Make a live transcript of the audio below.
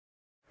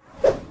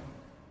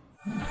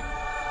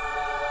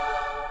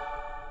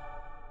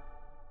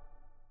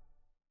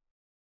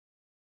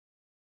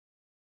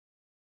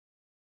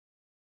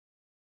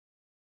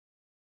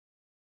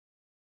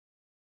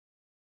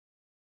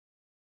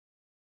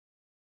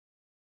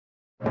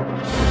Episode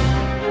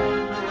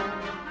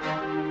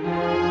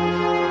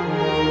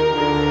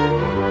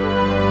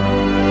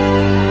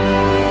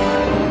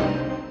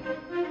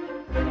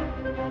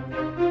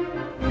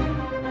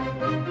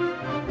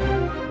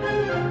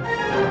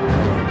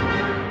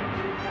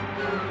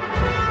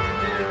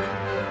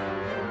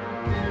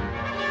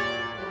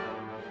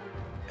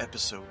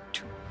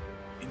 2,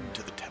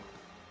 Into the Temple.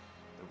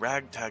 The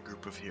ragtag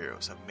group of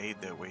heroes have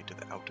made their way to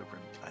the outer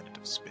rim planet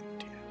of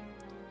Spintier.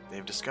 They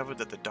have discovered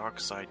that the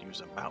dark side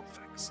user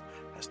Malfex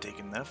has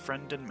taken their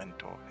friend and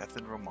mentor,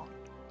 Hethan Roman,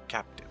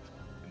 captive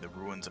in the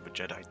ruins of a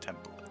Jedi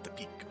temple at the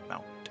peak of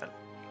Mount Telek.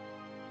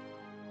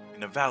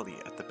 In a valley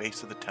at the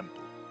base of the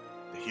temple,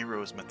 the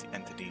heroes met the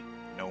entity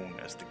known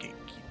as the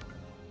Gatekeeper.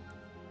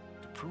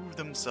 To prove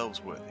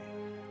themselves worthy,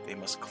 they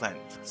must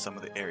cleanse some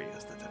of the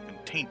areas that have been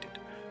tainted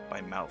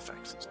by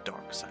Malfex's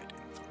dark side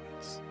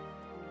influence.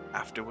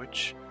 After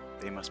which,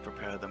 they must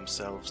prepare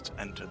themselves to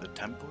enter the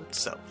temple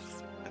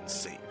itself and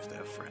save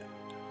their friend.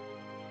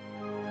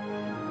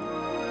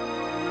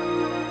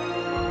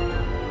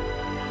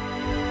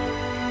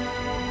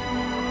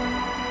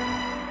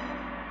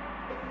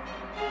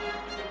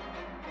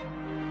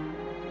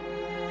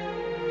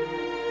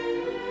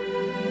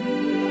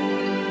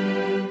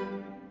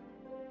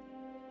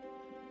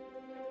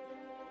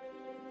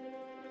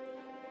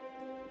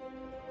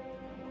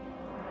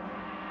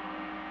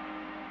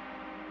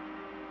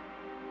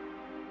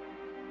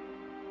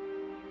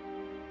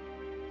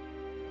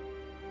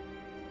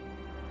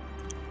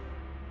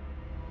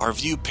 Our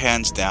view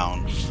pans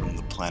down from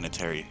the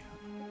planetary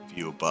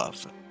view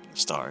above the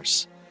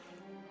stars,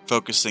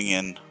 focusing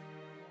in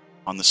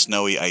on the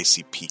snowy,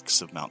 icy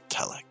peaks of Mount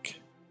Telek,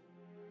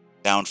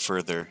 down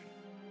further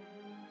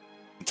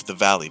into the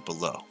valley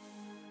below,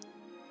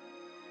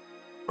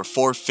 where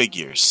 4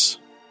 figures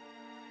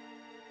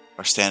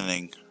are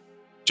standing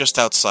just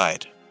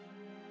outside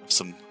of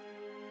some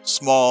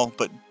small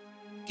but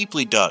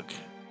deeply dug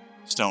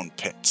stone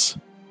pits,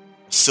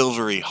 a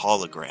silvery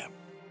hologram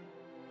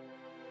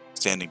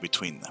standing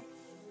between them.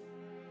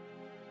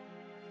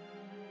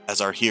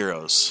 As our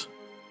heroes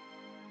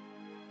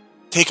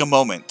take a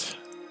moment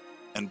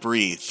and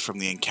breathe from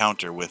the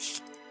encounter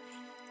with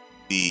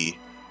the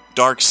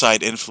dark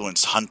side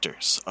influenced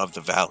hunters of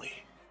the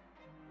valley,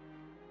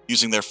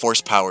 using their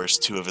force powers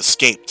to have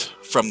escaped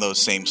from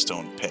those same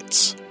stone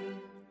pits.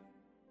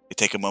 They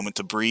take a moment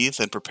to breathe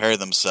and prepare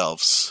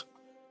themselves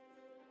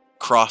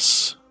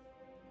across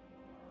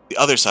the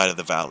other side of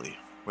the valley,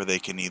 where they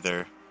can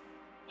either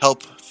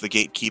help the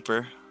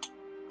Gatekeeper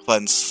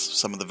cleanse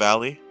some of the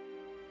valley,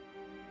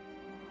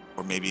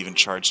 or maybe even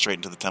charge straight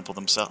into the temple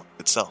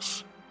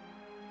itself.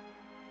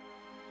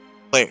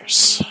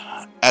 Players,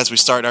 as we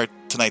start our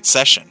tonight's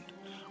session,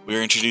 we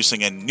are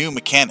introducing a new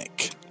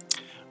mechanic.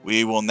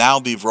 We will now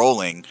be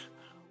rolling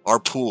our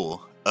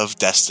pool of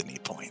destiny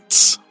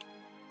points.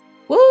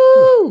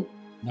 Woo!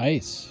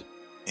 Nice.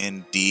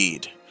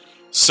 Indeed.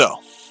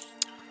 So,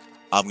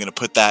 I'm going to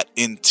put that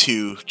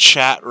into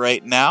chat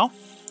right now,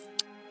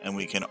 and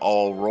we can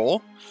all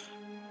roll.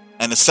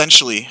 And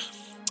essentially,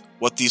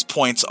 what these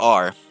points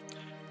are,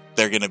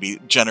 they're going to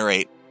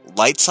generate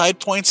light side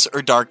points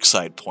or dark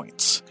side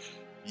points.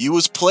 You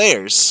as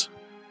players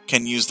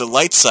can use the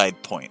light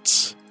side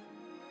points.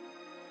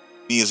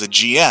 Me as a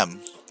GM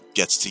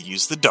gets to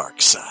use the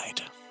dark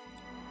side.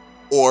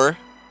 Or,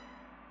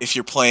 if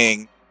you're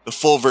playing the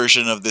full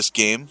version of this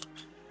game,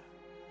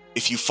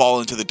 if you fall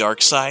into the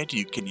dark side,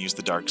 you can use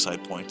the dark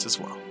side points as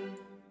well.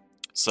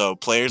 So,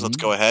 players, let's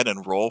go ahead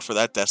and roll for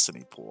that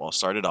destiny pool. I'll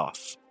start it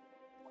off.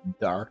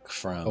 Dark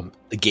from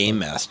the Game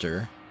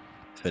Master.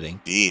 Fitting.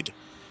 Indeed.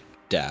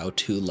 Dow,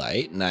 2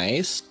 light.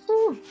 Nice.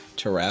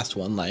 Tarast,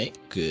 1 light.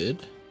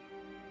 Good.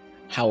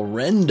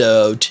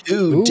 Halrendo,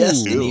 2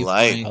 destiny 2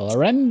 light.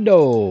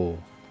 Halrendo.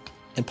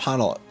 And Pan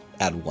will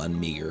add 1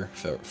 meager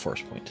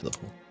force point to the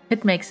pool.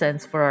 It makes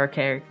sense for our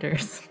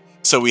characters.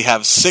 So we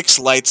have 6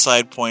 light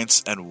side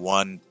points and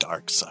 1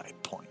 dark side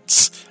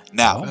points.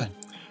 Now,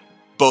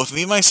 both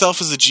me,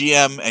 myself as a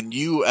GM, and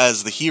you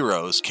as the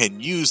heroes can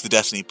use the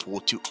Destiny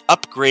Pool to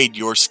upgrade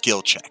your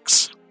skill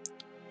checks.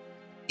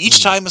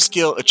 Each time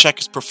a check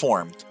is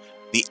performed,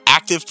 the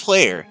active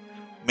player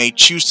may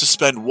choose to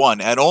spend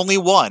 1, and only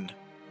 1,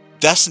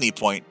 Destiny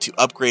point to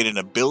upgrade an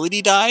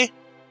ability die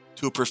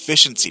to a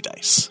proficiency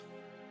dice.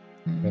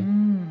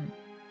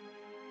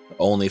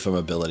 Only from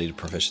ability to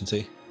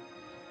proficiency?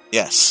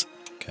 Yes.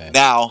 Okay.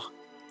 Now,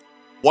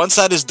 once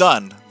that is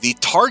done, the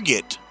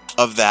target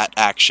of that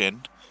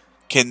action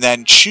can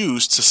then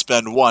choose to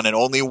spend 1 and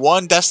only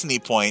 1 destiny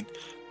point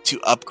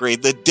to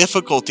upgrade the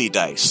difficulty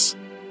dice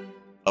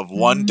of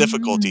 1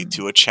 difficulty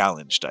to a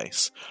challenge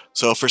dice.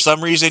 So if for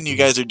some reason you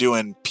guys are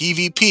doing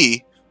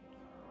PvP,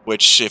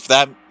 which if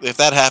that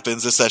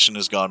happens, this session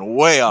has gone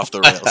way off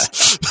the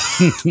rails.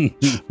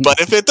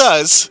 But if it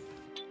does,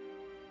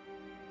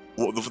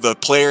 the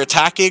player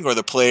attacking or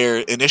the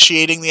player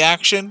initiating the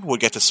action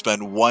would get to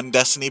spend 1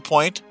 destiny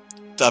point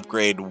to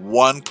upgrade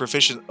 1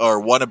 proficient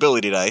or 1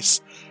 ability dice,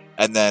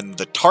 and then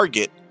the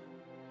target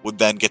would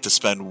then get to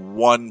spend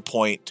 1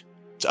 point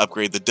to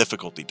upgrade the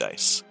difficulty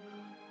dice.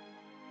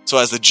 So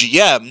as the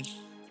GM,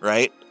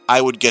 right,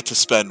 I would get to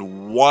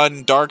spend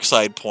 1 dark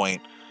side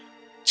point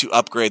to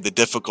upgrade the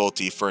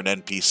difficulty for an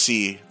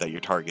NPC that you're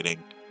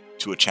targeting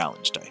to a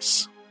challenge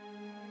dice.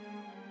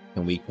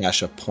 Can we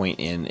cash a point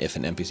in if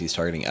an NPC is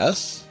targeting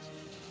us?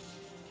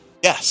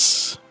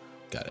 Yes,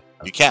 Got it.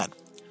 you can.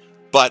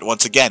 But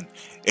once again,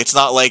 it's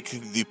not like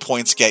the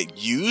points get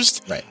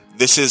used. Right.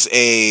 This is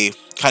a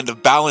kind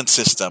of balance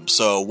system.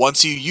 So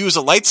once you use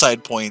a light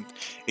side point,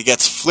 it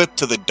gets flipped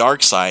to the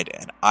dark side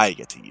and I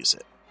get to use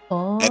it.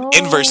 Oh. And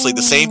inversely,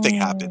 the same thing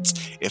happens.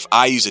 If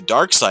I use a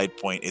dark side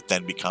point, it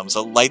then becomes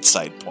a light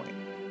side point.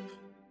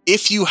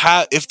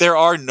 If there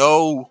are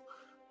no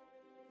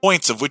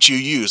points of which you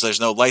use, there's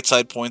no light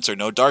side points or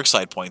no dark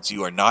side points,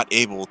 you are not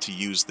able to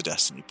use the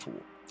Destiny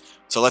pool.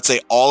 So let's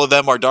say all of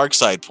them are dark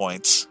side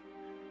points.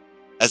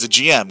 As a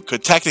GM,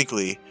 could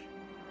technically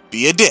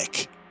be a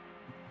dick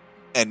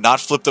and not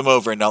flip them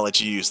over and not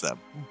let you use them.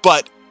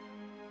 But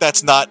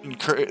that's not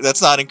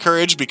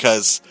encouraged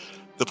because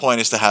the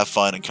point is to have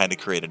fun and kind of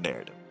create a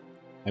narrative.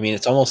 I mean,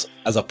 it's almost,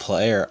 as a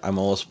player, I'm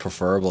almost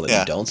preferable that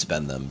you don't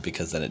spend them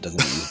because then it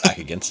doesn't use back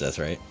against us,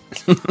 right?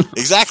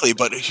 Exactly,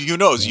 but who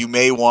knows? You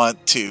may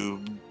want to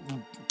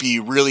be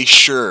really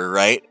sure,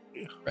 right?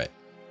 Right.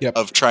 Yep.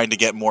 Of trying to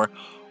get more.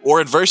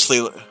 Or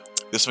inversely,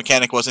 this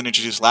mechanic wasn't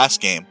introduced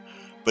last game,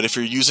 but if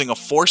you're using a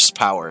force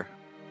power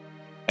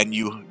and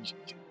you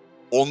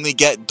only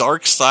get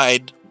dark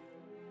side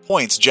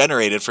points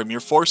generated from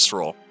your force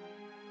roll,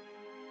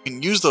 you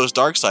can use those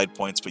dark side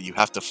points, but you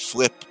have to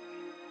flip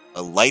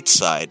a light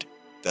side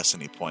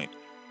Destiny point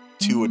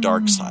to a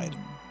dark side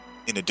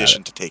in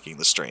addition to taking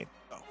the strain.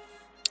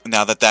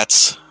 Now that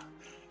that's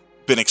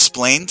been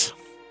explained,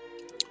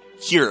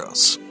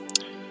 heroes.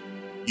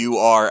 You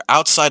are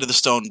outside of the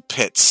stone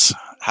pits,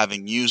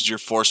 having used your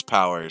force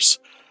powers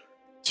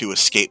to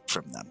escape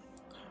from them,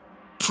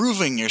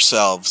 proving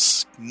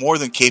yourselves more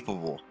than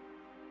capable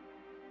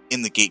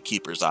in the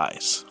Gatekeeper's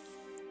eyes.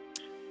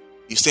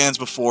 He stands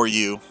before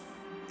you,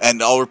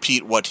 and I'll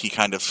repeat what he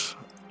kind of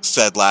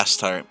said last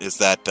time, is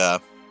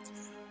that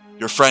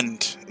your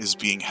friend is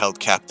being held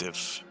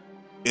captive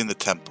in the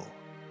temple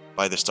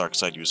by this dark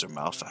side user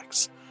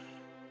Malfax.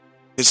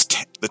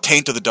 The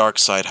taint of the dark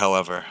side,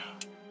 however,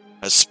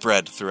 has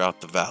spread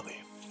throughout the valley.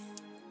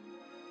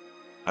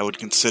 I would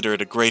consider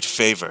it a great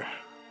favor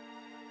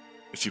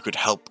if you could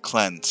help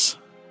cleanse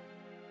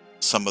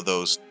some of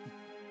those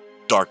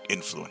dark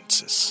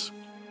influences.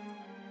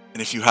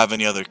 And if you have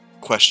any other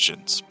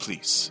questions,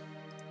 please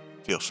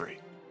feel free.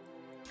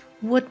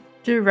 What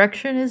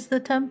direction is the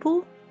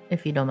temple?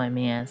 If you don't mind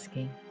me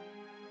asking.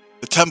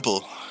 The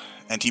temple,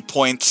 and he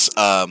points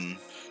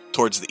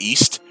towards the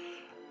east.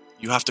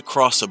 You have to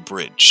cross a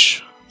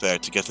bridge there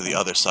to get to the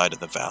other side of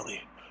the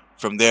valley.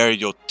 From there,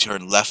 you'll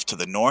turn left to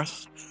the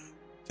north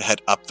to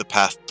head up the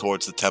path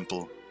towards the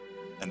temple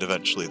and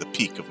eventually the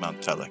peak of Mount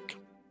Telek.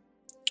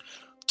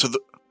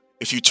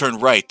 If you turn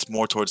right,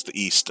 more towards the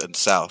east and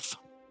south,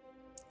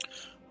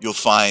 you'll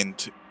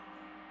find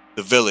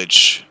the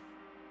village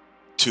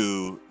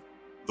to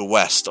the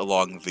west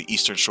along the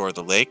eastern shore of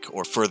the lake,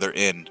 or further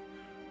in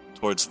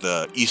towards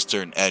the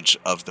eastern edge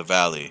of the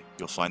valley,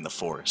 you'll find the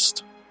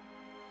forest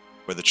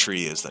where the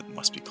tree is that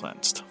must be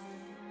cleansed.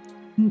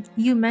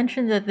 You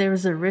mentioned that there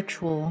was a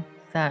ritual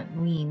that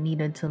we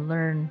needed to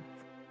learn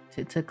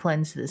to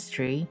cleanse this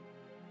tree.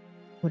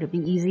 Would it be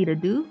easy to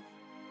do?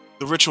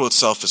 The ritual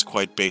itself is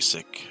quite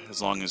basic,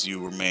 as long as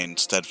you remain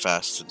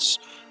steadfast and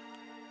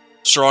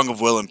strong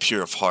of will and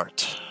pure of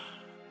heart.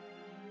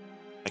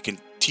 I can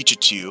teach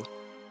it to you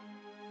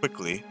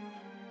quickly,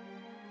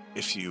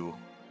 if you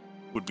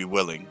would be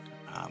willing.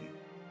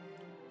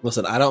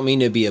 Listen, I don't mean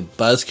to be a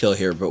buzzkill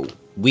here, but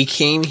we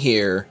came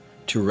here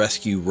to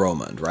rescue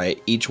Romond,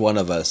 right? Each one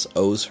of us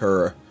owes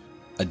her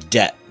a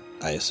debt,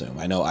 I assume.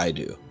 I know I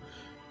do.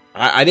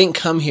 I didn't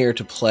come here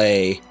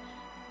to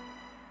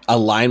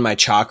align my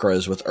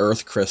chakras with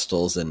earth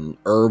crystals and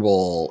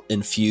herbal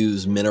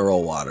infused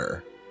mineral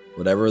water.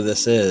 Whatever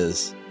this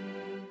is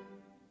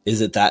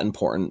it that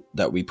important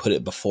that we put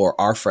it before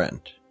our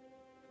friend?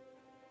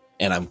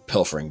 And I'm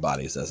pilfering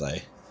bodies as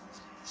I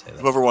say that.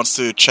 Whoever wants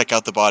to check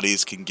out the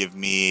bodies can give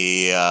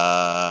me,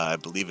 I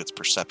believe it's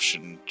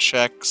perception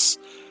checks.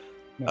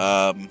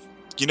 No.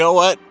 You know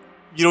what?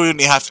 You don't even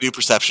have to do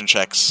perception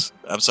checks.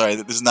 I'm sorry,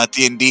 this is not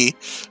D&D.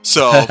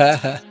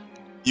 So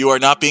you are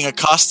not being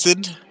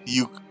accosted.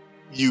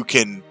 You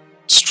can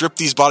strip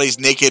these bodies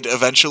naked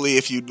eventually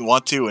if you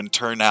want to and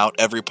turn out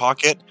every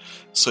pocket.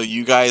 So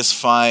you guys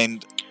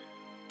find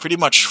pretty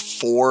much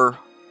 4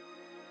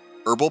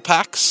 herbal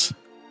packs.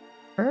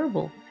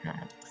 Herbal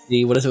packs.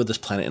 See, what is it with this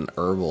planet and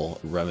herbal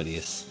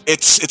remedies?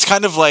 It's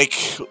kind of like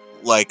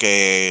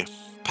a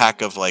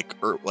pack of like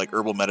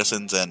herbal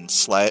medicines and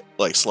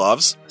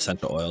Slavs.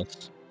 Essential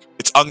oils.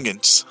 It's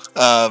unguents.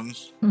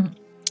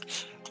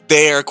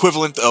 They are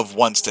equivalent of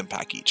 1 stim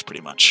pack each,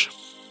 pretty much.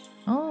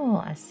 Oh,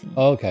 I see.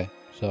 Oh, okay.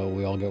 So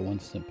we all get 1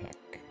 stim pack.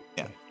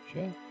 Yeah.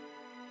 Gotcha.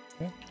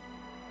 Okay.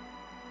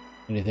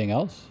 Anything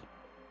else?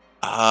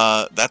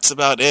 That's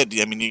about it.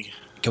 I mean,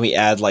 Can we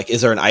add,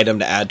 is there an item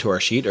to add to our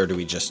sheet, or do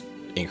we just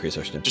increase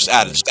our stim? just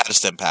add a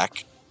stim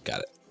pack.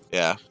 Got it.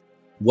 Yeah.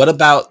 What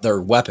about their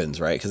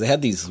weapons, right? Because they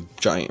had these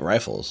giant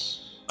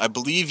rifles. I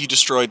believe you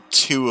destroyed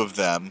 2 of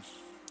them.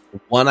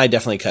 One I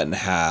definitely cut in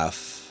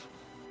half.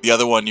 The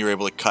other one you were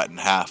able to cut in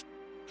half.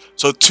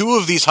 So 2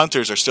 of these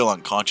hunters are still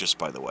unconscious,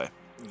 by the way.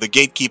 The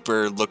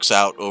gatekeeper looks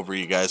out over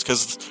you guys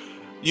because,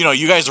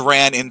 you guys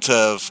ran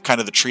into kind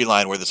of the tree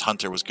line where this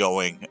hunter was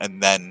going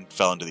and then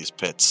fell into these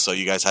pits. So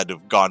you guys had to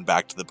have gone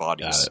back to the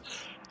bodies.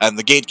 And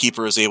the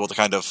gatekeeper is able to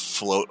kind of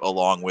float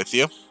along with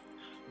you.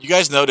 You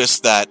guys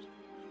notice that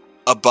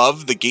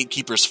above the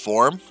gatekeeper's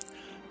form,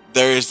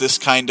 there is this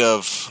kind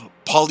of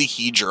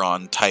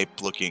polyhedron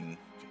type looking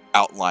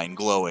outline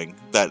glowing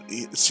that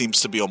seems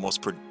to be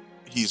almost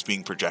he's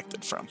being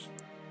projected from.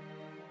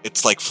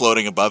 It's like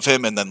floating above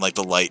him, and then like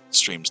the light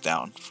streams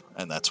down,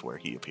 and that's where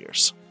he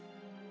appears.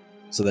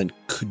 So then,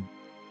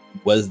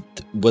 was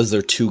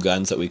there 2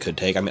 guns that we could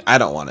take? I mean, I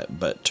don't want it,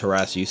 but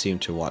Taras, you seem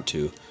to want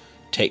to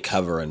take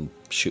cover and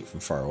shoot from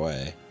far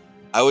away.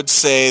 I would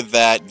say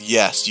that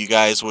yes, you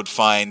guys would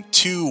find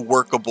 2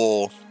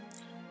 workable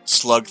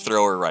slug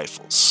thrower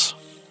rifles.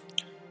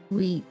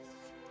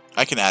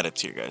 I can add it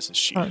to your guys'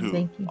 sheet.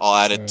 Thank you. I'll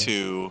add it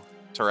to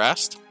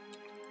Tarast.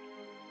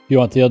 You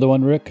want the other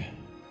one, Rick?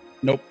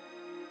 Nope.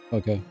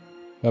 Okay.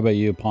 How about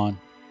you, Pawn?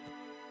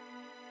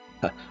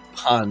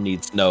 Han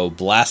needs no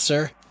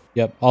blaster.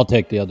 Yep, I'll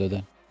take the other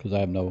then, because I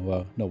have no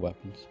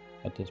weapons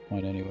at this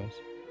point anyways.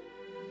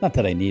 Not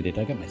that I need it.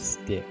 I got my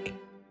stick.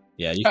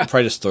 Yeah, you can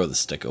probably just throw the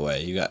stick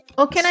away. You got.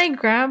 Oh, can I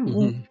grab,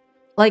 Mhm.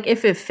 like,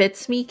 if it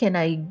fits me, can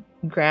I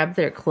grab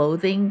their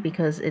clothing?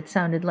 Because it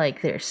sounded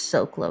like their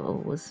soak level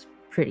was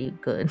pretty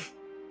good.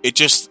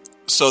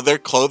 So their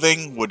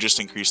clothing would just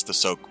increase the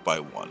soak by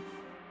 1.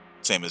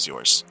 Same as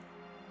yours.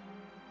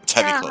 It's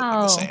heavy clothing, the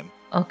Ow. same.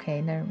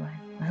 Okay, never mind.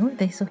 Why were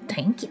they so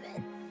tanky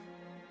then?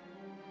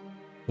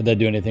 Would that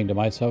do anything to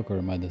my soak, or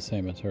am I the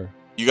same as her?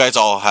 You guys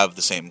all have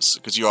the same,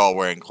 because you're all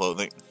wearing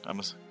clothing.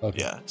 Okay.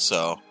 Yeah,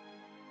 so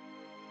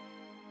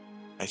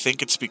I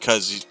think it's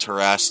because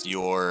Tarast,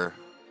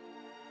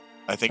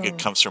 I think it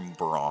comes from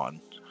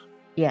brawn.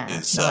 Yeah, no,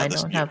 I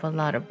this don't new- have a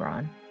lot of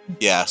brawn.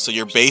 Yeah, so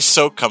your base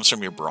soak comes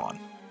from your brawn.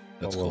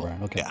 That's Roll cool.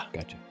 around. Okay, Yeah.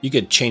 gotcha. You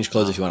could change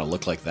clothes if you want to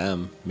look like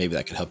them. Maybe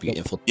that could help you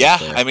infiltrate. Yeah,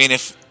 there. I mean,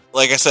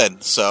 like I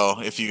said, so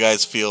if you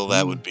guys feel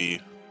that would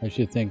be... I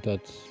should think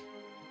that's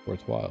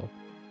worthwhile.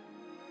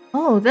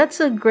 Oh, that's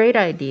a great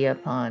idea,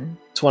 Pawn.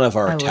 It's one of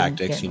our I wouldn't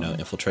tactics, get one.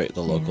 infiltrate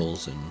the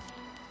locals and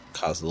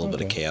cause a little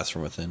bit of Okay. chaos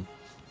from within.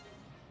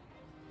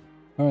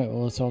 All right,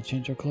 well, let's all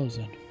change our clothes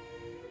then.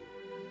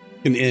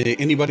 Can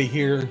anybody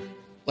here,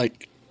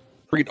 like,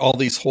 treat all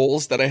these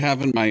holes that I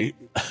have in my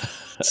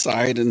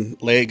side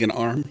and leg and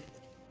arm?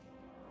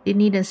 You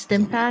need a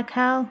stim pack,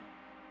 Hal?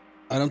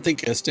 I don't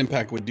think a stim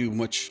pack would do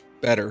much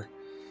better.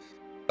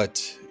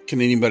 But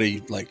can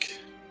anybody, like,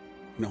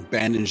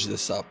 bandage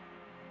this up?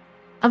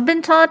 I've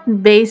been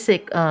taught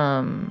basic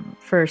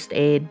first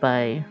aid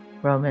by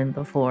Roman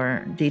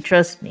before. Do you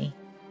trust me?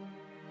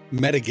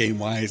 Metagame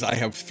wise, I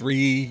have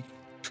 3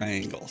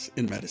 triangles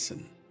in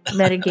medicine.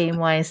 Metagame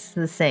wise,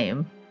 the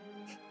same.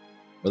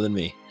 More than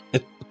me.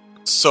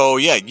 So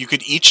yeah, you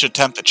could each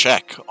attempt a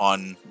check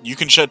on... You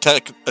can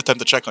attempt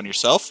a check on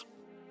yourself,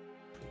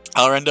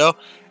 Halrendo,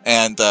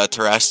 and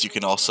Tarast, you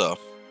can also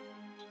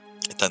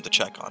attempt a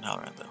check on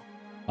Halrendo.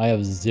 I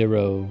have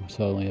 0,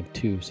 so I only have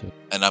 2. So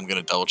And I'm going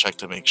to double check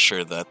to make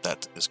sure that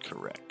that is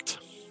correct.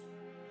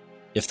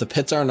 If the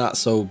pits are not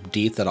so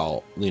deep that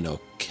I'll,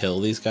 kill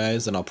these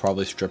guys, then I'll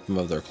probably strip them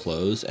of their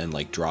clothes and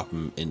drop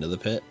them into the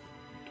pit.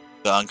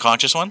 The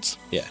unconscious ones?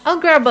 Yeah. I'll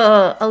grab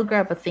a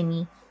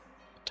thingy.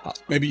 Top.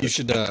 Maybe you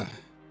should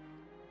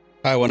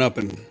tie one up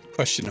and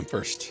question him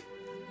first.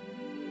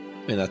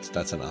 I mean,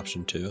 that's an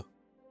option too.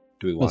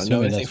 Do we want to know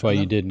assuming anything that's from why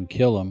them? you didn't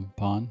kill him,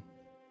 Pawn.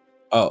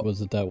 Oh,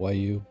 Isn't that why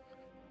you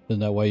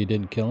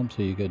didn't kill him,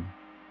 so you could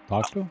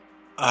talk to him?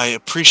 I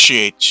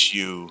appreciate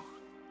you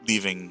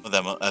leaving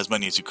them as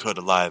many as you could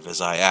alive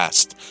as I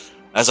asked.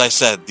 As I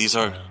said, these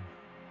are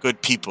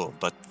good people,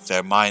 but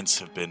their minds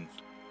have been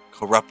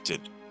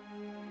corrupted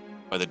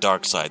by the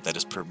dark side that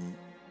is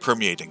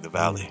permeating the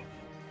valley.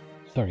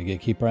 Sorry,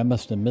 Gatekeeper, I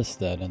must have missed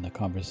that in the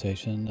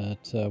conversation.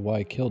 That's why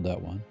I killed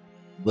that one.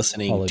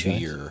 listening to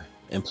Apologize. your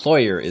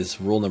employer is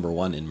rule number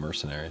 1 in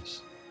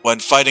mercenaries. When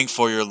fighting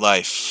for your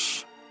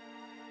life,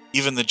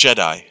 even the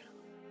Jedi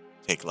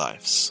take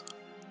lives.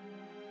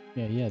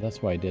 Yeah,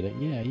 that's why I did it.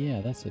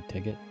 Yeah, that's a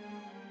ticket.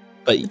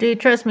 But Do you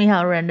trust me,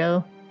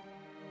 Halrendo?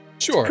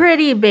 Sure.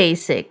 Pretty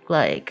basic,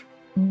 like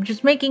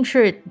just making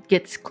sure it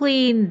gets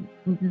clean,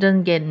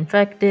 doesn't get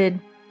infected.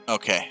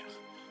 Okay.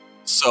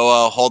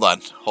 So, hold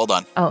on.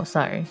 Oh,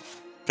 sorry.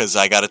 Because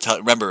I gotta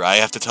remember, I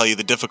have to tell you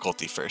the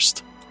difficulty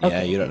first. yeah,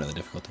 Okay. you don't know the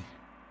difficulty.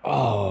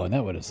 Oh,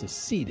 that would have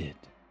succeeded.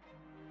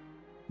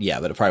 Yeah,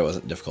 but it probably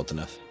wasn't difficult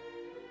enough.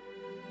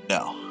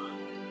 No.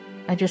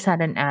 I just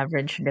had an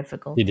average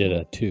difficulty. You did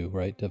a 2,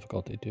 right?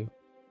 Difficulty 2.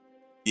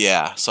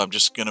 Yeah, so I'm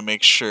just gonna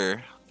make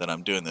sure that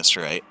I'm doing this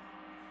right.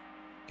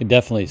 You can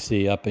definitely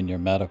see up in your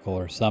medical,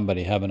 or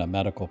somebody having a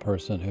medical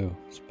person who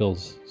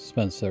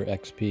spends their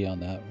XP on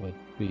that would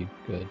be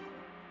good.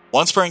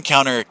 Once per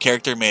encounter, a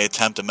character may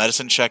attempt a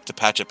medicine check to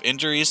patch up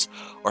injuries,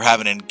 or have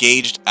an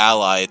engaged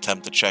ally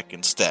attempt the check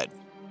instead.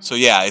 So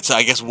yeah, it's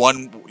I guess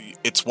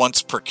it's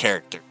once per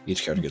character.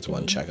 Each character gets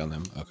one check on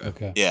them.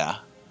 Okay. Yeah.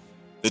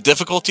 The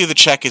difficulty of the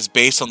check is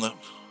based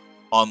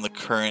on the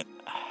current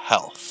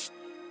health.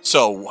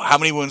 So, how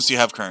many wounds do you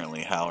have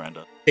currently,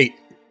 Halranda? 8.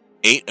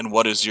 8, and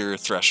what is your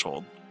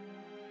threshold?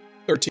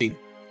 13.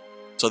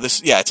 So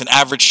it's an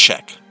average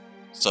check.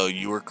 So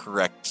you were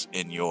correct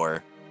in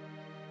your...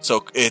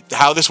 So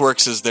how this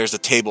works is there's a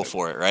table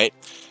for it, right?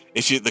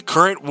 If the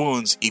current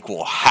wounds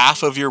equal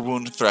half of your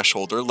wound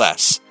threshold or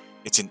less,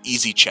 it's an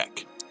easy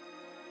check.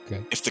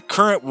 Okay. If the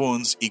current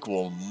wounds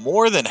equal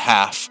more than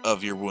half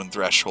of your wound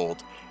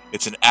threshold,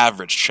 it's an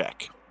average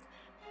check.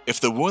 If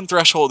the wound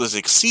threshold is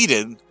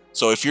exceeded,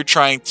 so if you're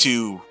trying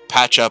to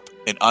patch up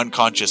an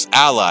unconscious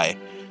ally,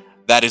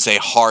 that is a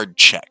hard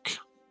check.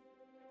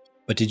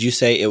 But did you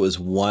say it was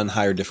 1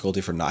 higher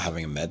difficulty for not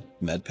having a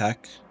med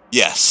pack?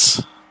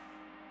 Yes.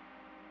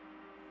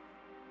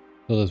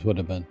 So this would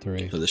have been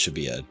 3. So this should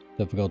be a...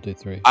 Difficulty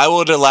 3. I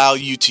would allow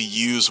you to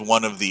use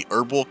one of the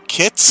herbal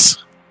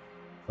kits.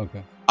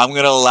 Okay. I'm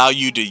going to allow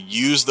you to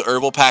use the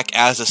herbal pack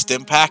as a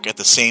stim pack at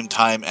the same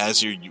time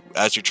as you're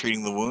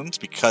treating the wounds,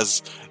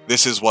 because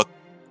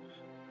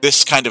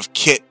this kind of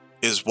kit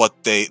is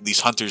what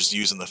these hunters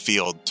use in the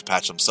field to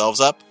patch themselves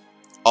up.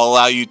 I'll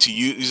allow you to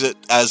use it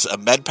as a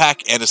med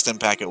pack and a stim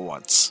pack at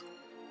once.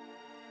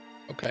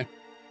 Okay.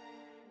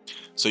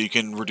 So you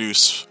can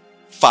reduce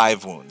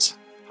 5 wounds,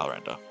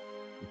 Halranda.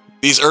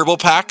 These herbal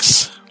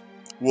packs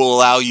will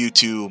allow you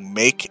to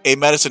make a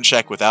medicine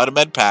check without a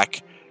med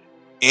pack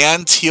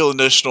and heal an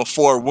additional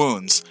 4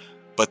 wounds,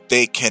 but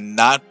they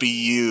cannot be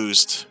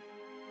used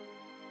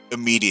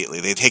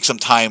immediately. They take some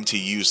time to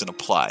use and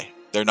apply.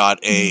 They're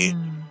not a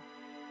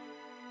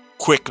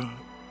quick,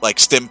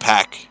 stim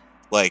pack,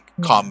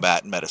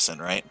 combat medicine,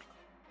 right?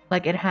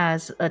 Like it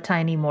has a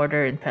tiny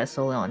mortar and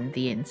pestle on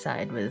the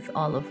inside with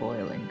olive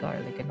oil and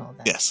garlic and all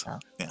that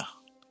stuff. Yeah.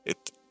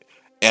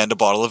 And a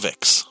bottle of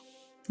Vicks.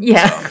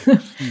 Yeah. So,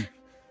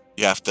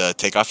 you have to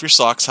take off your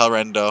socks,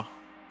 Halrendo,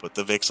 put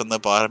the Vicks on the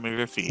bottom of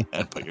your feet,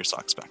 and put your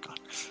socks back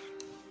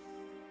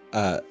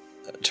on.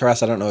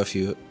 Taras, I don't know if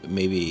you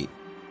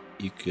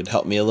could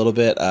help me a little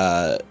bit.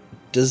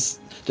 Does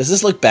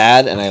this look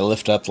bad? And I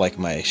lift up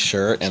my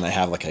shirt and I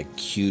have a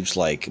huge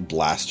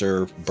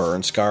blaster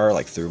burn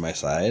scar through my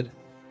side.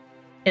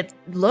 It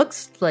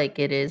looks like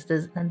it is.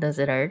 Does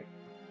it hurt?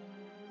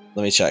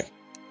 Let me check.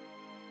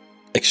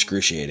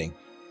 Excruciating.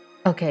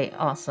 Okay,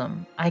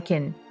 awesome. I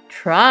can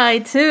try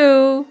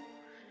too.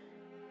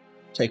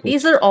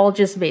 These are all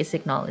just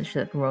basic knowledge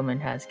that Roman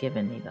has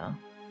given me, though.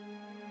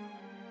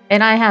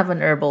 And I have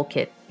an herbal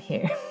kit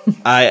here.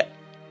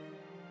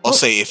 I'll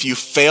say, if you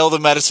fail the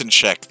medicine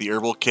check, the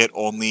herbal kit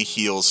only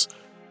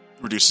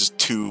reduces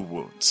 2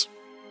 wounds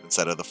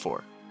instead of the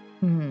 4.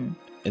 Mm-hmm.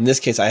 In this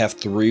case, I have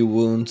 3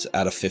 wounds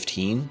out of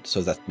 15,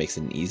 so that makes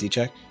it an easy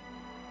check?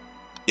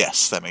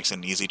 Yes, that makes it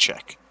an easy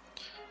check.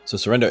 So,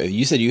 Sorrento, if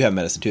you said you have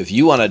medicine too, if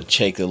you want to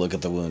take a look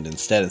at the wound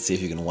instead and see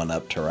if you can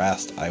one-up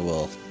Tarast, I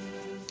will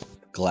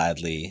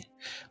gladly...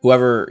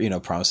 Whoever,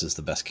 promises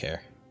the best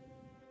care.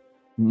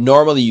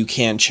 Normally, you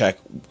can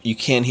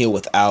heal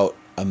without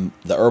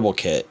the herbal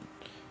kit,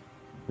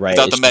 right?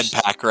 Without the med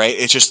pack, right?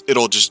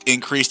 It'll just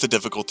increase the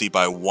difficulty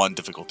by 1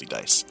 difficulty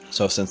dice.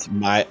 So since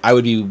I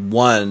would be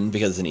 1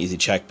 because it's an easy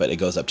check, but it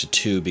goes up to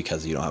 2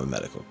 because you don't have a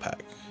medical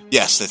pack.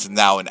 Yes, it's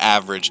now an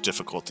average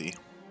difficulty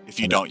if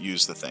you don't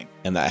use the thing.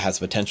 And that has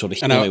potential to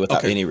heal me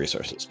without any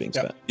resources being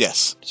spent.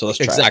 Yes. So let's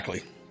try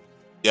Exactly.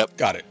 Yep.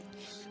 Got it.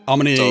 How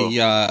many...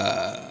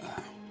 yeah.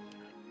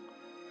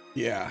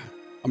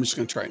 I'm just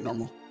going to try it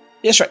normal.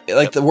 Yes,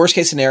 right. The worst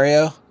case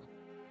scenario...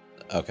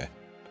 Okay.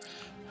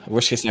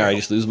 Worst case scenario, I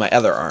just lose my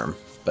other arm,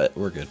 but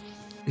we're good.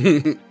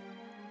 You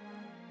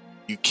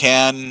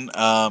can,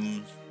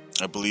 I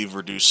believe,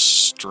 reduce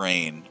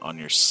strain on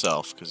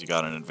yourself because you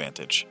got an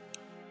advantage.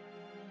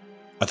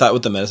 I thought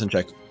with the medicine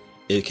check,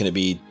 can it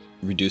be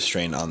reduced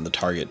strain on the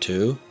target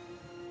too?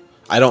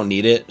 I don't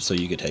need it, so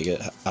you could take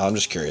it. I'm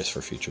just curious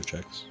for future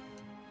checks.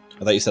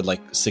 I thought you said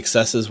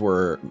successes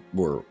were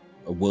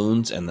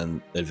wounds and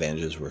then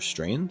advantages were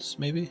strains,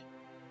 maybe?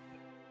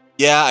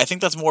 Yeah, I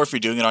think that's more if you're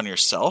doing it on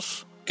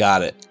yourself.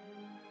 Got it.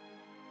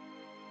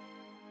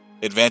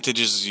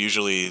 Advantages is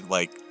usually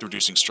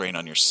reducing strain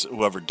on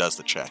whoever does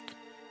the check.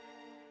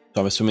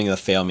 So I'm assuming the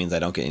fail means I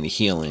don't get any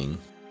healing.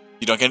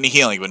 You don't get any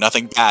healing, but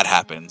nothing bad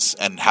happens,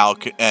 and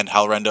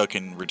Halrendo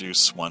can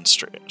reduce 1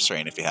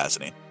 strain if he has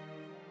any.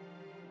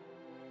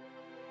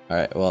 All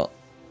right, well,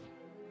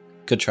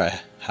 good try,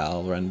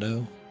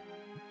 Halrendo.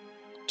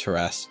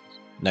 Taras,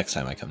 next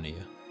time I come to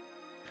you.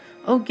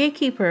 Oh,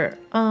 Gatekeeper.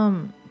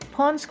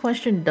 Pawn's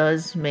question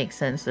does make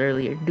sense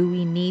earlier. Do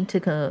we need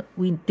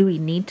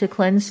to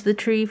cleanse the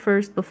tree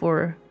first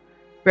before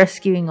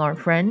rescuing our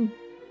friend?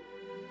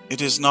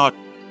 It is not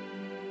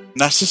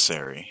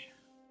necessary.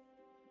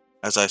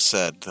 As I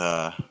said,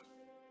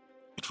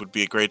 it would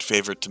be a great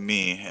favor to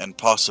me, and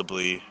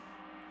possibly,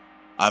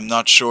 I'm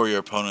not sure your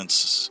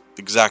opponent's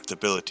exact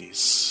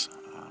abilities,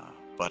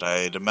 but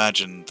I'd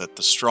imagine that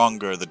the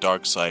stronger the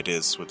dark side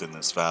is within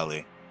this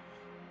valley,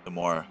 the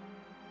more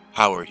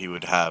power he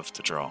would have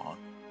to draw on.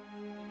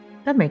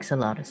 That makes a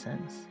lot of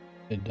sense.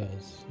 It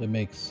does. It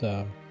makes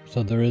so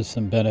there is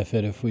some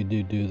benefit if we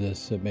do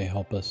this. It may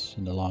help us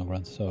in the long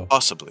run. So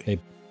Possibly. Hey,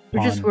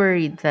 We're just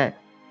worried that,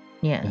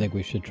 yeah. I think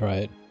we should try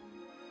it.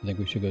 I think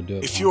we should go do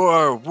it. If you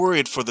are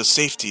worried for the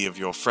safety of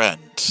your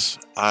friend,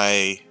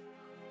 I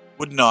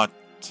would not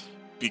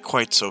be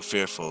quite so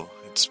fearful.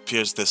 It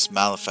appears this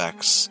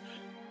Malefax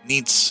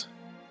needs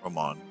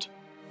Romond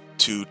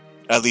to,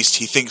 at least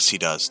he thinks he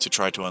does, to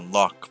try to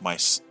unlock my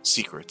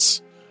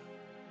secrets.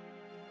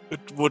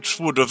 Which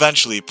would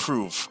eventually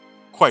prove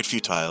quite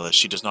futile, as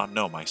she does not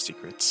know my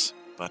secrets.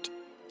 But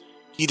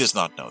he does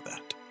not know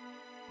that.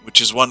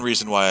 Which is one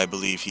reason why I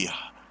believe he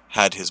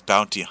had his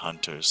bounty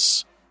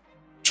hunters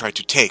try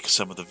to take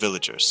some of the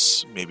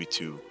villagers, maybe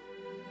to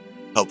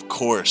help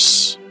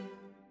coerce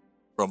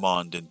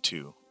Romond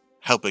into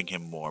helping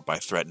him more by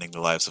threatening the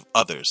lives of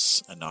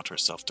others and not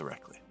herself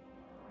directly.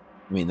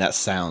 I mean, that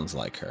sounds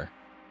like her.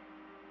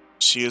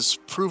 She has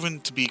proven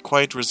to be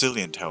quite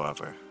resilient,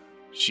 however.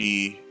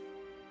 She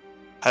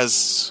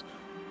has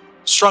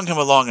strung him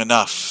along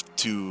enough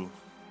to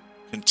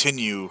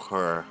continue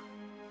her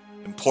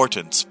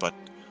importance, but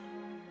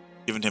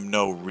given him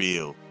no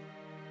real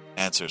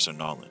answers or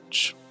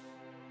knowledge.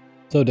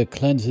 So to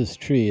cleanse this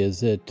tree,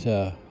 is it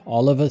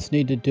all of us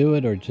need to do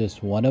it, or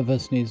just one of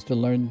us needs to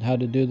learn how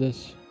to do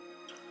this?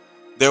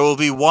 There will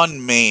be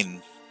one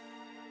main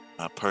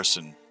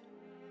person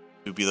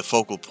to be the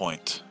focal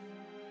point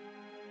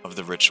of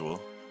the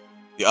ritual.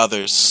 The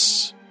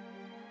others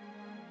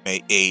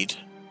may aid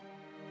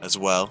as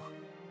well.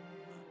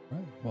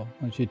 Right. Well,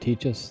 why don't you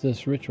teach us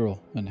this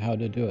ritual and how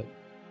to do it?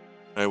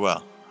 Very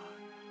well.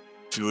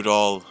 If you would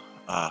all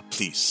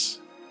please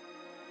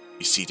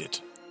be seated.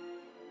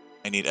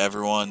 I need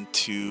everyone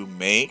to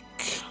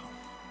make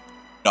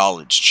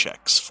knowledge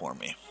checks for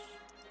me.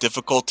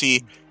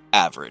 Difficulty,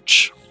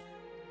 average.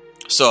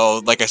 So,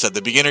 like I said,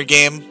 the beginner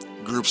game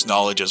groups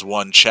knowledge as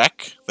one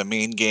check. The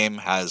main game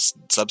has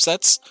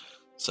subsets.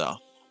 So,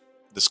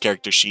 this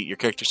character sheet, your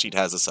character sheet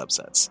has the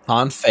subsets.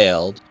 Han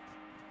failed.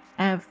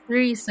 I have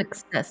 3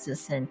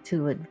 successes and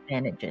 2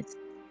 advantages.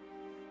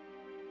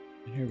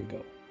 Here we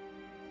go.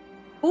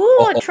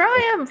 Ooh, a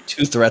triumph!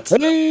 2 threats.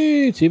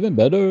 Hey, it's even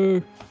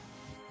better.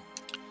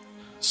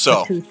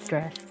 So, 2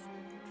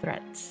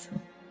 threats.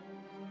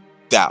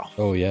 Dao,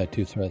 Oh yeah,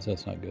 2 threats.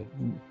 That's not good.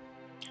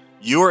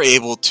 you are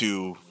able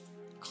to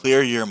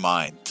clear your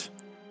mind.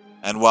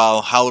 And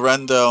while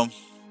Halrendo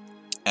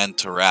and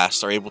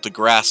Taras are able to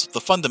grasp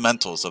the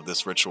fundamentals of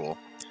this ritual,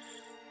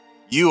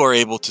 you are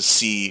able to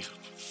see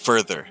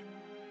further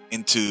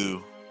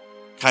into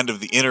kind of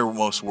the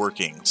innermost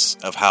workings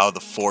of how the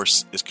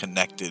Force is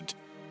connected.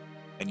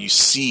 And you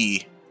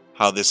see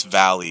how this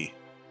valley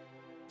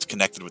is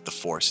connected with the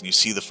Force, and you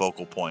see the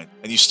focal point.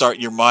 And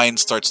your mind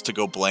starts to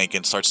go blank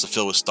and starts to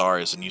fill with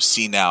stars, and you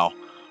see now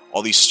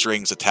all these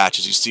strings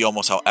attached. You see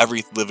almost how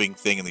every living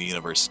thing in the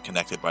universe is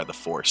connected by the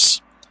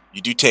Force.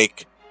 You do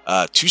take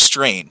 2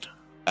 strain,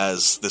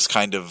 as this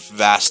kind of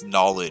vast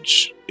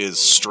knowledge is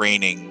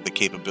straining the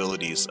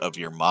capabilities of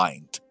your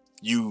mind.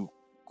 You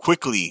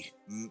quickly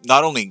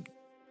not only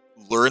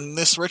learn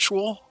this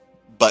ritual,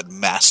 but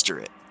master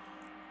it.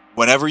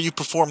 Whenever you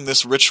perform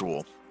this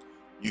ritual,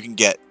 you can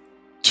get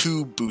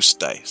 2 boost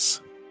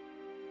dice.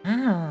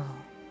 Oh.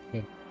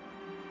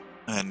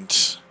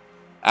 And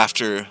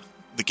after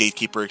the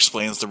gatekeeper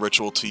explains the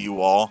ritual to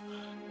you all,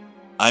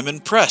 I'm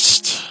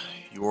impressed.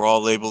 You were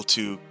all able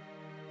to,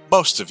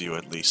 most of you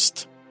at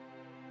least,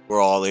 were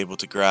all able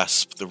to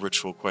grasp the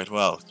ritual quite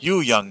well.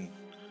 You, young,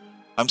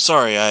 I'm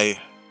sorry, I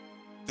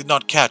did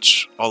not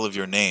catch all of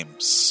your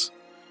names.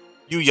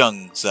 You,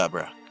 young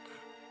Zabrak,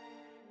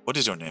 what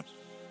is your name?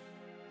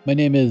 My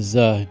name is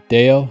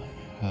Deo.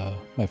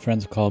 My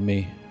friends call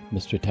me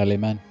Mr.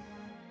 Tallyman.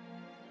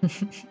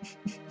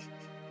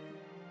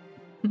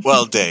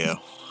 Well,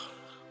 Deo.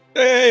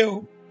 Hey,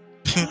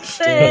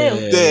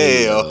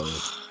 Deo.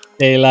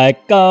 They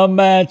like a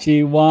match,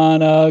 you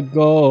wanna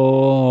go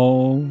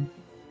home.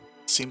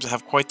 Seem to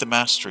have quite the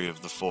mastery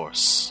of the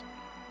Force.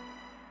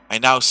 I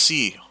now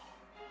see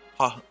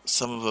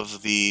some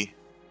of the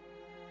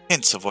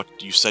hints of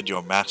what you said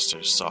your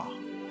masters saw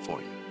for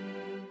you.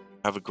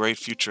 You have a great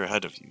future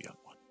ahead of you, young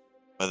one.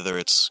 Whether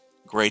it's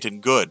great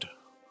and good,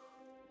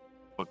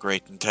 or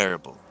great and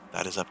terrible,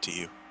 that is up to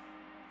you.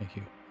 Thank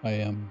you. I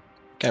am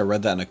I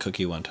read that in a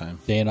cookie one time.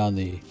 staying on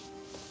the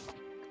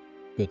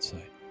good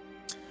side.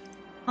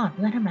 On,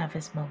 let him have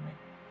his moment.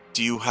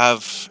 Do you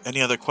have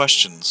any other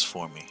questions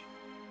for me?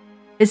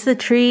 Is the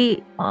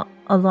tree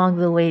along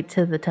the way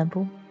to the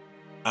temple?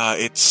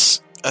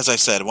 It's, as I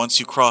said, once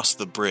you cross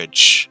the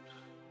bridge,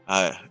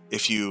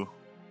 if you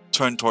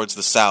turn towards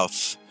the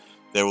south,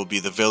 there will be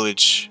the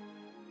village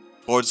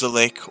towards the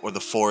lake or the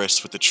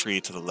forest with the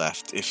tree to the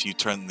left. If you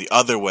turn the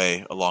other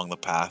way along the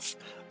path,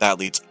 that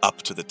leads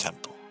up to the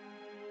temple.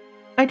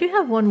 I do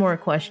have one more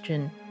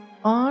question.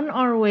 On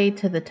our way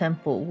to the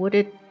temple, would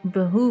it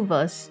behoove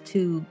us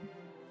to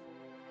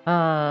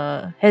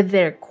head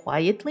there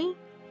quietly,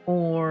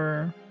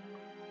 or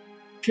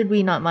should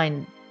we not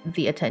mind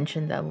the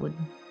attention that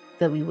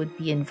we would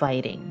be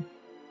inviting?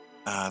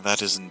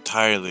 That is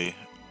entirely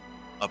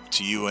up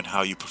to you and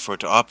how you prefer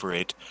to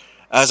operate.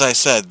 As I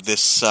said,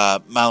 this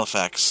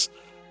Malefax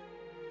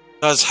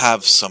does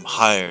have some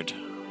hired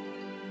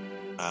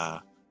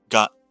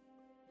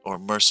or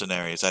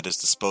mercenaries at his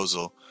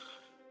disposal.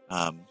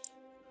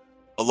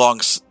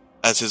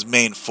 As his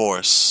main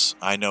force,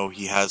 I know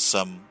he has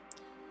some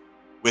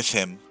with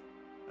him,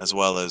 as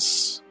well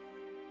as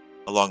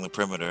along the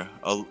perimeter,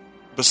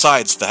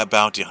 besides the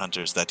bounty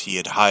hunters that he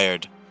had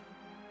hired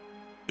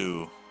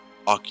to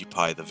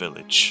occupy the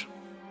village.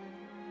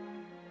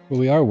 Well,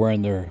 we are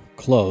wearing their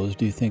clothes.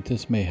 Do you think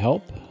this may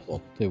help?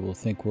 Well, they will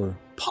think we're...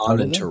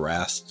 Pond and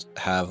Tarast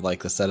have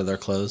like the set of their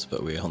clothes,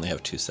 but we only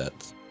have 2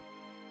 sets.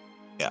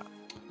 Yeah.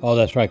 Oh,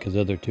 that's right, because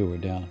the other 2 were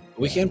down.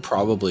 We can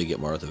probably get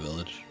more at the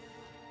village.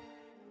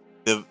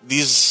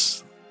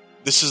 This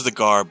is the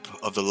garb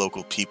of the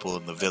local people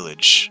in the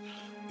village.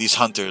 These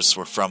hunters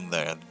were from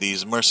there.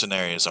 These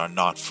mercenaries are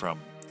not from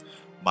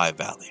my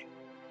valley.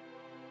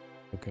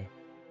 Okay.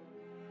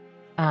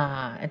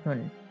 It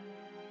wouldn't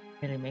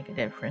really make a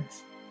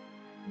difference.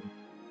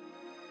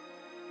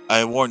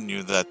 I warn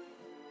you that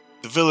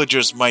the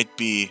villagers might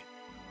be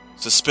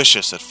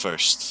suspicious at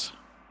first,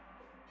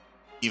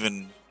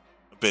 even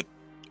a bit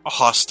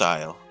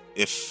hostile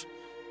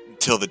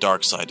until the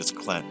dark side is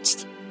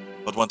cleansed.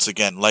 But once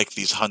again, like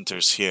these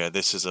hunters here,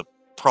 this is a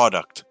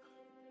product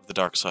of the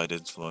dark side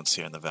influence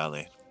here in the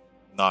valley,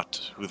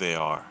 not who they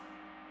are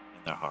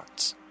in their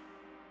hearts.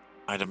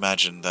 I'd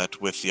imagine that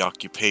with the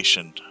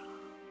occupation,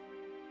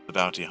 the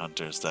bounty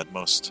hunters, that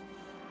most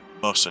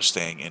are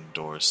staying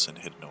indoors and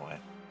hidden away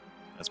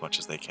as much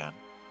as they can.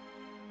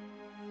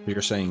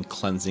 You're saying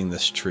cleansing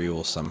this tree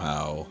will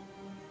somehow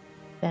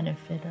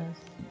benefit us,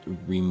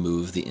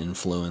 remove the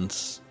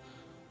influence?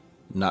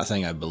 Not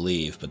saying I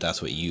believe, but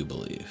that's what you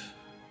believe.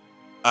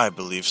 I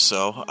believe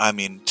so. I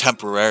mean,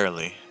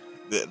 temporarily.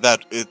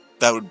 That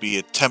would be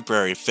a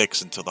temporary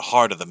fix until the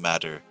heart of the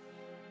matter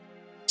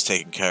is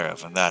taken care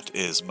of, and that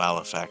is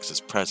Malefax's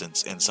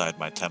presence inside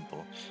my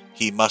temple.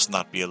 He must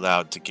not be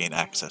allowed to gain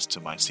access to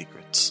my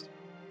secrets.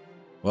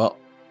 Well,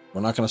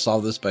 we're not going to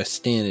solve this by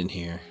standing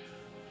here.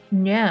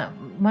 Yeah,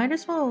 might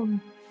as well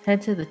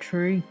head to the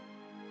tree.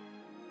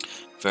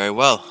 Very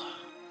well.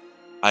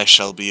 I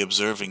shall be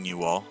observing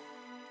you all.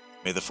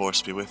 May the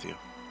force be with you.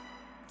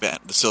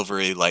 The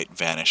silvery light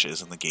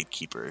vanishes and the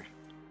gatekeeper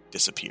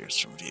disappears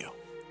from view.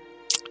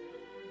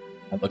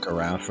 I look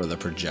around for the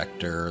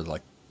projector,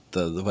 like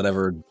the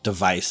whatever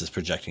device is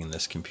projecting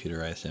this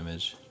computerized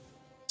image.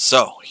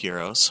 So,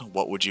 heroes,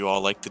 what would you all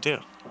like to do?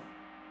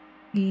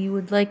 We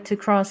would like to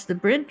cross the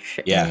bridge.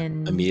 Yeah,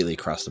 and... immediately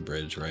cross the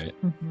bridge, right?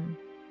 Mm-hmm.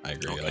 I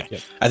agree.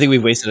 Okay. I think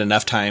we've wasted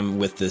enough time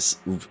with this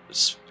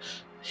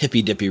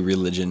hippy-dippy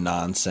religion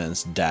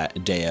nonsense,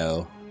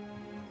 Deo.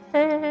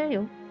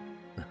 Hey-yo.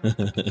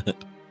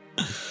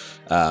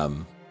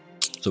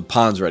 So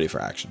Pond's ready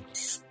for action.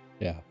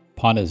 Yeah,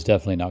 Pond is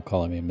definitely not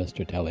calling me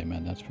Mr.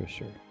 Tellyman, that's for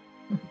sure.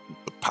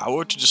 The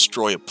power to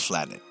destroy a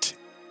planet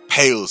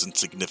pales in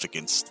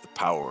significance to the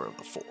power of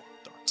the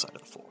dark side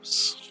of the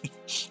Force.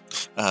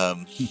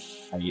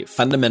 I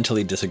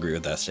fundamentally disagree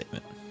with that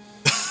statement.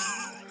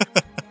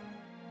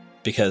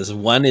 Because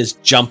one is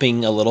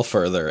jumping a little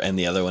further and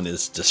the other one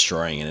is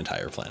destroying an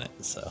entire planet,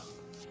 so...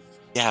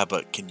 Yeah,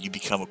 but can you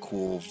become a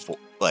cool,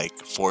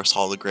 Force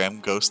hologram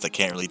ghost that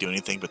can't really do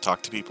anything but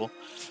talk to people?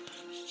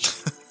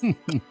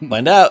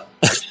 Find out!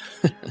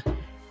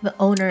 The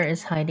owner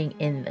is hiding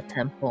in the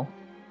temple.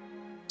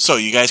 So,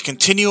 you guys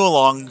continue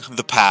along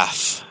the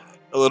path.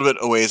 A little bit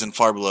a ways and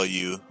far below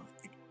you,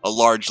 a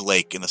large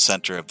lake in the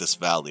center of this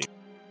valley.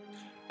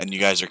 And you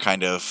guys are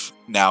kind of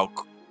now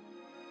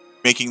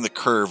making the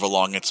curve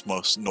along its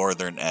most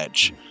northern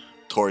edge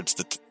towards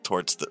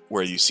the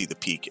where you see the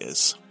peak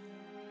is.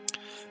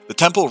 The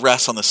temple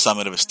rests on the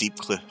summit of a steep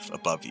cliff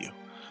above you.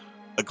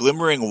 A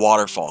glimmering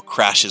waterfall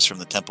crashes from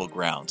the temple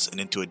grounds and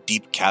into a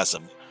deep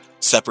chasm,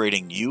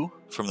 separating you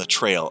from the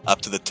trail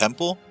up to the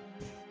temple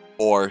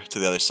or to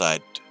the other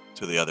side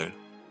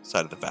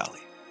of the valley.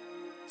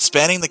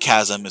 Spanning the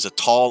chasm is a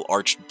tall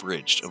arched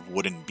bridge of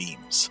wooden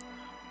beams.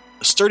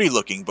 A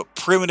sturdy-looking but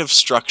primitive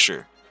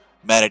structure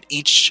met at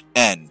each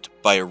end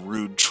by a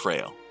rude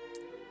trail.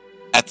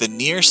 At the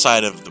near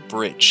side of the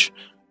bridge,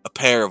 a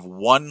pair of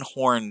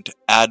one-horned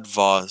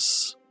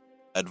Advosi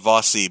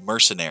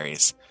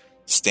mercenaries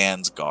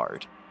stands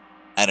guard,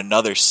 and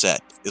another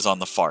set is on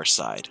the far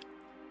side.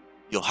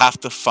 You'll have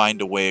to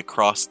find a way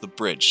across the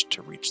bridge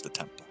to reach the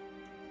temple.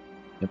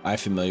 Am I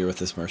familiar with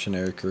this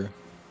mercenary crew?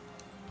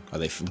 Are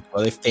they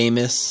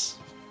famous?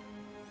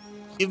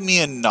 Give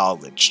me a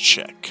knowledge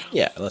check.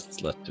 Yeah, let's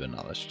do a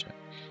knowledge check.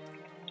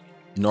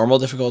 Normal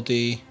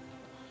difficulty,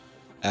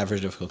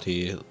 average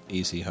difficulty,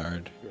 easy,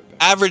 hard.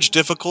 Average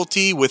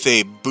difficulty with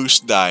a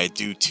boost die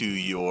due to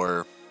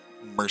your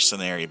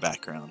mercenary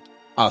background.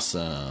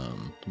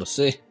 Awesome. Let's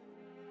see.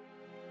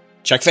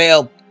 Check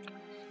failed.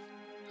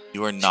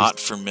 You are not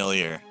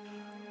familiar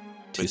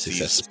with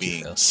these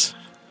beings.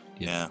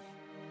 Yeah.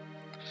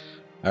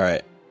 All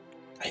right.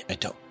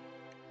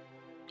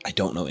 I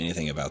don't know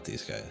anything about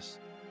these guys,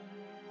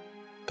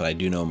 but I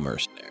do know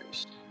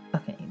mercenaries.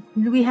 Okay.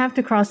 We have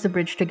to cross the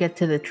bridge to get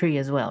to the tree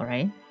as well,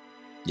 right?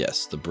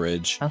 Yes, the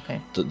bridge.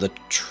 Okay. The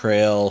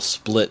trail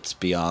splits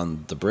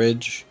beyond the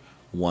bridge.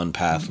 One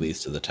path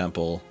leads to the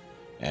temple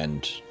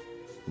and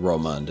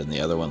Romund, and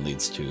the other one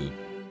leads to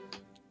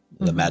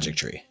the magic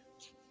tree.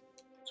 So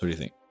what do you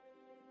think?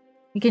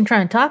 We can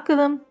try and talk to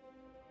them.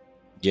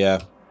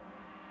 Yeah.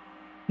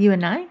 You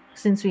and I,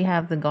 since we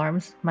have the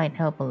Garms, might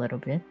help a little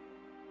bit.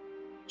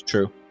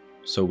 True.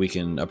 So we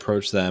can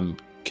approach them,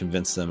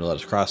 convince them to let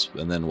us cross,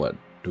 and then what?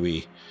 Do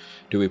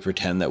we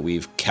pretend that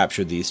we've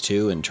captured these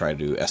two and try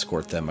to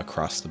escort them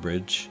across the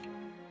bridge?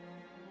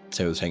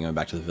 Say we're taking them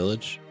back to the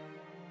village?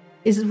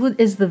 Is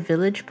the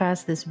village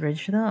past this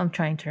bridge, though? I'm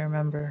trying to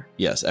remember.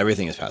 Yes,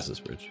 everything is past this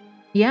bridge.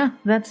 Yeah,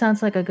 that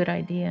sounds like a good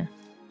idea.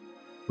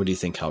 What do you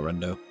think,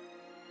 Halrendo?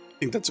 I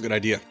think that's a good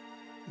idea.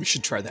 We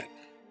should try that.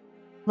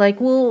 Like,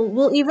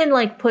 we'll even,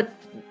 like, put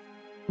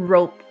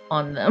rope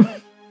on them.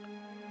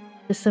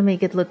 Just to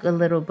make it look a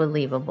little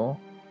believable.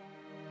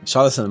 I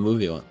saw this in a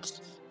movie once.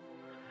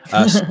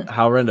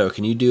 Halrendo,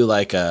 can you do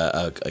like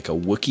a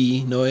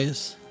Wookiee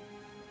noise?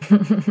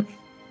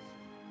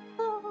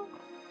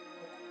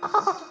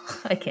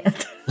 I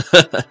can't.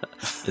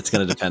 It's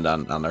going to depend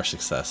on our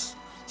success.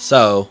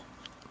 So,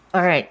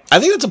 all right. I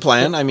think that's a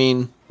plan. I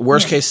mean,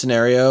 worst case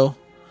scenario.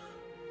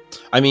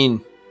 I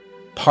mean,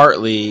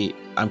 partly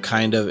I'm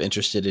kind of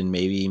interested in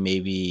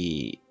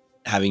maybe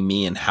having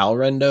me and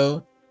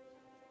Halrendo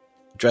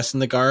dress in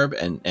the garb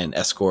and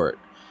escort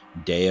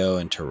Deo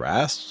and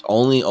Taras.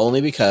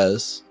 Only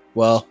because,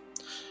 well,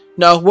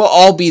 no, we'll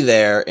all be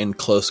there in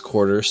close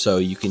quarters, so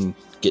you can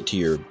get to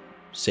your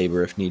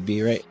saber if need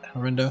be, right,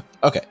 Halrendo?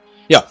 Okay.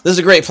 Yeah, this is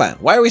a great plan.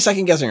 Why are we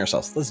second guessing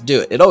ourselves? Let's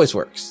do it. It always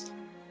works.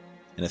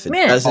 And if it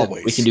doesn't,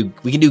 always.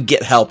 we can do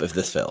get help if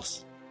this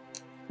fails.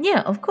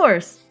 Yeah, of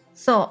course.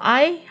 So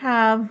I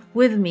have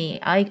with me,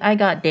 I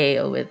got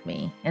Deo with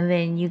me, and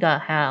then you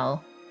got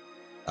Hal.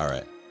 All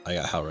right, I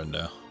got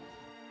Halrendo.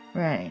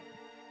 Right.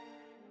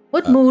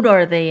 What mood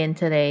are they in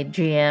today,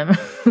 GM?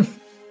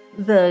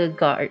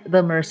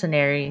 The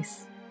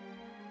mercenaries.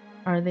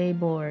 Are they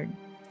bored?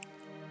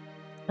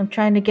 I'm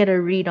trying to get a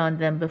read on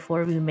them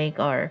before we make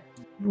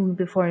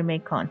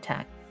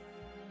contact.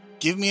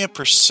 Give me a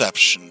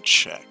perception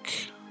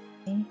check.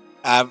 Okay.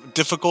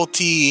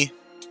 Difficulty.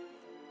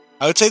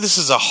 I would say this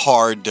is a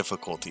hard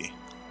difficulty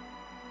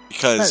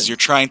because you're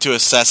trying to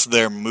assess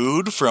their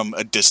mood from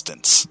a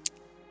distance.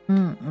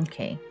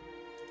 Okay.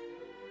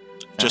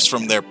 Just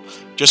from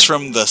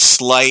the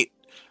slight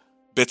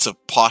bits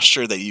of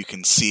posture that you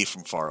can see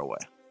from far away.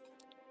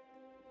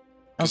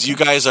 Because you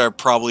guys are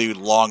probably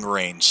long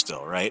range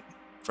still, right?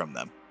 From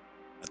them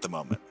at the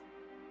moment.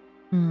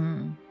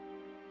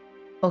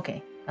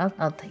 Okay,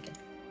 I'll take it.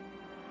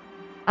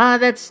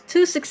 That's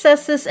 2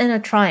 successes and a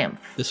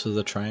triumph. This was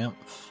a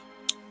triumph.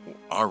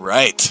 All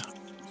right.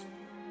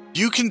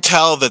 You can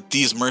tell that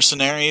these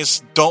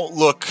mercenaries don't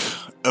look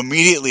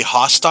immediately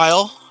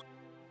hostile.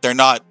 They're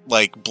not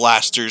like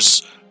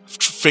blasters,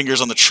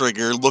 fingers on the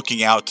trigger,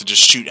 looking out to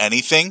just shoot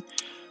anything.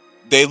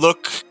 They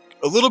look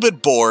a little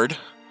bit bored,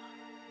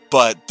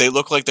 but they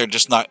look like they're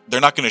not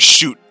going to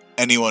shoot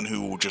anyone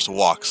who just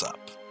walks up.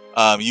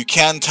 You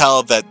can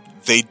tell that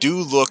they do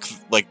look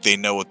like they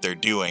know what they're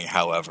doing,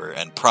 however,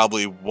 and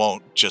probably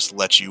won't just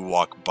let you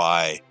walk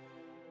by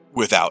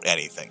without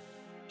anything.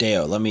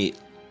 Deo,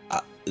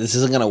 this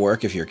isn't going to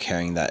work if you're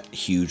carrying that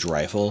huge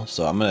rifle,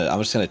 so I'm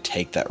just going to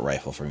take that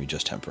rifle from you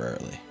just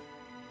temporarily.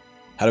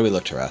 How do we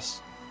look,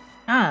 Taras?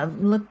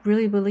 Look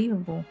really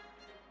believable.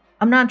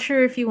 I'm not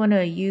sure if you want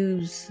to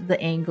use the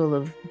angle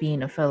of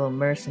being a fellow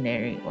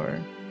mercenary or...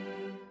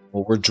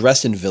 Well, we're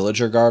dressed in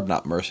villager garb,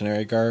 not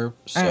mercenary garb,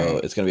 so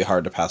right. It's going to be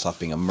hard to pass off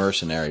being a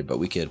mercenary, but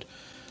we could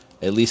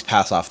at least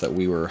pass off that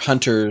we were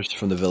hunters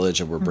from the village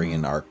and we're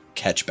bringing our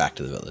catch back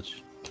to the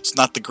village. It's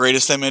not the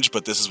greatest image,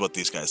 but this is what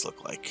these guys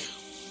look like.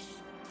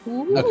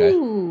 Ooh. Okay.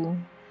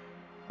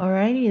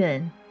 Alrighty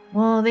then.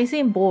 Well, they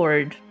seem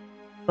bored,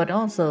 but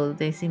also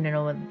they seem to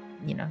know what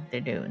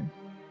they're doing.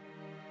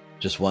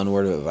 Just one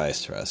word of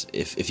advice to us.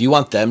 If you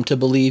want them to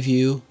believe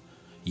you,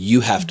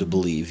 you have to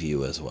believe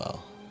you as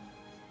well.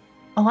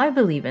 Oh, I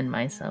believe in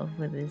myself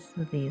with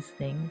these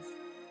things.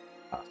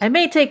 I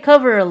may take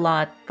cover a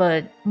lot,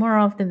 but more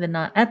often than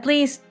not, at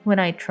least when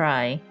I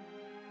try,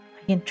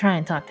 I can try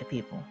and talk to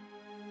people.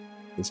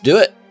 Let's do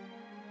it.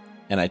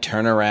 And I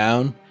turn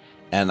around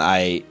and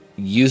I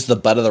use the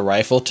butt of the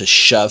rifle to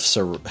shove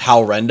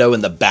Halrendo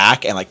in the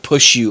back and like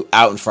push you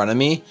out in front of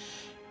me.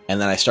 And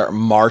then I start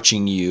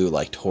marching you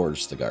like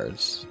towards the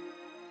guards.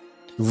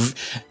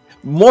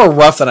 More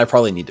rough than I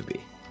probably need to be.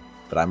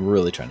 But I'm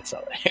really trying to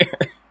sell it here.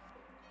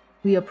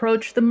 We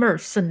approach the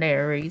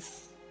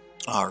mercenaries.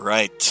 All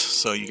right.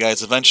 So you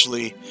guys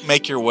eventually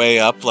make your way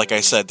up. Like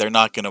I said, they're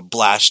not going to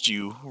blast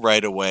you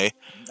right away.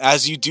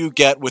 As you do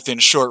get within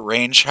short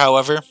range,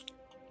 however,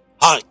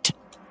 halt!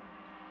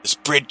 This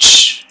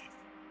bridge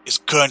is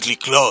currently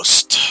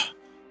closed.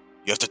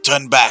 You have to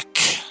turn back.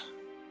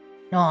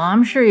 No,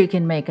 I'm sure you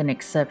can make an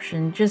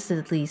exception, just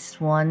at least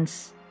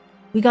once.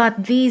 We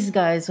got these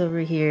guys over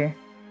here.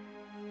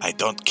 I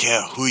don't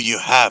care who you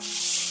have,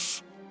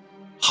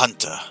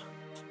 Hunter.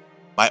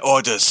 My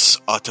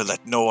orders are to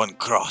let no one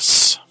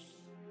cross.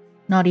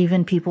 Not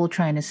even people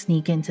trying to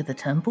sneak into the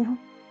temple?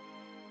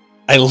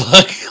 I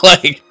look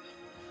like...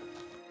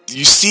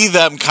 You see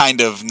them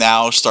kind of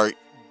now start...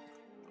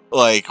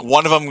 Like,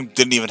 one of them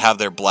didn't even have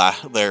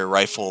their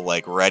rifle,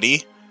 like,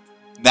 ready.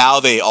 Now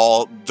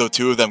the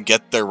two of them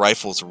get their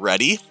rifles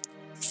ready.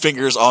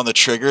 Fingers on the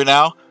trigger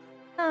now.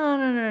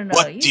 No.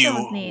 What you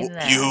don't need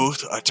that. You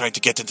are trying to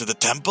get into the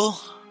temple?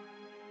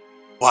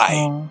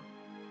 Why?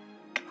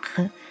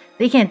 Oh.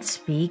 They can't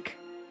speak.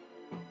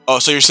 Oh,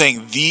 so you're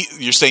saying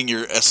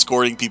you're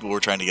escorting people who are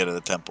trying to get to the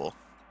temple?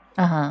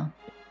 Uh-huh.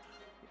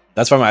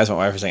 That's why my eyes went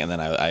wide for a second,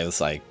 and then I was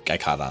like, I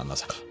caught on. I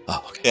was like,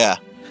 oh, okay. Yeah.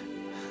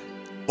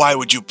 Why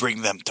would you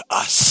bring them to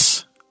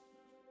us?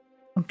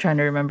 I'm trying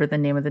to remember the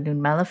name of the dude.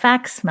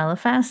 Malefast?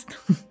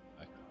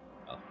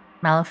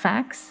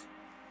 Malefax?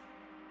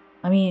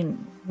 I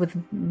mean, with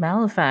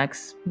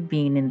Malefax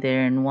being in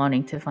there and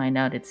wanting to find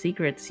out its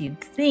secrets, you'd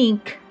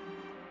think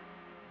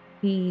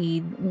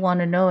he'd want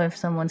to know if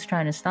someone's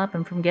trying to stop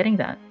him from getting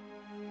that.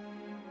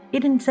 He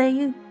didn't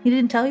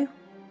tell you?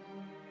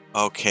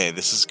 Okay,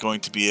 this is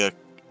going to be a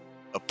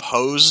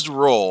opposed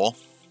roll.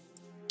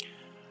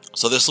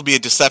 So this will be a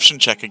deception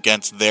check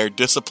against their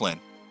discipline.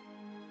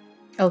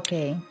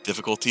 Okay.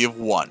 Difficulty of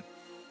 1.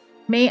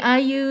 May I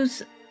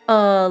use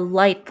a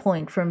light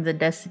point from the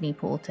destiny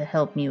pool to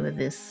help me with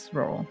this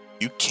roll?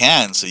 You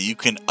can, so you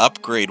can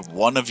upgrade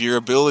one of your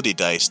ability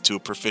dice to a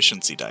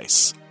proficiency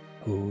dice.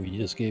 Ooh, you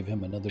just gave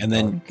him another. And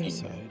then- Okay.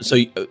 So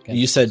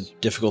you said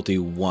difficulty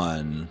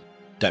 1.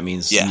 That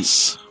means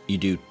Yes. you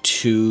do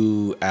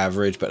 2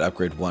 average, but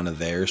upgrade one of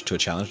theirs to a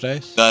challenge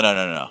dice?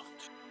 No.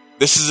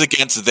 This is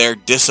against their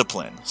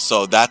discipline.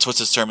 So that's what's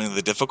determining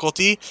the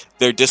difficulty.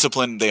 Their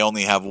discipline, they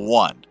only have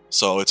 1.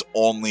 So it's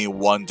only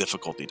 1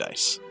 difficulty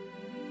dice.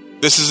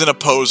 This is an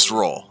opposed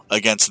roll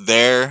against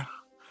their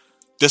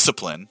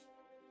discipline,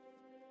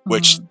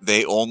 which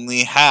they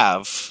only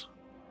have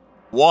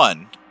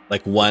 1.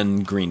 Like 1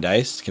 green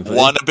dice? Completely?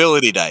 1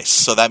 ability dice.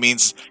 So that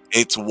means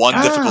it's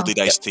 1 difficulty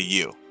dice to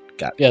you.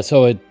 Yeah,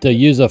 so to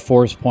use a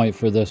force point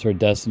for this or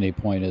destiny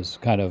point is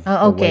kind of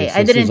Oh, okay. a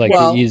waste. This is like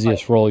Well, the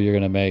easiest roll you're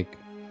going to make.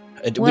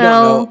 We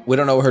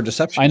don't know what her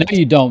deception I know is.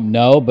 you don't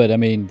know, but I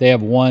mean, they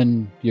have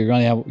 1. You're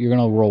going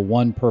to roll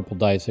 1 purple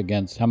dice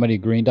against how many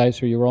green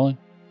dice are you rolling?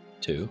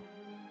 2.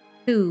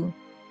 2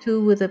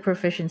 with a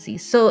proficiency.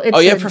 So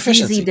it's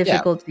proficiency. easy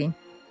difficulty.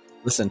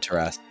 Listen,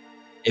 Taras,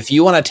 if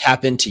you want to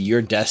tap into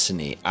your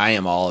destiny, I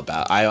am all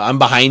about. I'm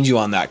behind you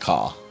on that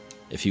call.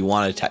 If you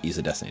want to use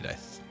a destiny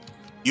dice,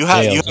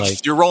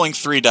 You're rolling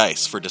 3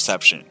 dice for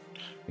deception.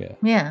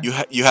 Yeah.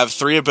 You have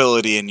 3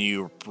 ability and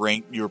you're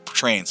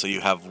trained, so you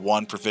have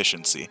 1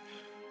 proficiency.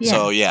 Yeah.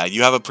 So yeah,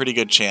 you have a pretty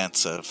good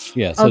chance of.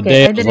 Yeah, so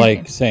Okay, I Dale's didn't-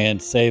 like saying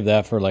save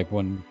that for like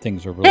when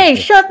things are really Hey,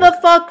 shut the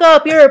fuck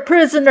up! You're a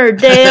prisoner,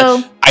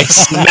 Dale. I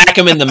smack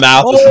him in the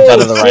mouth with the butt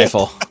of the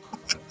rifle.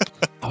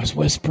 I was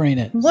whispering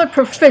it. What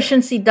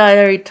proficiency die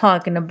are you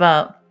talking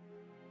about?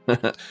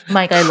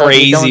 Mike, I love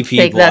you. Don't Crazy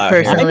take people that out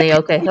here. personally.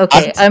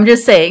 Okay. I'm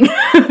just saying.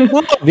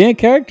 Be in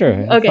character.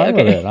 I'm Okay, fine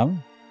with okay. it.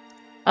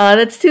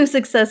 That's 2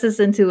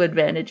 successes and 2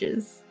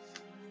 advantages.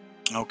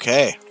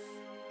 Okay.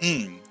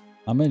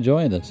 I'm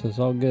enjoying this. It's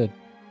all good.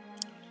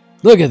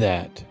 Look at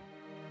that.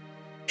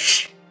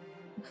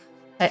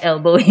 I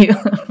elbow you.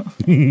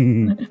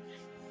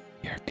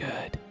 You're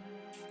good.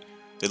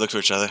 They look to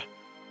each other.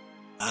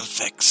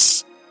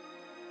 Alfex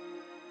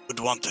would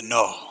want to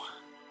know.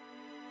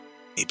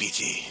 Maybe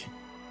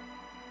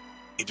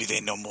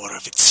they know more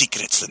of its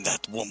secrets than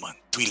that woman,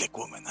 Twi'lek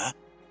woman, huh?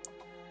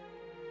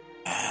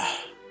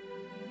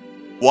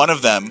 One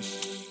of them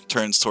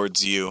turns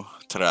towards you,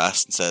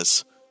 Taras, and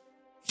says,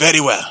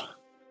 "Very well.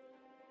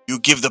 You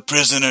give the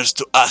prisoners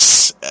to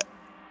us.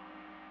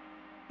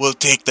 We'll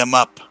take them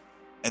up,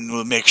 and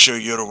we'll make sure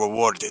you're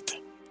rewarded."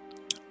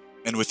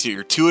 And with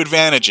your 2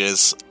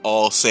 advantages,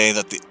 I'll say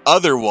that the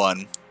other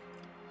one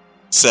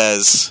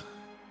says,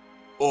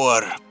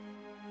 "Or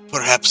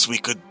perhaps we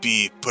could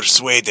be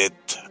persuaded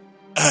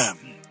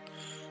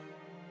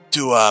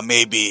to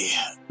maybe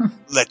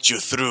let you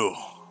through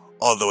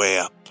all the way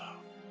up."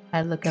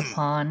 I look at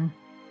Pawn.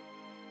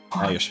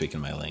 Now you're speaking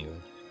my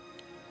language.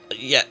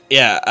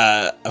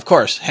 Yeah. Of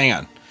course. Hang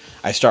on.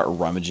 I start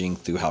rummaging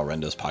through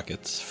Halrendo's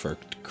pockets for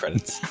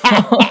credits.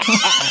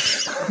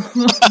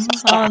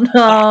 Oh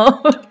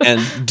no. And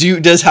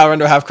does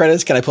Halrendo have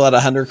credits? Can I pull out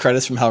 100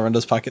 credits from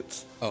Halrendo's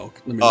pockets? Oh,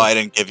 let me Oh, I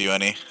didn't give you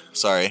any.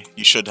 Sorry.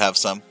 You should have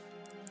some.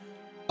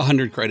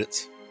 100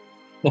 credits.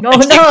 No,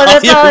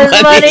 that's all his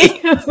money.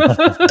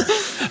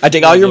 I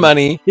take all your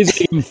money. He's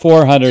going to give him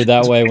 400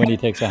 that way when he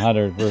takes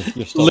 100.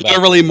 You're still back.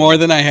 Literally more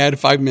than I had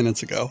 5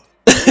 minutes ago.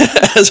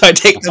 So I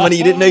take the money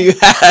you didn't know you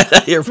had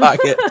out of your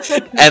pocket,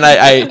 and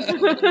I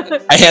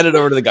hand it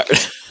over to the guard.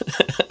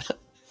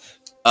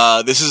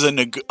 This is I'm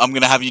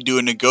going to have you do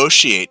a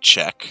negotiate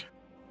check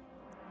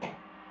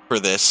for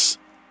this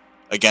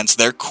against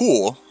their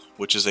cool,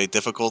 which is a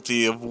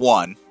difficulty of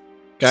 1.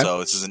 Okay. So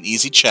this is an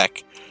easy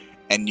check,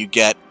 and you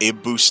get a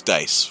boost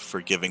dice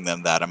for giving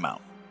them that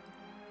amount.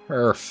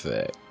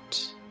 Perfect.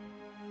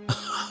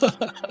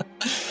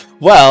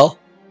 Well,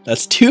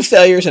 that's 2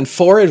 failures and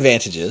 4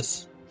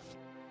 advantages.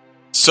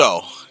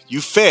 So, you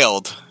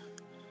failed.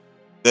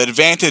 The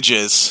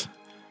advantages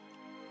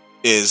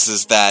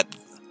is that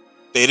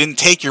they didn't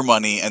take your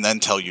money and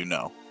then tell you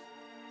no.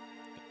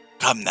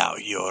 Come now,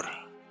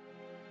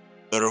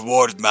 the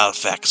reward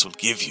Malfax will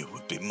give you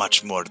will be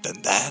much more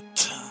than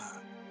that.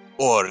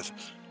 Or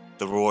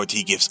the reward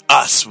he gives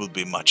us will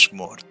be much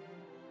more.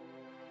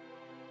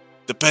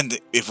 Depending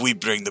if we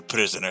bring the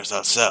prisoners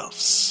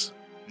ourselves.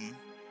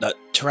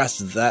 Taras,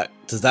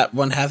 does that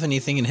one have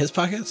anything in his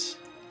pockets?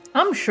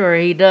 I'm sure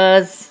he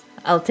does.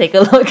 I'll take a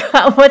look.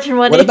 How much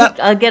money? What about-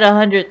 I'll get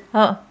 100.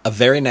 Oh, A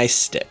very nice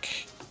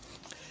stick.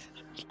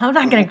 I'm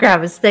not gonna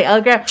grab a stick.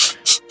 I'll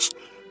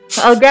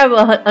grab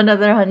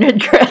another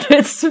 100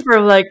 credits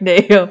from like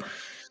Neo.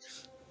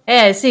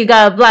 Hey, see, you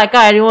got a black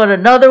eye. Do you want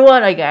another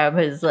one? I grab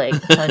his like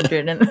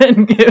 100 and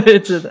then give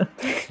it to them.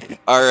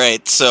 All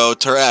right, so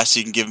Taras,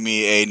 you can give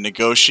me a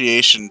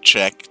negotiation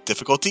check,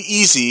 difficulty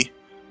easy,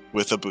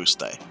 with a boost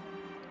die.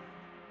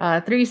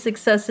 3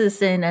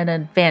 successes and an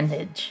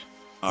advantage.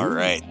 All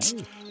right. Nice.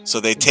 So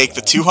they take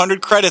the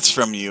 200 credits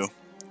from you.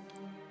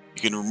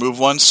 You can remove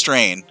 1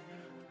 strain.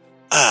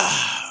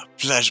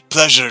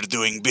 Pleasure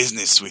doing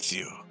business with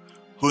you.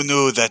 Who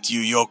knew that you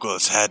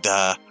yokels had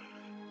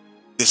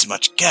this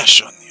much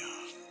cash on you?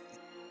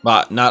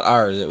 But not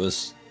ours, it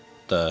was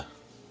the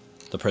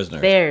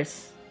prisoner.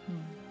 Theirs.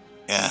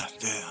 Yeah,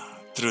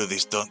 true.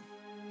 These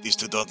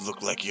two don't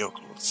look like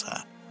yokels,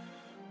 huh?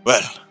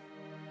 Well,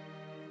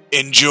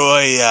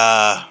 enjoy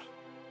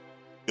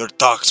your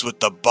talks with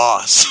the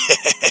boss.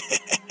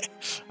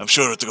 I'm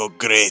sure it'll go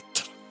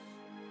great.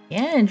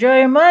 Yeah, enjoy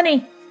your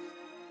money.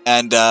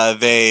 And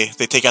they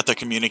take out their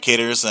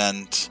communicators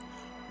and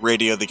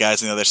radio the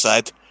guys on the other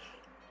side.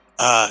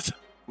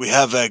 We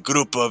have a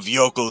group of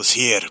yokels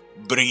here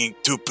bringing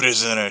 2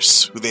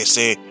 prisoners who they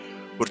say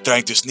were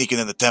trying to sneak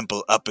into the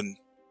temple up and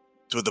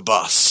to the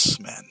boss,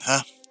 man,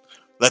 huh?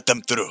 Let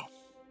them through.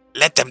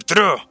 Let them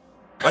through?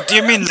 What do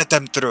you mean, let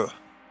them through?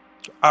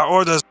 Our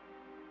orders...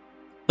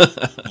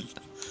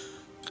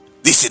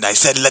 Listen, I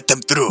said let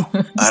them through,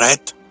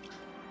 alright?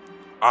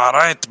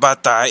 Alright,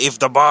 but if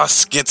the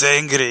boss gets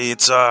angry,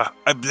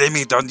 I blame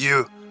it on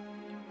you.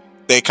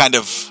 They kind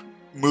of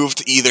move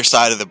to either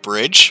side of the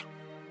bridge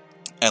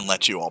and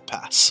let you all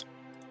pass.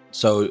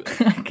 So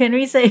Can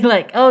we say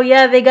like, oh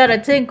yeah, they got a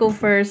tinkle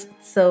first,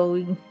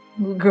 so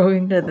we'll go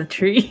into the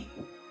tree?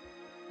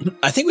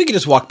 I think we can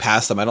just walk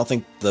past them. I don't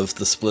think the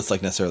split's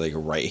like necessarily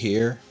right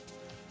here.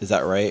 Is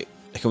that right?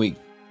 Can we?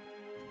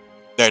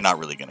 They're not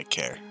really going to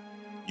care.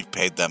 You've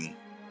paid them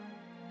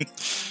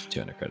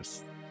 200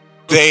 credits.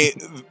 They,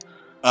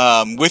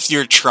 with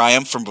your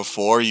triumph from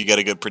before, you get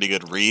a pretty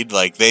good read.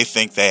 Like, they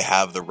think they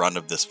have the run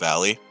of this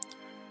valley,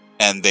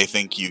 and they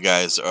think you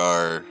guys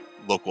are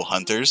local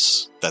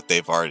hunters that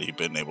they've already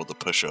been able to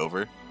push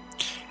over.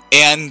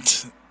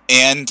 And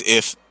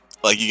if,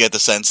 like, you get the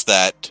sense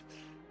that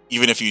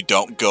even if you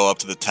don't go up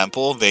to the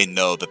temple, they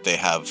know that they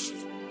have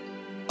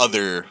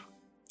other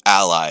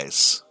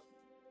allies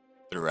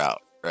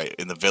throughout, right,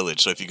 in the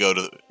village. So if you go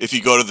to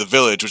the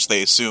village, which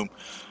they assume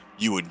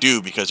you would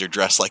do because you're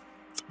dressed like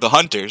the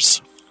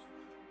hunters,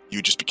 you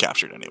would just be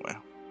captured anyway.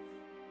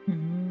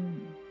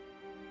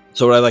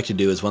 So what I'd like to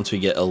do is once we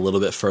get a little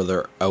bit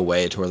further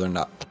away to where they're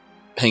not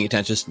paying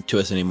attention to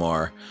us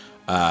anymore,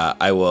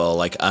 I will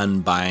like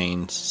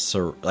unbind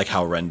like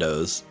how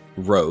Rendo's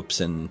ropes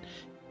and,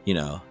 you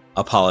know,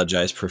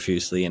 apologize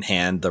profusely and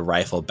hand the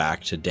rifle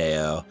back to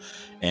Deo.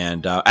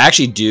 And I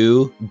actually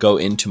do go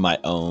into my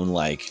own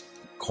like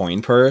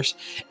coin purse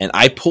and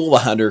I pull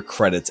 100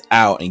 credits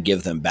out and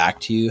give them back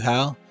to you,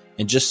 Hal,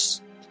 and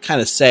just kind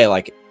of say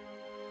like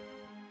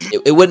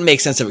it wouldn't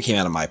make sense if it came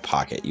out of my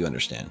pocket. You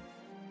understand?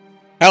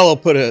 Hal will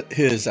put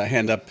his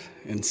hand up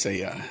and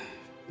say,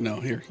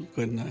 no, here, you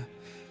couldn't.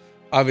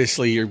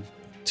 Obviously, your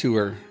two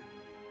are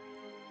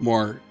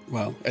more,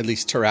 well, at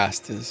least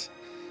Tarast is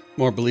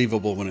more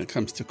believable when it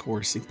comes to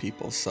coercing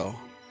people, so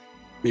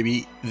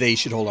maybe they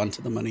should hold on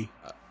to the money.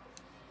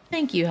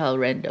 Thank you,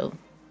 Halrendo.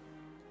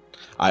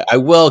 I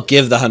will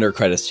give the 100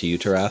 credits to you,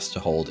 Tarast, to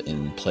hold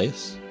in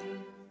place.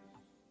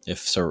 If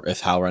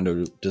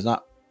Halrendo does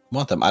not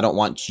want them, I don't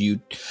want you.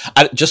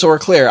 Just so we're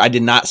clear, I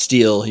did not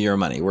steal your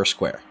money. We're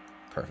square.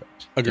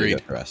 Perfect.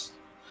 Agreed. Tarast.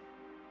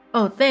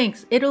 Oh,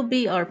 thanks. It'll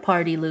be our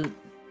party loot.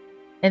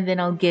 And then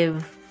I'll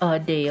give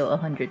Deo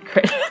 100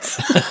 credits.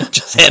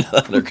 Just hand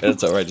the 100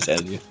 credits over. I just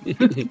handed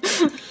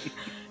you.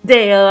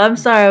 Deo, I'm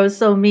sorry I was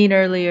so mean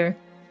earlier.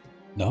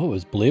 No, it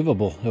was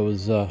believable. It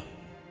was,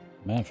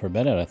 man, for a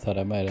minute I thought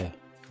I might have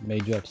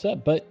made you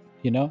upset, but,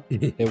 you know,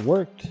 it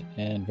worked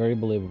and very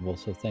believable,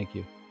 so thank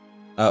you.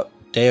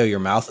 Deo, your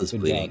mouth is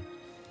Good bleeding. job.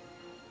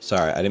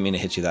 Sorry, I didn't mean to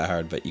hit you that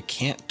hard, but you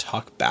can't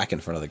talk back in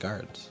front of the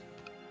guards.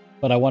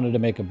 But I wanted to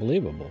make it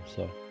believable,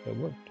 so it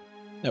worked.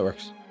 That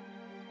works.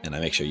 And I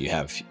make sure you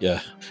have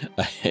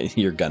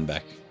your gun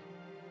back.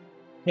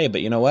 Hey,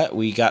 but you know what?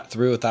 We got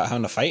through without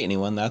having to fight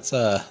anyone. That's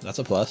a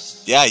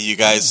plus. Yeah, you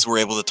guys were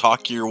able to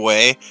talk your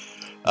way.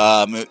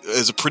 It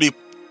was a pretty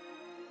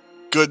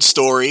good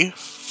story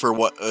for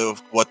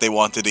what they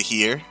wanted to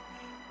hear.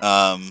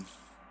 At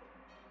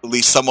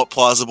least somewhat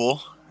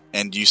plausible.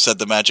 And you said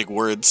the magic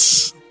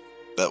words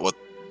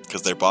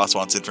because their boss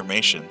wants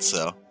information.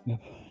 So, No,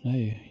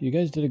 you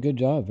guys did a good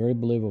job. Very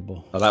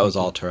believable. Well, that was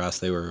all Taras.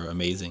 They were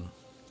amazing.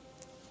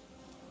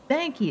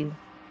 Thank you.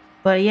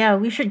 But yeah,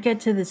 we should get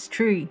to this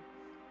tree.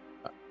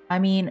 I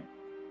mean,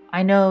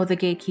 I know the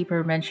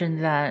gatekeeper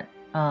mentioned that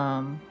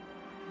Roman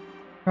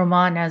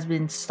has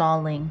been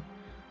stalling,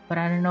 but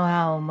I don't know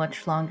how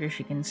much longer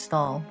she can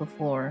stall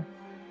before.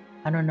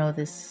 I don't know,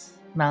 this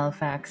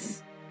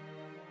Malefax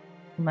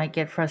might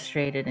get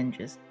frustrated and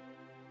just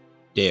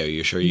Yeah, are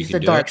you sure you use can the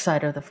do dark it?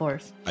 side of the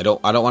Force. I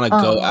don't want to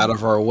go out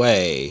of our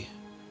way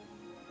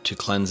to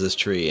cleanse this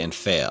tree and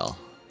fail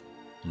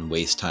and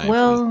waste time.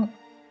 Well,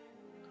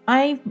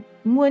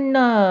 when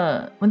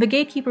the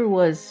gatekeeper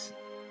was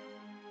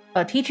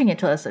teaching it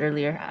to us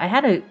earlier, I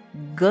had a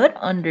good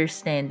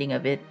understanding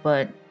of it,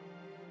 but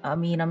I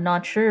mean, I'm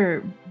not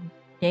sure.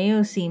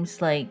 Neo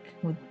seems like,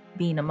 with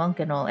being a monk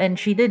and all, and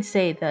she did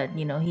say that,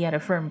 he had a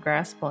firm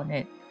grasp on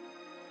it.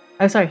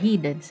 I'm sorry, he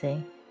did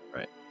say.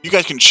 right. You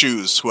guys can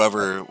choose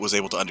whoever was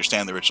able to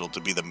understand the ritual to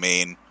be the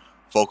main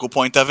focal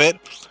point of it.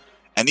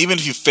 And even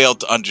if you failed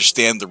to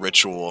understand the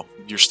ritual,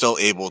 you're still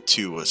able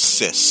to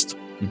assist.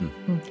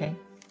 Mm-hmm. Okay.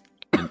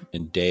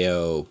 And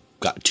Deo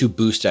got 2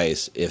 boost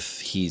dice if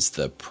he's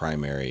the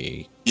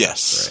primary.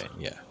 Yes. Right?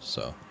 Yeah.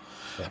 So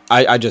Yeah.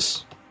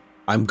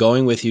 I'm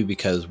going with you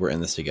because we're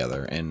in this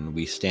together and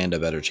we stand a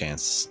better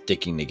chance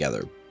sticking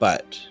together.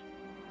 But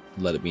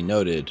let it be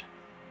noted,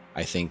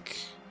 I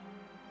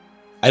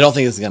don't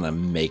think it's going to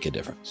make a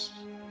difference.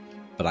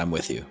 But I'm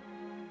with you.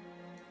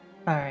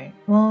 All right.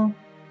 Well,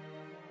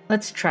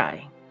 let's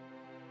try.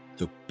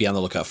 So be on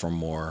the lookout for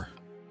more.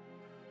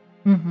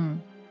 Mm-hmm.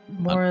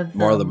 More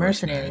of the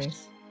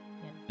mercenaries.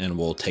 And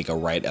we'll take a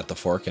right at the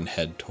fork and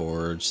head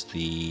towards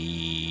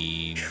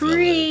the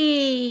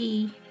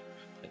Tree.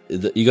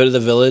 village. You go to the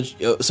village.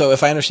 So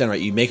if I understand right,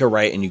 you make a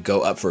right and you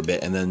go up for a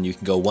bit, and then you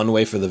can go one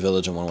way for the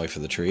village and one way for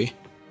the tree.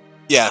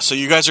 Yeah, so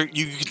you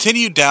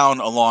continue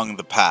down along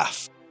the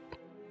path.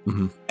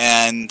 Mm-hmm.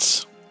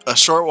 And a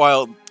short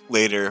while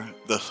later,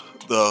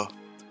 the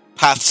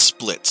path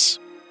splits.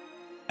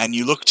 And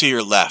you look to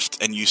your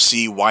left and you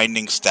see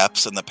winding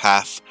steps in the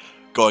path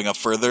going up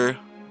further,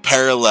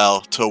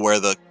 parallel to where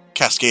the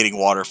cascading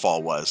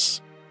waterfall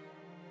was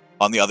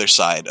on the other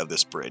side of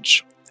this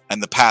bridge.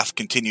 And the path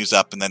continues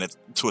up and then it's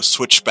to a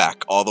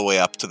switchback all the way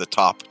up to the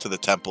top to the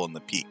temple and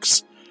the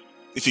peaks.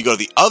 If you go to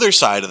the other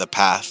side of the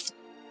path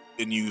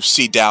and you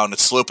see down,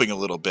 it's sloping a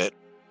little bit,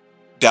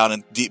 down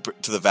and deeper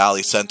to the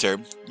valley center,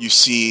 you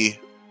see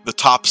the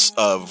tops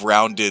of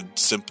rounded,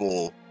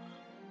 simple,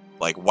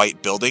 like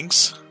white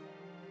buildings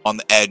on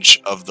the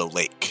edge of the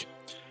lake.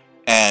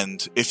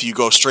 And if you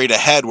go straight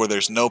ahead where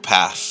there's no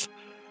path,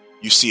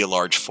 you see a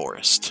large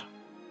forest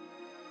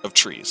of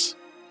trees.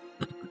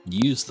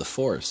 Use the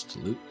forest,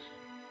 Luke.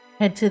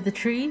 Head to the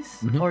trees?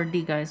 Mm-hmm. Or do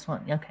you guys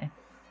want... Okay.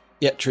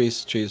 Yeah,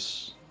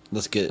 trees.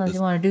 Let's get... Oh,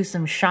 you want to do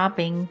some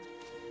shopping?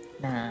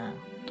 Nah.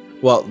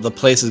 Well, the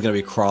place is going to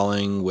be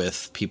crawling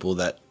with people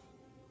that...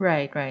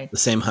 Right. The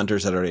same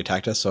hunters that already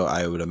attacked us, so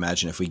I would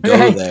imagine if we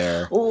go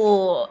there...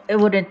 Oh, it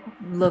wouldn't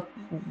look...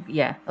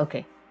 Yeah,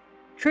 okay.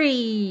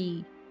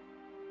 Tree!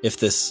 If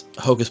this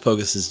hocus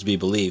pocus is to be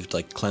believed,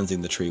 like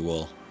cleansing the tree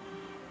will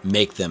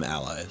make them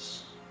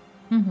allies.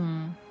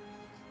 Mm-hmm.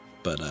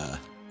 But, I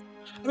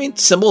mean,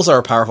 symbols are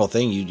a powerful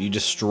thing. You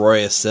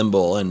destroy a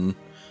symbol and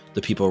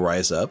the people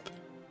rise up.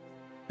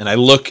 And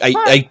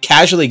I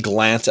casually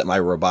glance at my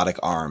robotic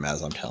arm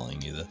as I'm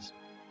telling you this.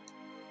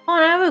 Oh,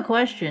 I have a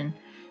question.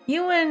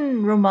 You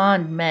and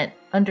Roman met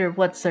under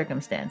what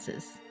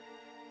circumstances?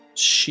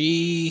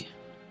 She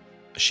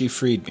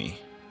freed me.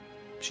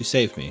 She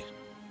saved me.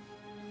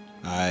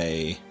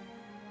 I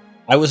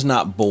was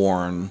not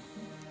born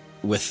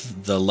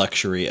with the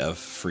luxury of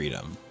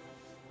freedom.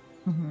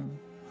 Mm-hmm.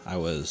 I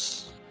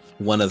was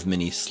one of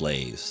many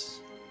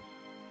slaves.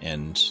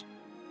 And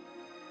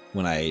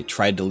when I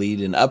tried to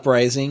lead an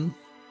uprising,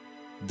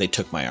 they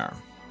took my arm.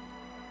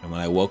 And when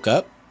I woke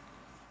up,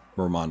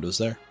 Romand was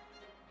there.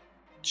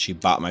 She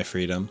bought my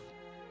freedom,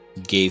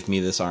 gave me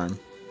this arm,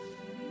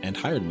 and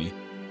hired me.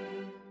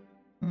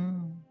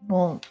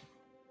 Well,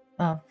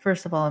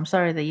 first of all, I'm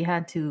sorry that you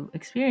had to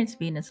experience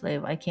being a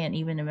slave. I can't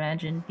even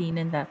imagine being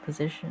in that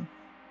position.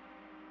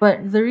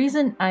 But the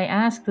reason I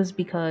asked was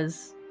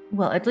because,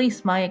 well, at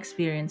least my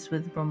experience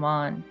with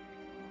Roman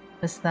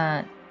was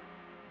that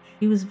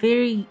she was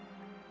very,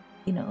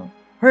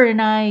 her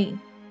and I's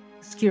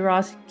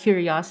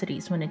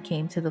curiosities when it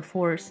came to the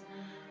Force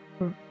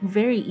were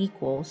very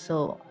equal.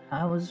 So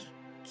I was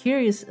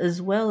curious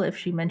as well if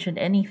she mentioned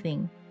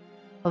anything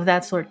of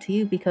that sort to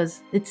you,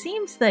 because it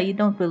seems that you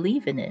don't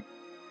believe in it.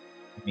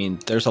 I mean,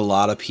 there's a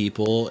lot of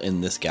people in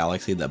this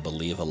galaxy that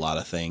believe a lot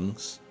of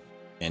things.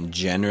 And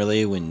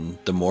generally,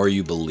 the more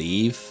you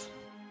believe,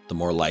 the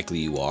more likely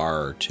you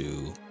are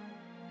to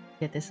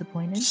Get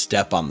disappointed?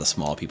 Step on the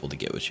small people to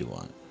get what you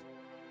want.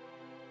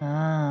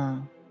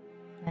 Ah,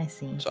 I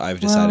see. So I've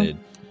decided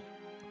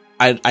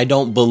I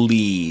don't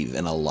believe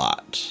in a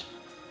lot.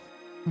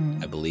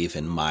 I believe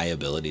in my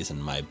abilities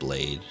and my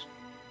blade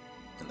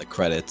and the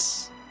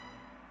credits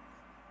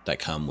that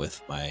come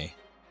with my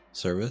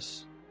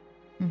service.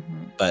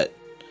 But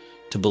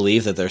to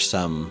believe that there's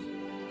some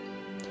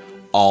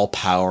all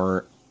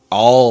power,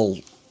 all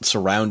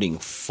surrounding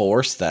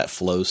force that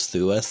flows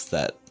through us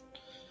that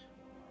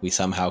we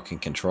somehow can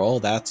control,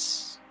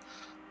 that's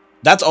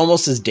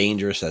almost as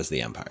dangerous as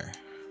the Empire.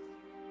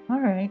 All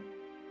right.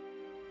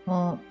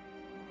 Well,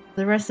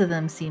 the rest of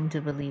them seem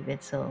to believe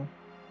it, so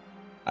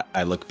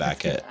I look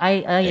back at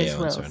I as Ao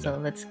well. and So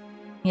let's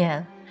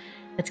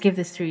give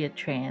this tree a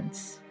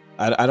chance.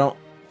 I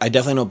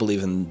definitely don't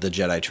believe in the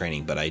Jedi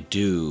training, but I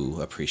do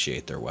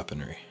appreciate their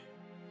weaponry.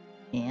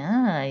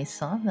 Yeah, I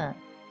saw that.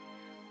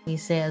 We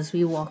say as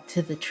we walk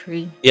to the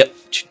tree. Yep.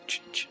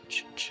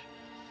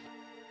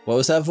 What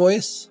was that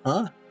voice?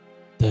 Huh?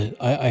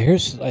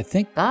 I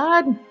think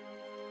God.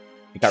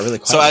 It got really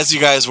quiet. So as you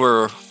guys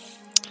were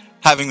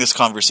having this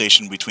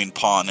conversation between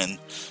Pawn and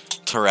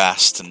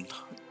Tarast and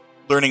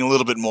learning a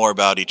little bit more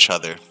about each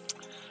other,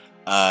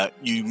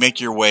 you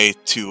make your way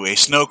to a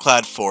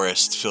snow-clad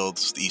forest filled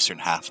with the eastern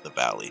half of the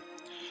valley.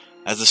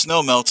 As the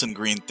snow melts and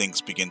green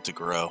things begin to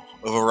grow,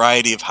 a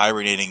variety of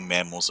hibernating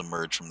mammals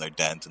emerge from their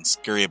dens and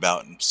scurry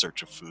about in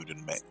search of food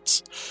and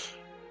mates.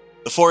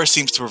 The forest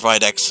seems to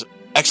provide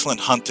excellent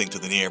hunting to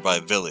the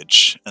nearby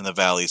village and the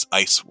valley's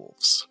ice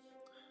wolves,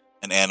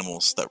 an animal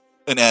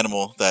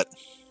that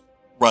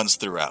runs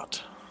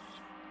throughout.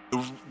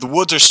 The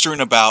woods are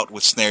strewn about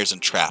with snares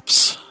and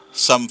traps,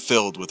 some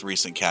filled with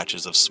recent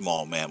catches of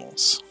small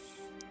mammals.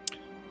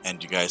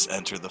 And you guys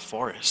enter the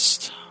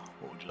forest.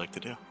 What would you like to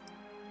do?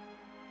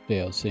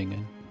 Dale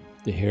singing.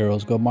 The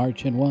heroes go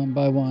marching one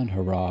by one,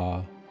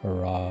 hurrah,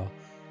 hurrah.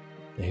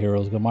 The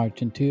heroes go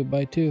marching two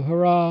by two,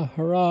 hurrah,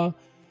 hurrah.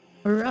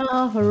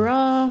 Hurrah,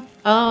 hurrah.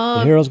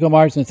 The heroes go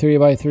marching three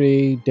by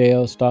three.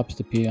 Dale stops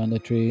to pee on the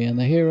tree, and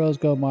the heroes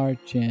go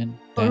marching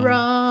down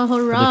hurrah,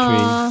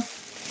 hurrah. to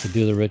the tree to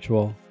do the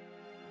ritual.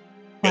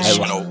 You guys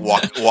want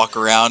to walk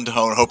around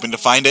hoping to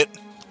find it?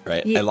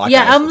 Right.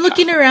 I'm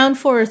looking around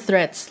for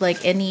threats,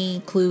 like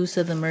any clues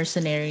of the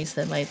mercenaries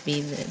that might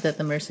be that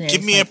the mercenaries.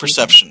 Give me a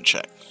perception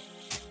check.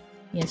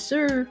 Yes,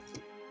 sir.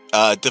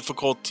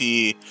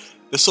 Difficulty.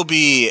 This will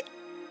be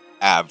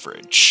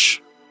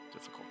average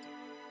difficulty.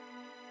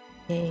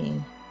 Okay.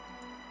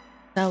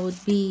 That would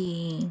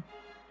be.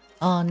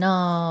 Oh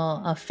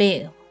no, a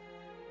fail.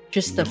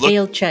 Just a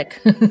fail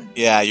check.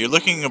 Yeah, you're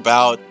looking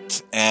about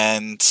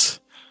and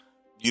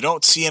you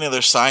don't see any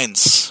other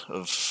signs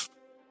of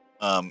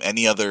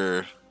any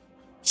other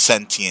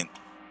sentient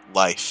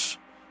life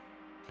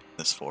in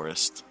this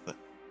forest.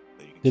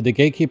 Did the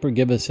gatekeeper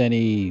give us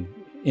any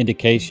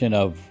indication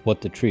of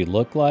what the tree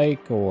looked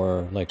like,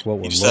 or like what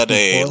we're looking for?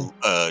 You said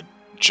a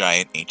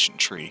giant ancient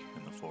tree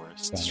in the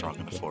forest, strong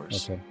in the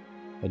forest. Okay.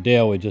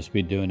 Dale would just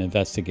be doing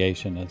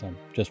investigation as I'm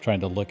just trying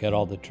to look at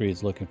all the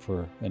trees, looking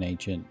for an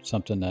ancient,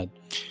 something that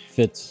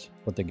fits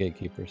what the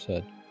gatekeeper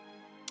said.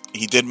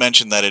 He did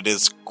mention that it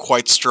is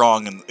quite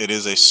strong, and it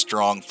is a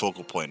strong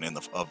focal point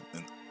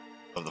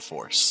of the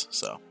force.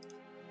 So,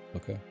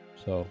 okay,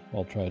 so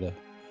I'll try to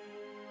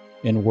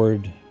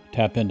inward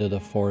tap into the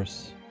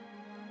force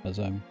as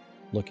I'm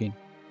looking.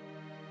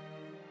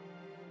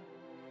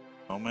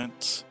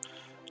 Moment.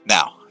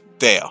 Now,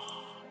 Dale,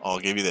 I'll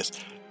give you this.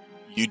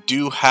 You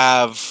do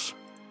have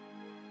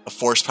a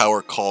force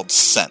power called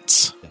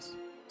Sense. Yes.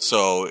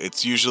 So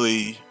it's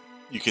usually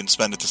you can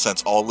spend it to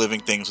sense all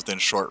living things within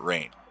short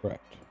range.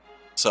 Correct.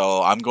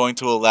 So I'm going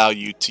to allow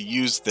you to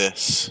use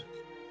this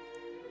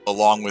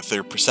along with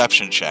their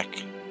perception check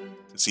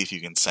to see if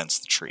you can sense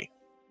the tree.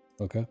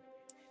 Okay.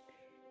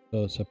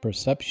 So it's a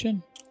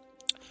perception?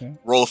 Okay.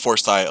 Roll a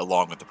force die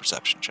along with the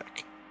perception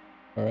check.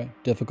 All right.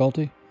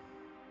 Difficulty?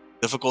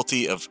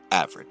 Difficulty of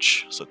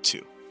average, so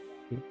 2.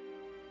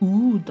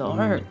 Ooh,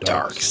 dark.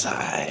 Dark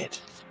side.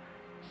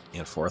 You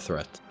had 4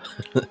 threats.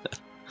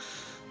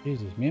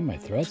 Jesus, me and my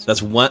threats.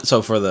 That's one.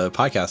 So for the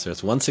podcaster,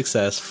 it's 1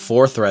 success,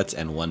 4 threats,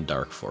 and 1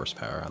 dark force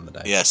power on the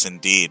dice. Yes,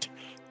 indeed.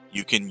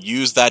 You can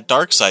use that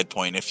dark side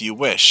point if you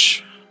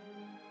wish.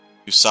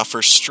 You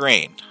suffer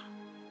strain.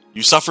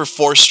 You suffer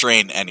 4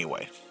 strain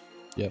anyway.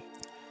 Yep.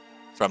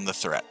 From the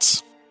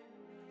threats.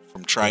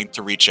 From trying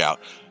to reach out.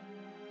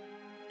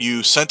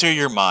 You center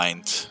your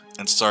mind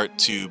and start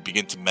to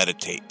begin to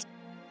meditate.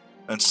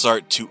 And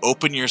start to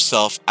open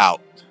yourself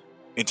out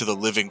into the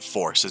living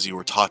force as you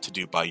were taught to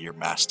do by your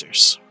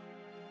masters,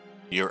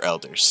 your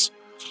elders.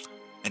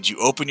 And you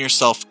open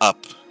yourself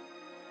up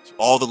to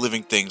all the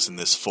living things in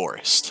this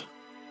forest.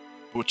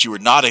 What you were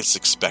not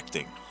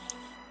expecting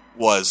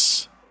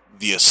was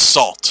the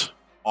assault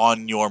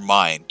on your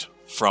mind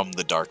from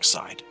the dark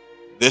side.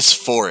 This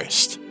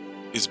forest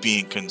is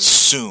being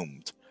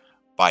consumed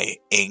by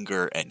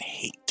anger and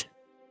hate.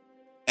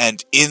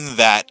 And in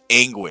that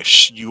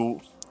anguish, you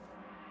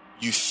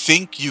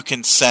think you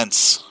can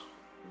sense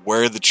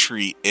where the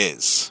tree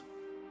is.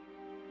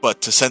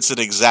 But to sense it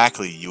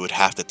exactly, you would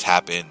have to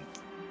tap in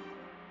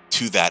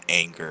to that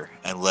anger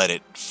and let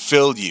it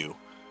fill you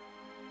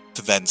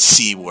to then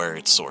see where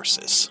its source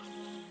is.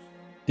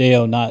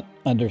 Deo, not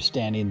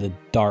understanding the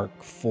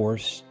dark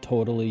force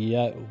totally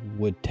yet,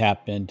 would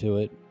tap into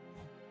it,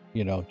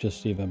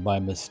 just even by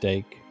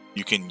mistake.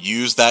 You can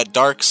use that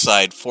dark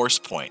side force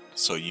point,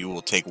 so you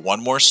will take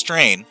one more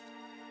strain,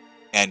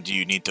 and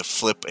you need to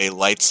flip a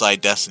light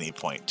side destiny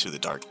point to the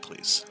dark,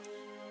 please.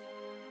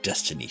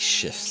 Destiny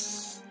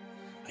shifts.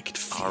 I can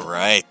feel it. All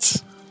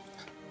right.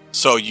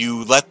 So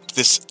you let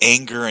this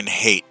anger and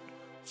hate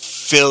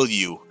fill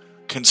you,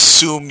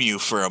 consume you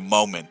for a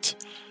moment,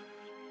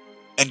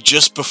 and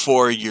just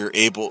before you're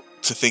able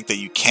to think that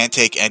you can't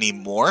take any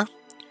more,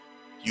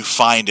 you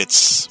find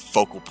its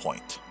focal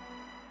point,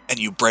 and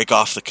you break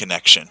off the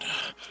connection.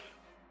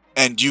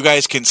 And you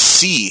guys can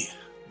see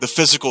the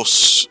physical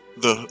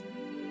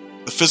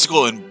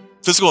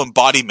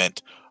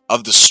embodiment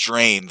of the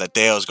strain that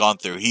Deo has gone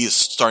through. He is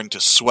starting to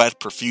sweat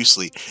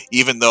profusely,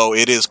 even though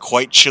it is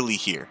quite chilly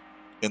here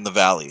in the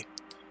valley.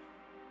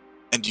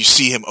 And you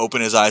see him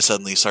open his eyes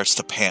suddenly, starts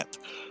to pant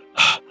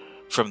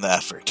from the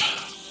effort.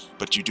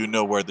 But you do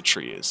know where the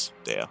tree is,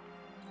 Deo.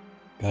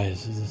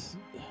 Guys,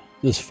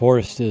 this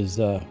forest is,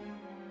 I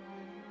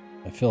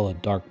feel a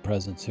dark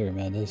presence here,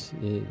 man.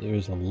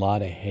 There's a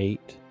lot of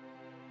hate.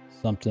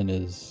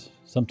 Something's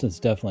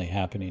definitely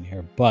happening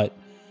here. But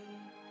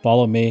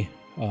follow me.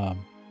 I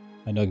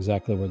know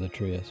exactly where the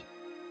tree is.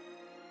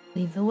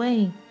 Lead the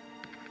way.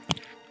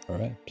 All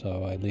right,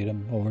 so I lead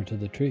him over to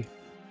the tree.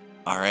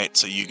 All right,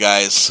 so you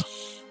guys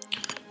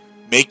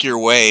make your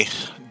way,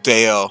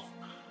 Deo,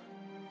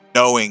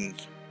 knowing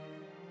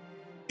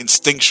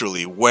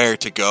instinctually where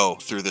to go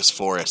through this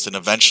forest, and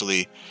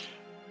eventually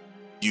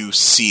you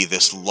see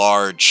this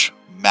large,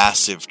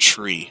 massive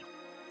tree.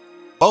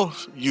 Well,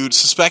 you'd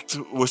suspect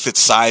with its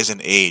size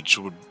and age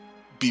would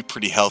be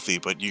pretty healthy,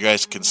 but you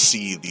guys can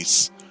see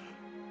these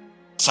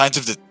signs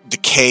of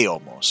decay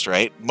almost,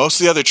 right? Most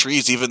of the other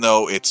trees, even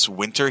though it's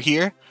winter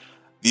here,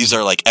 these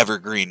are like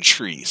evergreen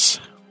trees.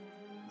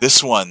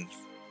 This one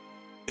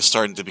is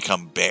starting to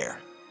become bare.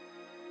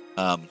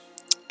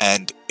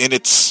 And at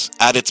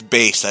its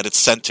base, at its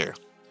center,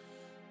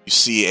 you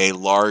see a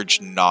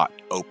large knot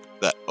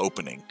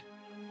opening.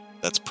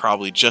 That's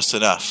probably just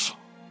enough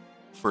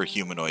for a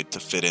humanoid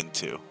to fit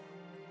into.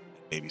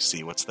 Maybe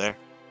see what's there.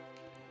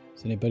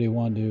 Does anybody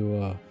want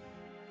to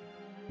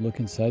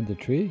look inside the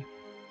tree?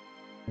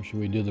 Or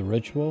should we do the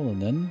ritual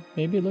and then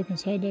maybe look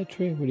inside that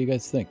tree? What do you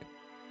guys think?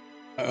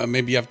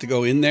 Maybe you have to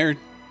go in there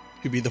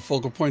to be the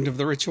focal point of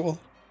the ritual.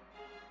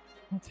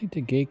 I don't think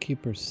the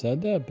gatekeeper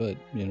said that, but,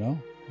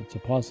 it's a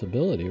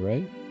possibility,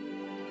 right?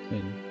 I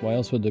mean, why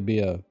else would there be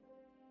a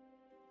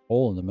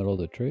hole in the middle of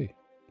the tree?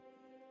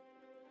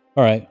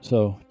 All right,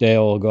 so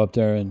Dale will go up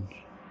there and...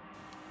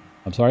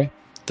 I'm sorry?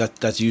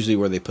 That's usually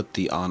where they put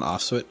the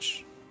on-off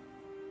switch.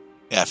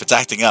 Yeah, if it's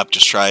acting up,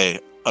 just try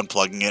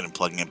unplugging it and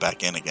plugging it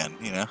back in again,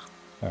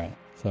 All right,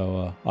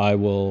 so I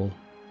will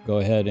go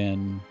ahead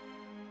and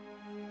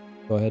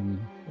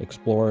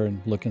explore and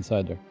look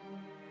inside there.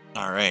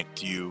 All right,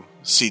 you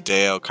see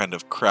Deo kind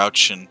of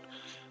crouch and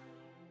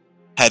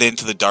head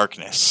into the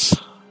darkness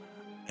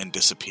and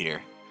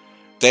disappear.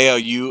 Deo,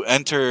 you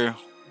enter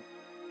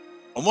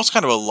almost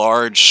kind of a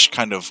large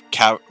kind of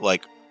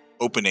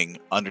opening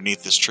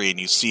underneath this tree, and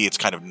you see its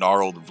kind of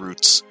gnarled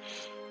roots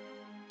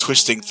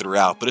twisting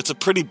throughout, but it's a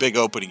pretty big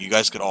opening. You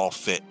guys could all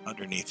fit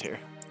underneath here.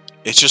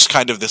 It's just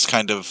kind of this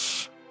kind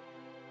of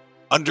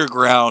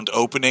underground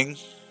opening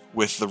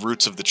with the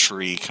roots of the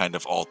tree kind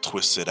of all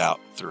twisted out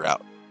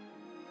throughout.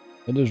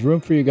 And there's room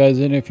for you guys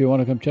in if you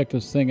want to come check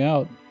this thing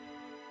out.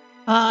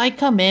 I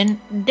come in.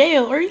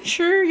 Dale, are you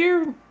sure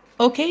you're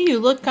okay? You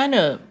look kind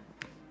of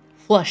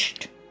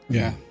flushed.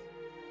 Yeah.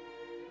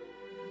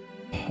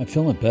 I'm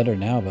feeling better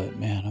now, but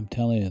man, I'm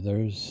telling you,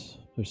 there's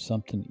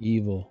something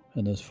evil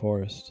in this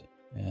forest,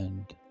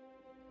 and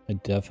I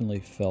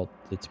definitely felt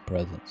its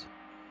presence.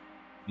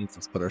 Means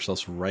let's put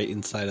ourselves right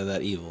inside of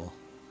that evil.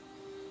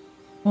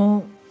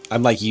 Well,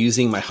 I'm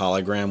using my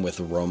hologram with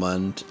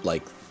Romund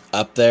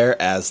up there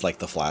as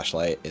the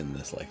flashlight in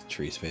this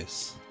tree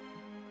space,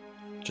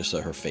 just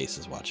so her face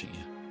is watching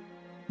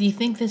you. do you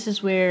think this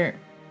is where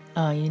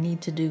you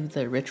need to do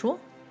the ritual?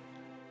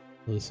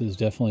 This is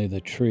definitely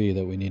the tree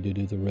that we need to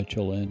do the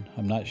ritual in.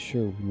 I'm not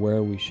sure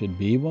where we should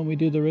be when we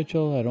do the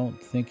ritual. I don't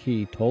think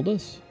he told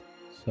us.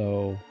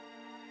 So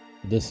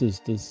this is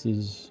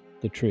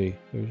the tree.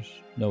 There's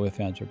no ifs,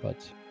 ands, or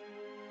buts.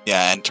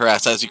 Yeah, and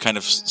Taras, as you kind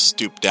of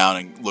stooped down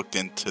and looked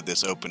into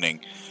this opening,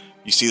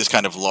 you see this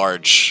kind of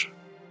large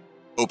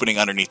opening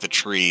underneath the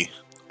tree.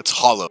 It's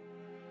hollow,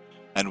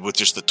 and with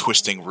just the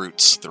twisting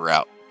roots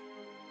throughout,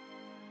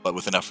 but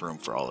with enough room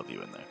for all of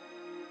you in there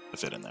to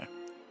fit in there.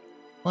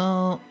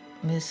 Well,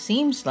 this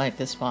seems like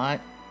the spot.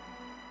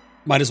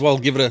 Might as well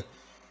give it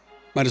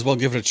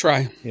a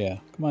try. Yeah,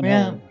 come on,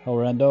 Yeah.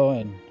 Horrendo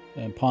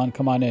and Pawn,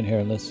 come on in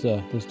here. Let's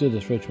do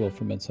this ritual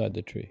from inside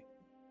the tree.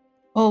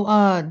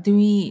 Oh, do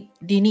you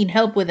need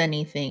help with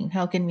anything?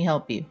 How can we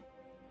help you?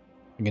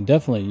 I can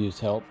definitely use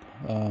help.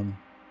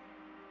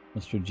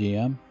 Mr.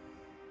 GM?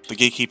 The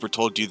gatekeeper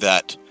told you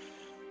that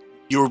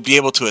you would be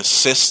able to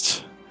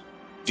assist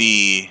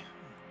the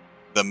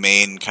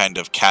main kind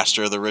of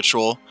caster of the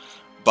ritual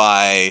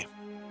by,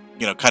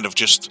 kind of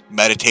just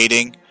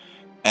meditating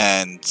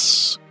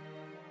and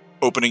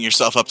opening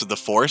yourself up to the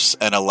Force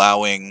and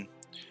allowing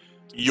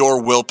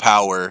your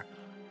willpower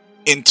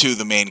into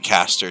the main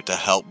caster to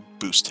help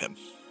boost him.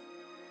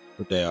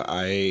 But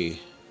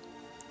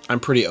I'm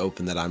pretty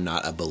open that I'm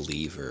not a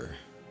believer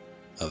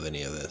of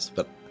any of this,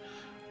 but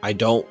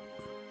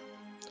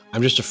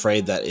I'm just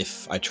afraid that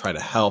if I try to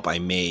help, I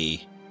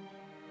may,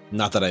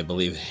 not that I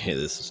believe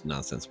this is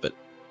nonsense, but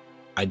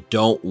I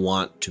don't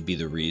want to be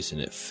the reason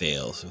it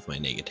fails with my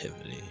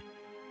negativity.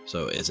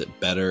 So is it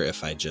better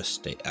if I just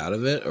stay out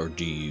of it, or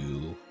do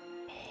you...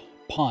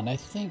 Pawn, I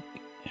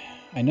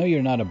know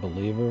you're not a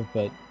believer,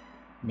 but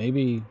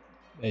maybe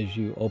as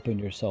you open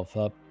yourself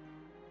up,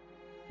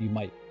 you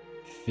might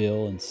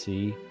feel and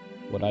see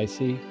what I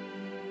see.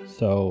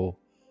 So,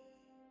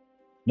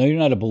 no, you're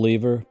not a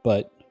believer,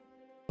 but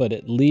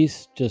at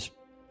least just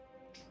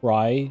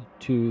try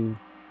to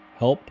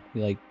help,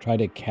 try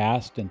to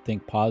cast and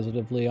think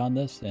positively on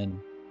this, and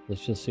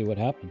let's just see what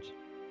happens.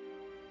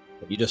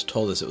 You just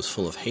told us it was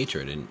full of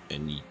hatred,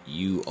 and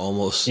you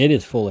almost... It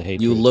is full of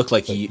hatred. You look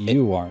like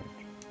you aren't,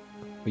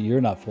 but you're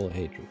not full of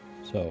hatred.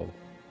 So,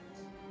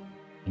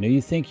 I know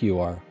you think you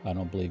are. I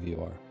don't believe you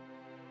are.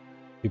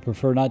 If you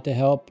prefer not to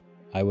help,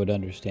 I would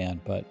understand,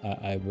 but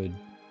I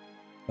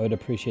would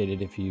appreciate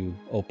it if you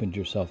opened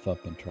yourself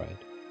up and tried.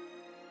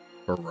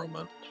 For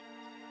Roman.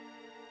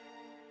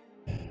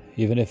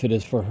 Even if it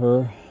is for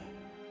her,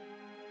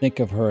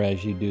 think of her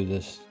as you do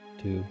this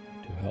to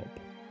help.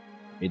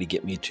 Maybe to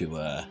get me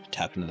to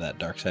tap into that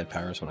dark side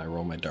powers when I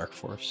roll my dark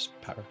force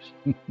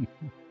powers.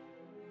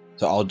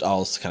 So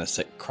I'll kind of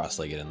sit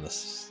cross-legged in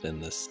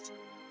this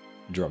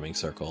drumming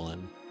circle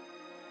and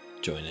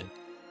join in.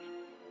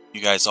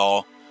 You guys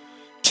all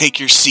take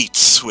your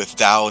seats with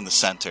Dao in the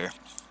center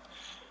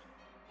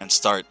and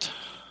start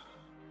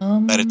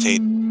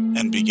meditate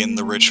and begin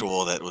the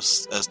ritual that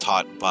was as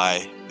taught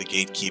by the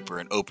gatekeeper,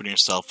 and open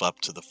yourself up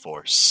to the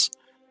Force.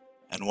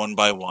 And one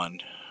by one,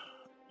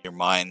 your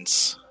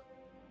minds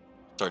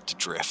start to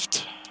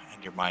drift,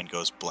 and your mind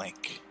goes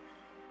blank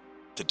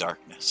to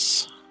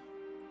darkness.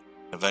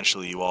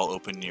 Eventually, you all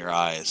open your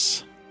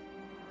eyes,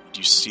 and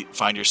you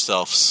find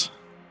yourselves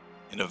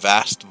in a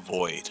vast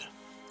void,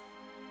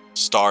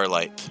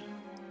 starlight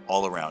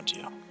all around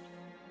you,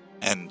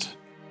 and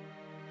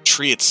the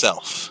tree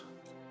itself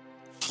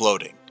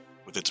floating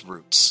with its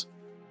roots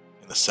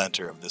in the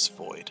center of this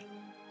void.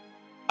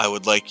 I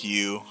would like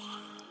you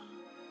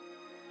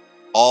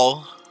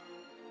all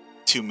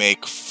to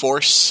make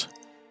force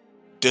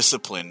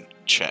discipline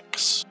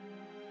checks.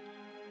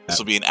 This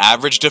will be an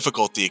average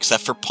difficulty,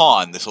 except for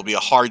Pawn. This will be a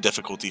hard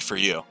difficulty for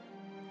you.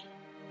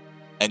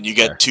 And you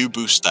get 2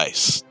 boost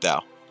dice,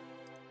 Dao.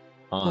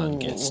 Pawn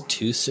gets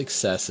 2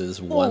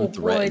 successes, 1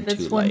 threat, and 2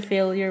 that's light. 1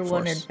 failure, Force.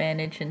 1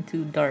 advantage, and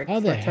 2 dark. How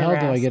the hell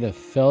do I get a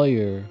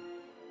failure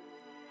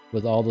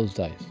with all those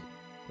dice?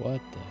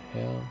 What the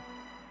hell?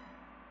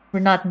 We're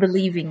not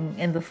believing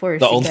in the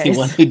Force. The only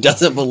one who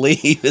doesn't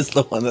believe is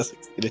the one that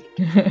succeeded.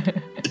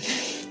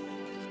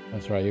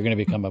 That's right. You're going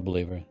to become a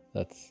believer.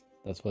 That's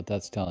what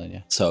that's telling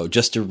you. So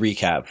just to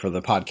recap for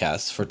the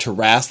podcast, for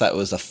Taras, that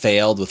was a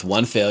failed with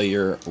 1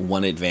 failure,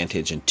 1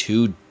 advantage, and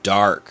 2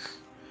 dark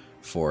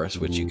force,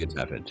 which you could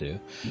tap into.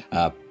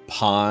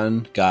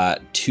 Pawn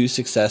got 2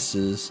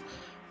 successes,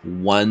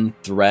 1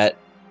 threat,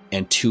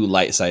 and 2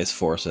 light size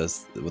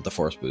forces with the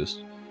force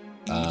boost.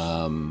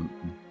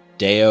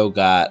 Deo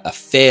got a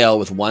fail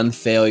with 1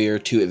 failure,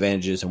 2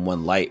 advantages, and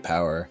 1 light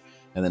power.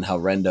 And then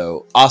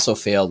Halrendo also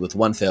failed with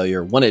 1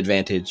 failure, 1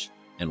 advantage,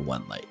 and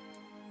 1 light.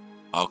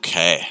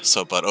 Okay,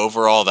 but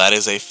overall, that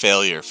is a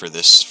failure for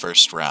this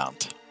first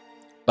round.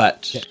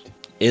 But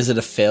is it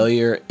a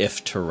failure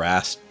if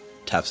Taras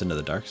taps into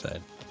the dark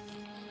side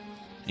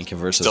and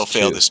converts? Still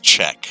failed this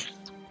check.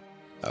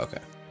 Okay.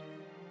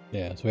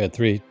 Yeah, so we had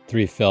three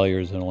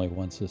failures and only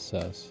 1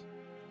 success.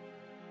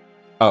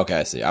 Okay,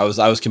 I see. I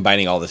was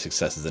combining all the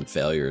successes and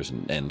failures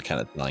and kind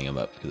of lining them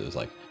up, because it was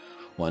like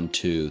 1,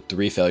 2,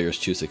 3 failures,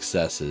 2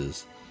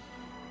 successes.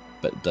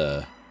 But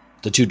the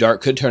 2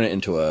 dark could turn it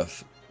into a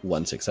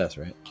 1 success,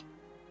 right?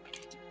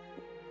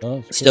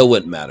 Oh, still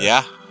wouldn't matter.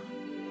 Yeah.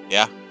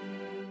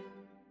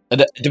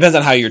 It depends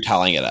on how you're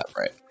tallying it up,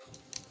 right?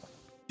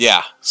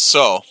 Yeah.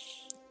 So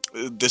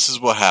this is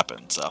what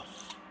happens.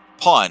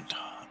 Pawn,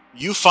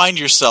 you find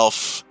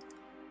yourself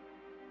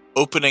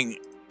opening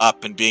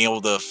up and being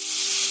able to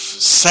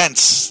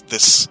sense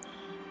this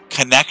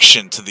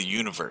connection to the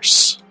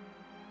universe.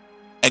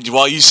 And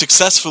while you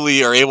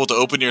successfully are able to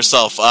open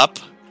yourself up,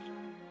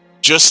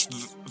 just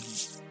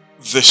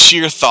the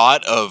sheer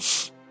thought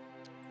of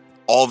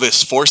all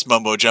this force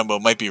mumbo jumbo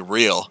might be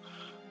real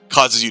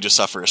causes you to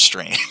suffer a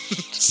strain.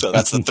 So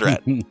that's the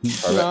threat.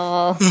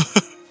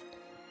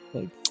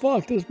 Like,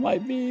 fuck, this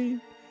might be.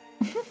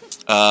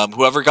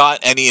 Whoever got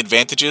any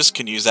advantages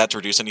can use that to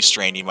reduce any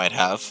strain you might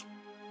have.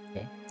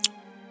 Okay.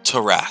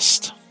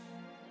 Tarast,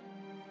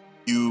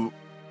 you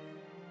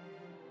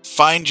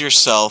find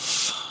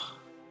yourself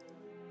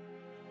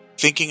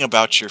thinking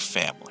about your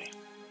family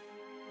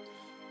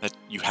that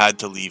you had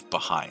to leave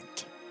behind.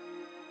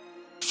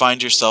 You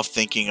find yourself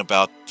thinking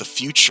about the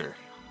future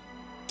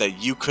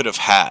that you could have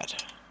had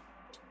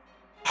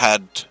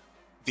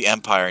the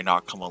Empire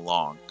not come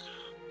along,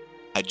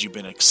 had you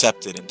been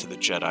accepted into the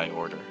Jedi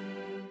Order.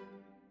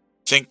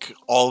 Think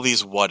all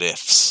these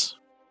what-ifs,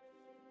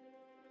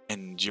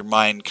 and your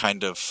mind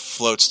kind of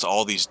floats to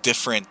all these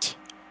different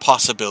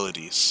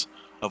possibilities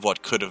of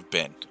what could have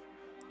been.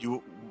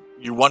 You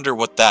wonder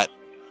what that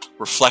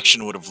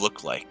reflection would have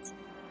looked like.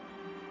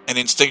 And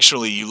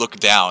instinctually you look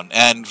down,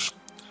 and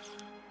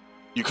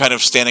you're kind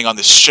of standing on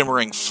this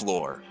shimmering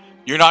floor.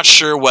 You're not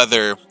sure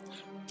whether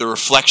the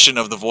reflection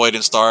of the void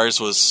and stars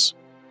was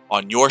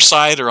on your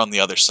side or on the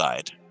other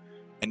side.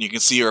 And you can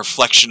see a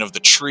reflection of the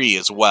tree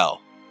as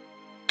well.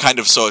 Kind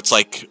of so it's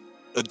like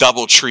a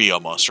double tree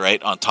almost,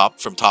 right? On top,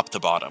 from top to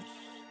bottom.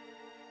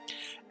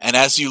 And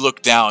as you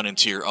look down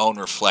into your own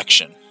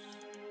reflection,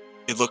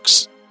 it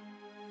looks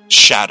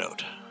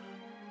shadowed.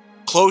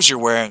 Clothes you're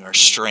wearing are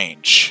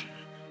strange.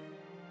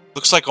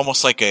 Looks like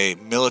almost like a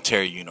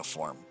military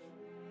uniform.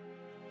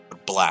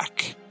 But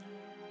black.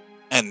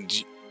 And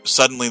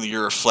suddenly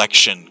your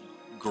reflection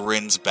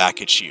grins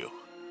back at you.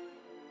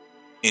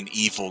 An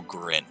evil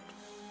grin.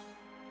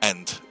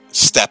 And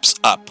steps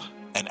up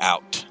and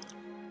out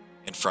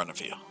in front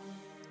of you.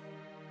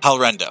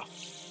 Halrendo,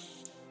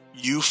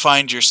 you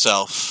find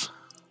yourself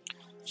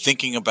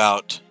thinking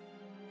about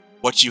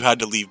what you had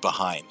to leave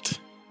behind.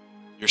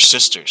 Your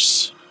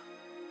sisters.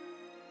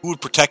 Who would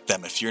protect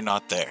them if you're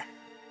not there?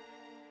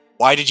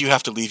 Why did you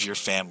have to leave your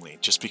family?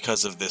 Just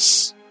because of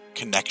this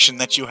connection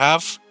that you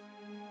have?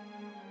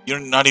 You're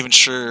not even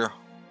sure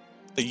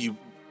that you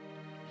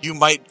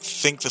might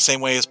think the same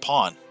way as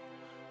Pawn.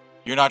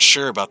 You're not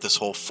sure about this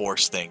whole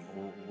Force thing.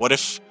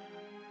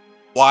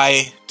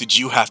 Why did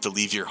you have to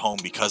leave your home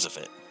because of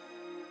it?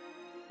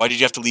 Why did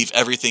you have to leave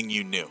everything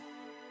you knew?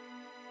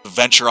 To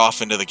venture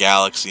off into the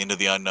galaxy, into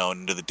the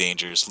unknown, into the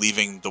dangers,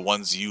 leaving the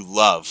ones you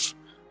love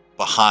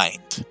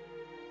behind,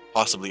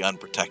 possibly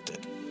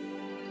unprotected.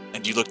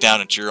 And you look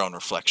down at your own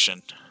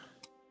reflection,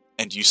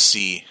 and you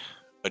see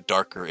a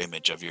darker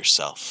image of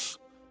yourself.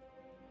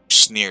 Who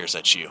sneers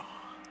at you,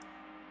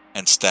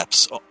 and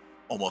steps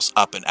almost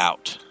up and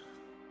out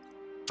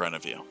in front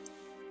of you.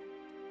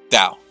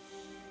 Dao,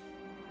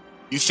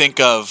 you think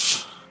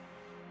of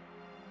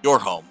your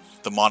home,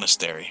 the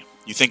monastery.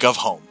 You think of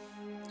home,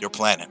 your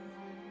planet.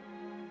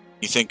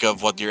 You think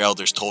of what your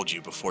elders told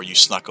you before you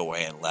snuck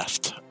away and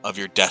left, of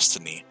your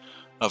destiny,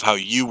 of how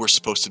you were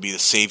supposed to be the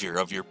savior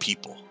of your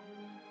people.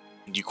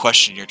 And you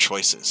question your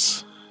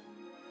choices.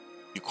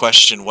 You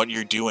question what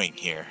you're doing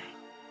here.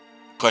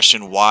 You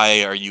question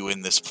why are you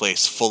in this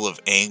place full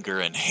of anger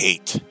and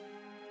hate,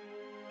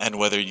 and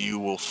whether you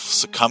will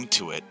succumb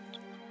to it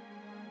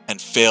and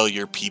fail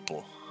your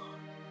people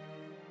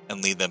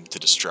and lead them to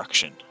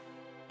destruction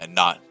and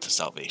not to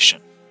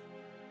salvation.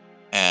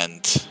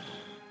 And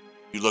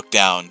you look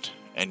down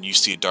and you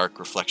see a dark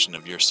reflection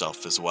of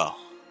yourself as well.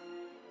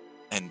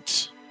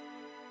 And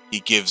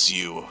he gives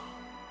you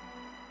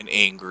an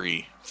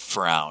angry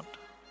frown,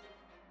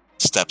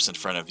 steps in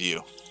front of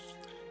you,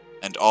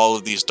 and all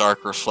of these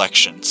dark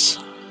reflections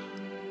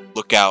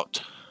look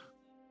out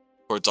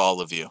towards all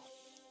of you.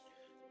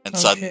 And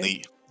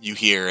suddenly you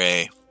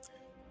hear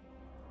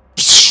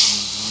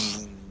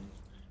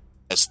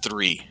as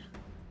 3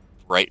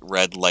 bright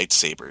red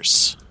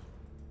lightsabers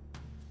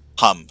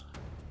hum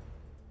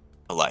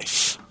to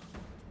life.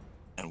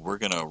 And we're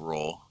gonna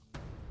roll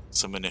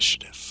some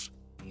initiative.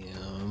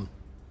 Yeah.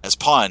 As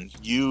Pawn,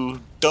 you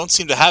don't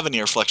seem to have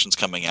any reflections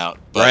coming out,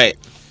 but right.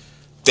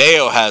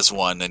 Deo has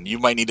one, and you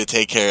might need to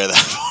take care of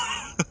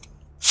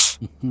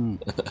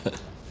that.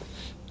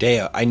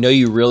 Deo, I know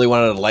you really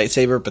wanted a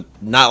lightsaber, but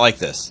not like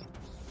this.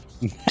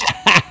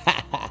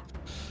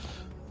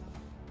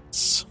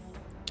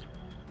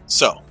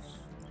 So,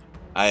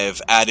 I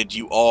have added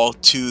you all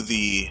to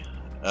the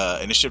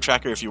initiative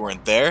tracker if you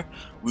weren't there.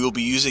 We will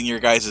be using your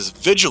guys'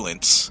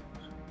 vigilance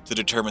to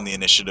determine the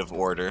initiative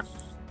order,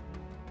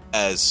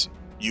 as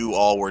you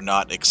all were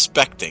not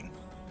expecting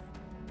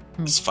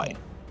this fight.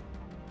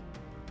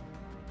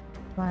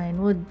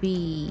 Mine would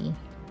be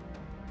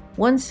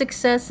 1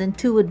 success and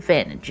 2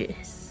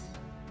 advantages.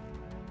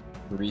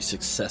 3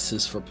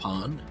 successes for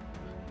Pawn.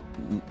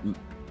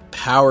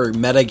 Power,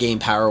 metagame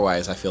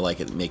power-wise, I feel like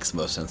it makes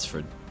most sense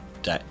for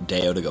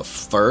Deo to go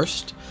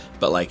first,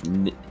 but like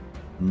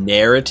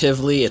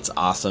narratively, it's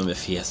awesome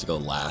if he has to go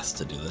last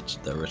to do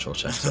the ritual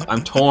check. So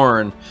I'm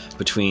torn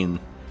between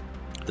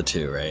the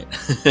two, right?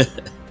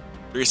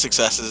 3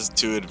 successes,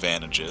 2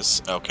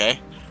 advantages. Okay.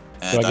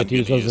 And Do I get to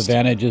use those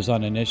advantages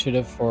on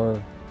initiative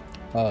for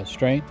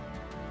strain?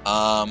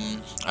 I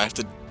have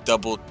to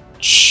double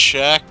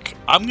check.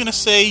 I'm gonna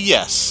say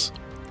yes.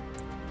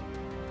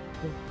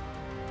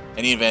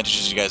 Any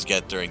advantages you guys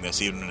get during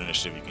this, even in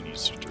initiative, you can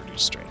use to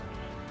reduce strain.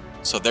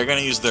 So they're gonna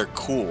use their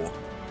cool.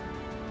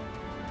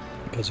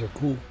 Because they're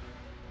cool.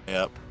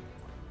 Yep.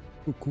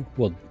 Cool.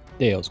 Well,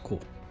 Deo's cool.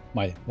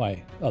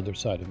 My other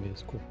side of me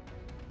is cool.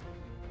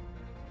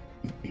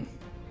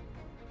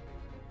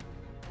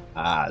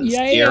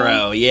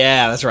 Zero.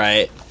 Yeah, that's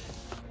right.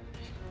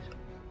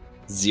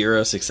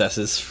 0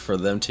 successes for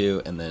them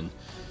too, and then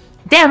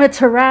Damn it,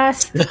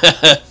 Taras!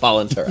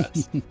 Fallen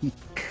Taras.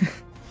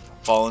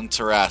 Fallen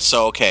Taras.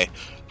 So, okay.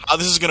 How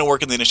this is going to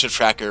work in the initiative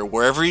tracker,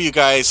 wherever you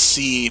guys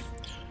see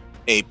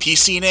a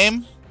PC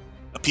name,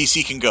 a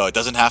PC can go. It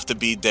doesn't have to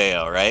be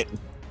Deo, right?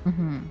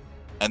 Mm-hmm.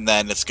 And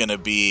then it's going to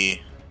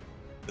be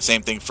the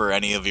same thing for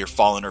any of your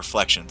Fallen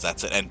Reflections.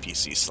 That's an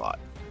NPC slot.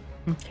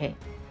 Okay.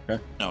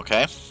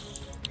 Okay.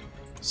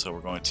 So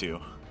we're going to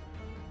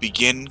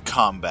begin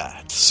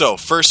combat. So,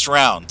 first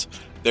round,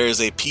 there is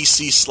a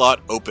PC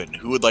slot open.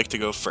 Who would like to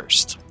go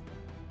first?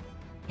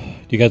 Do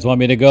you guys want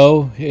me to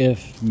go?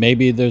 If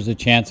maybe there's a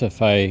chance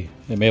if I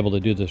am able to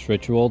do this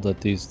ritual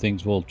that these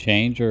things will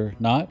change or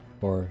not?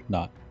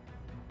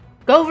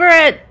 Go for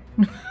it!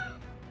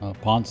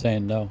 Pawn's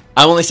saying no.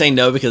 I'm only saying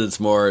no because it's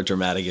more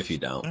dramatic if you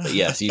don't. But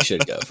yes, you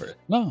should go for it.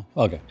 No?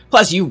 Okay.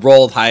 Plus, you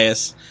rolled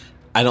highest.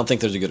 I don't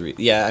think there's a good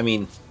reason. Yeah, I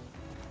mean,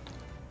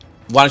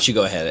 why don't you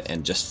go ahead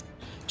and just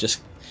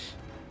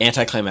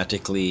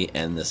anticlimactically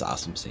end this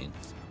awesome scene?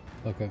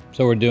 Okay.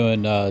 So we're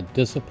doing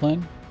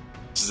discipline.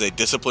 This is a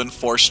discipline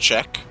force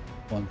check.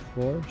 1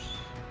 force.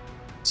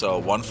 So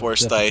 1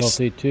 force dice,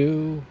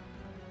 Difficulty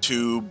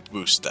 2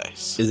 boost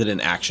dice. Is it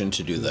an action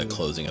to do the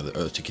closing of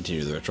or to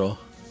continue the ritual?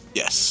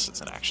 Yes,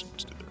 it's an action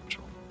to do the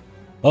ritual.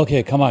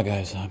 Okay, come on,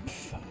 guys. I'm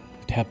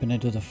tapping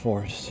into the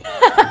force.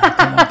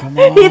 Come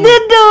on. He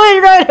did do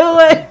it right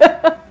away!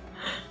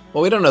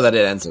 Well, we don't know that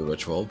it ends the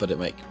ritual, but it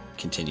might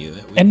continue.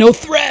 And no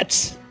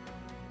threats!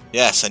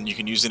 Yes, and you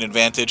can use an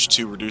advantage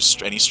to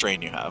reduce any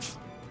strain you have.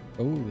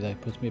 Oh, that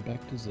puts me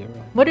back to 0.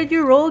 What did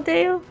you roll,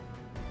 Dale?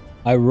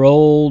 I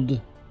rolled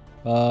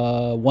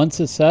 1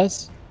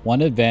 success,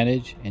 1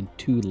 advantage, and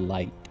 2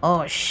 light.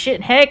 Oh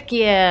shit, heck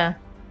yeah.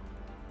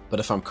 But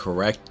if I'm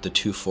correct, the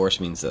 2 force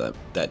means that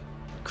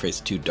creates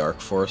 2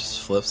 dark force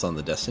flips on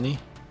the destiny.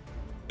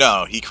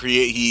 No, he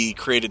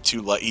created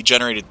 2 light. He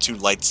generated 2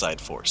 light side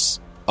force.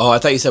 Oh, I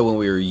thought you said when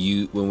we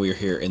were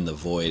here in the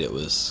void, it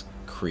was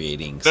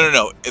creating.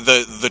 No.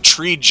 The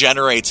tree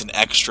generates an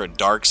extra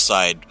dark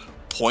side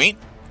point.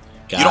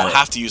 You don't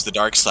have to use the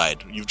dark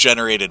side. You've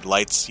generated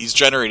lights. He's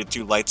generated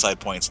 2 light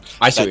side points.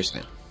 I see what you're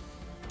saying.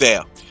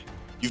 There.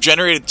 You've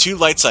generated 2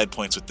 light side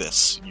points with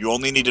this. You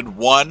only needed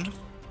 1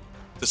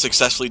 to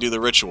successfully do the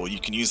ritual. You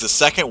can use the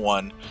second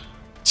one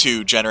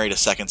to generate a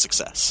second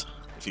success,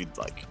 if you'd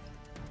like.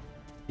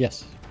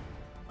 Yes.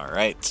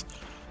 Alright.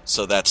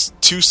 So that's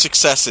 2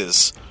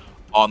 successes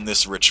on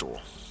this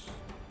ritual.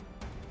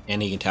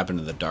 And he can tap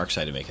into the dark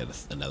side to make it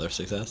another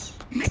success?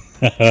 He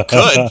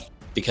could.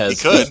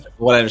 Because He could.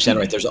 What I understand,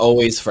 right, there's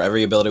always, for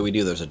every ability we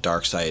do, there's a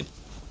dark side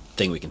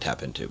thing we can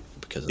tap into.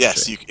 Because of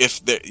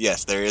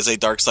there is a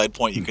dark side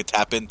point you could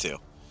tap into.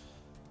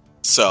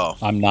 So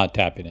I'm not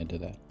tapping into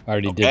that. I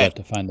already did that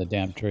to find the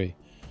damn tree.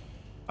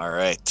 All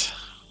right.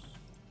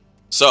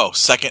 So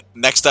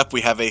next up,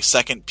 we have a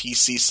second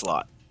PC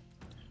slot.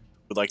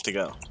 Would like to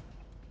go?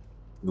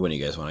 When do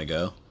you guys want to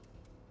go?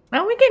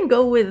 Now we can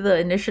go with the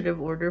initiative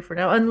order for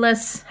now,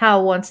 unless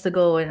Hal wants to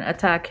go and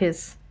attack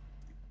his.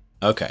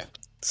 Okay.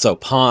 So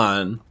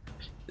Pawn,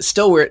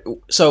 still weird.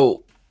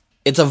 So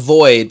it's a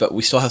void, but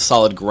we still have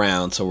solid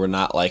ground, so we're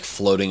not like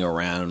floating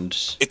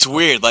around. It's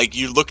weird. Like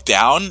you look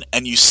down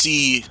and you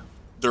see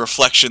the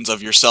reflections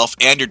of yourself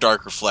and your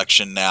dark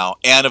reflection now,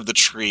 and of the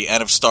tree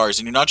and of stars,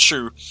 and you're not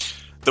sure.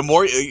 The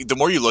more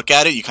you look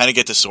at it, you kind of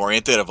get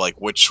disoriented of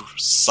like which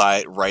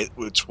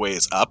way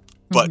is up,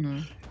 but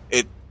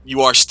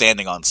you are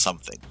standing on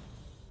something.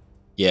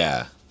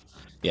 Yeah.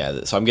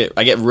 So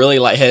I get really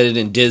lightheaded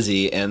and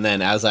dizzy, and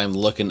then as I'm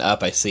looking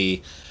up, I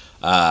see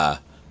that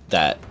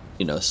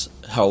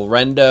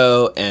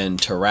Halrendo and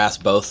Taras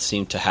both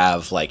seem to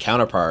have like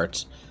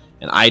counterparts,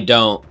 and I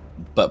don't.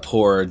 But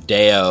poor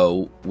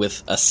Deo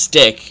with a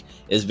stick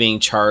is being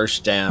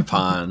charged down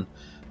upon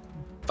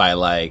by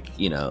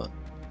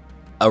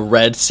a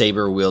red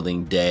saber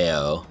wielding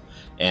Deo,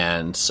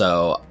 and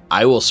so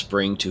I will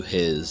spring to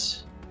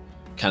his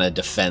kind of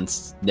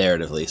defense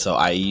narratively. So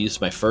I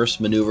use my first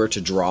maneuver to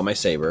draw my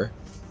saber.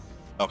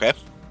 Okay.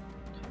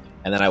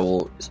 And then I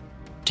will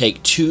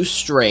take 2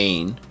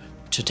 strain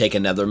to take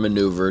another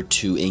maneuver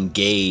to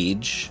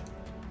engage.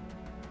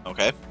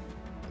 Okay.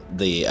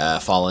 The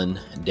fallen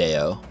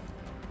Deo.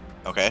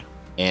 Okay.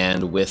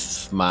 And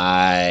with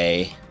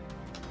my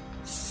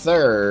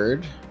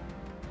third,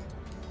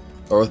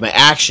 or with my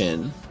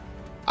action,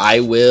 I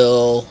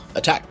will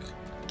attack.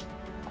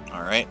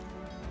 All right.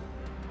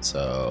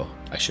 So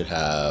I should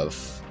have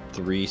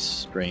 3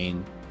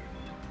 strain.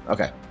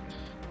 Okay.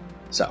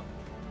 So,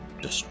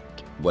 just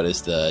what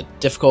is the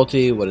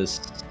difficulty? What is...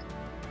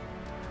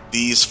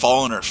 These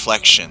fallen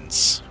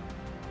reflections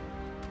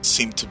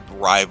seem to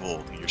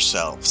rival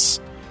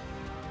yourselves.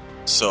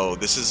 So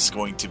this is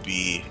going to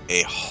be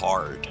a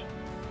hard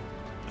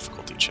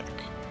difficulty check.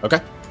 Okay.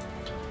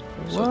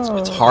 So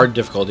it's hard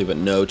difficulty, but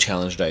no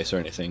challenge dice or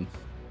anything.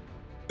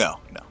 No.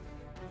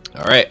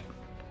 All right.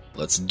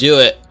 Let's do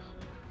it.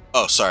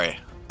 Oh, sorry.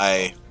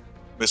 I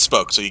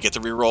misspoke, so you get to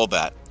re-roll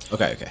that.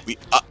 Okay.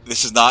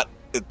 This is not.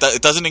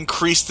 It doesn't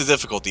increase the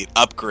difficulty. It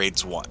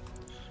upgrades one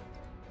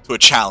to a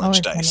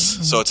challenge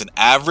dice. So it's an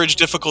average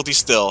difficulty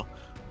still,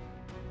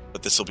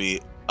 but this will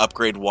be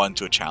upgrade 1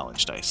 to a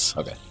challenge dice.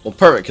 Okay. Well,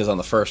 perfect, because on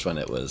the first one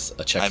it was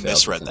a check. I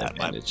misread that.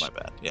 My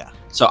bad. Yeah.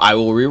 So I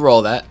will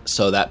re-roll that.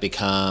 So that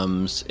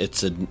becomes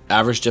it's an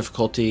average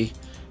difficulty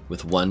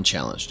with 1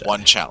 challenge dice.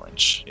 1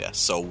 challenge. Yes.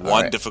 So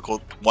one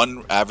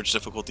average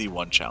difficulty,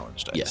 1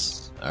 challenge dice.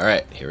 Yes. All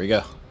right. Here we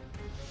go.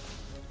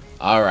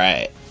 All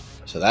right.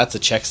 So that's a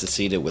check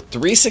succeeded with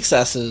 3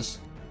 successes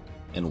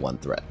and 1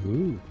 threat.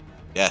 Ooh.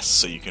 Yes.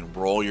 So you can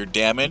roll your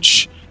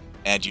damage,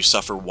 and you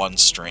suffer 1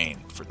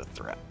 strain for the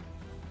threat.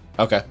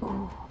 Okay.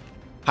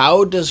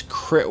 How does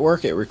crit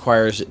work? It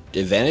requires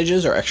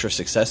advantages or extra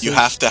successes? You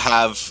have to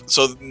have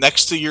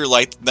next to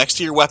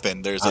your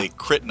weapon, there's a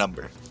crit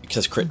number.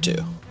 Because crit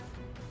 2.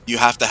 You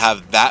have to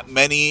have that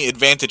many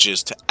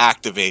advantages to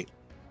activate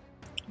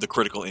the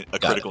critical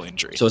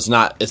injury. So it's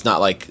not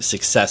like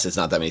success. It's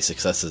not that many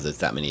successes. It's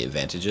that many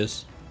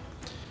advantages.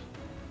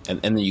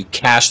 And then you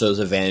cash those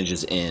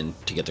advantages in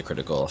to get the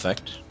critical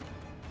effect.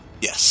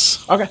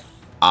 Yes. Okay.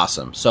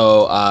 Awesome.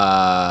 So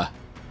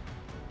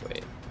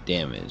wait,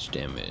 damage.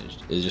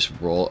 Is it just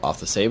roll off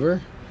the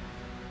saber?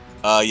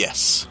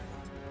 Yes.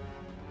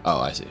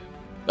 Oh, I see.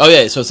 Oh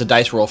yeah. So it's a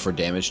dice roll for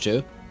damage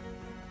too.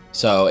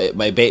 So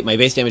my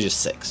base damage is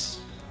 6.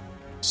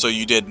 So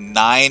you did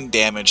 9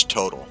 damage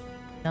total.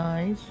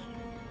 Nice.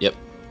 Yep.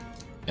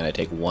 And I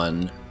take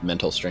 1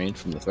 mental strain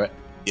from the threat.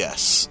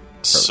 Yes.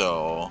 Perfect.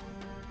 So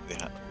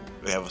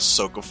they have a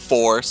soak of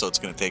 4, so it's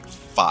going to take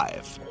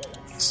 5.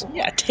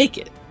 Yeah, take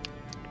it.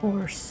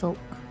 4 soak.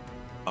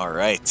 All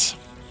right.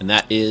 And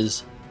that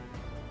is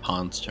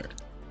Han's turn.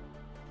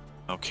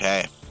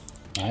 Okay.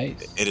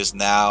 Nice. It is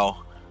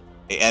now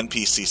a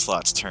NPC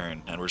slot's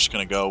turn, and we're just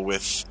going to go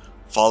with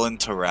Fallen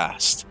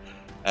Tarast,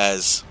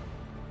 as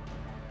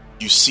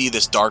you see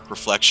this dark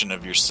reflection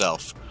of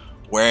yourself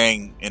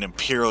wearing an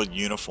Imperial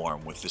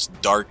uniform with this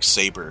dark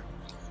saber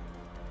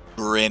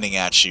grinning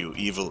at you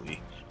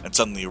evilly, and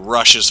suddenly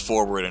rushes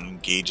forward and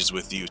engages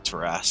with you,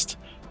 Tarast,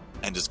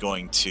 and is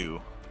going to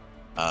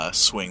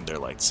swing their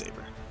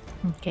lightsaber.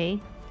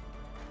 Okay.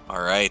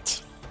 All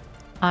right.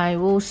 I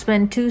will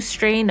spend 2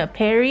 strain to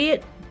parry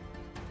it.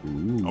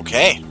 Ooh.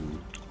 Okay.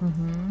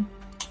 Mm-hmm.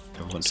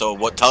 So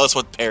tell us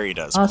what parry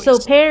does, please. So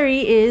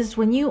parry is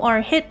when you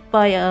are hit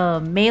by a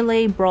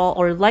melee, brawl,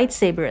 or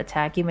lightsaber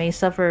attack, you may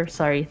suffer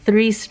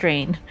 3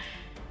 strain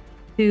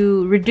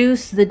to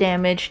reduce the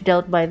damage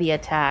dealt by the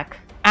attack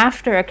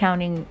after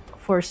accounting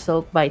for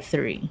soak by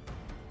 3.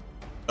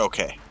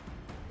 Okay.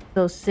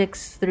 So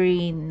 6,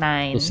 3,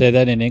 9. We'll say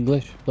that in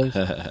English, please.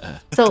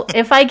 So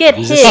if I get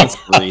Resistance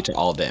hit, 3 to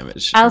all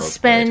damage. I'll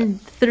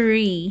spend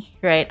 3.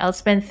 Right? I'll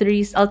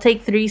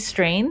take 3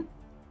 strain.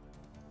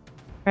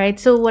 Right,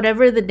 so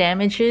whatever the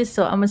damage is,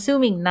 so I'm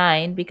assuming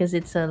 9 because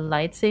it's a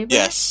lightsaber.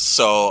 Yes,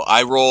 so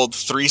I rolled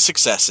 3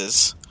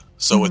 successes.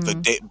 So with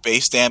the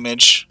base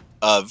damage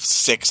of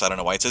 6, I don't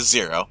know why it says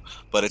 0,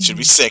 but it should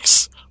be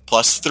 6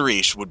 plus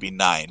 3 would be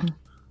 9.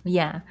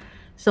 Yeah,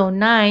 so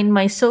 9,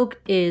 my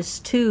soak is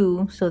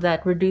 2, so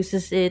that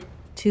reduces it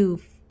to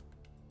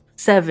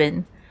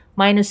 7.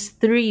 Minus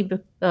 3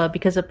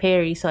 because of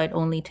parry, so I'd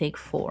only take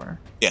 4.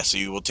 Yeah, so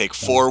you will take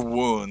 4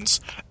 wounds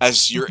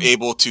as you're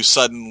able to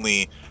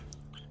suddenly...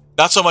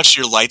 Not so much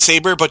your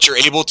lightsaber, but you're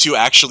able to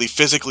actually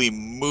physically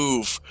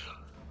move,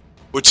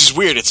 which is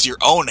weird. It's your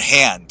own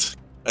hand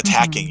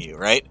attacking you,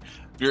 right?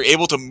 You're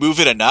able to move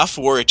it enough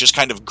where it just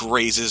kind of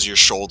grazes your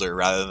shoulder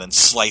rather than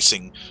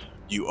slicing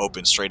you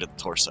open straight at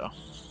the torso.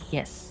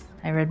 Yes,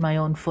 I read my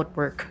own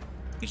footwork.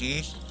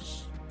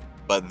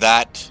 But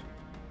that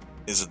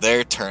is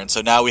their turn.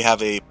 So now we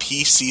have a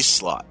PC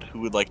slot.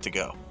 Who would like to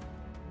go?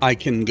 I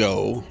can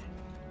go.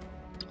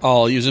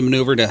 I'll use a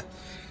maneuver to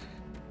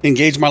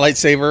engage my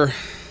lightsaber.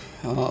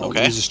 I'll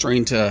use a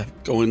strain to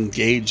go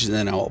engage, and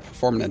then I'll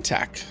perform an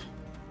attack.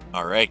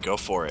 All right, go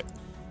for it.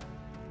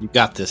 You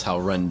got this,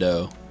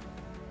 Halrundo.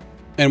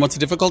 And what's the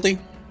difficulty?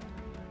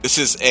 This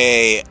is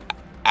a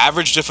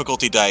average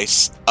difficulty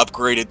dice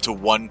upgraded to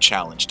 1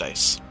 challenge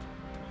dice.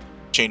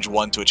 Change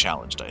 1 to a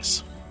challenge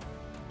dice.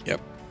 Yep.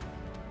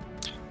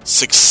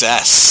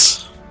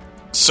 Success.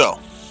 So,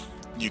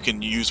 you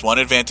can use 1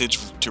 advantage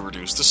to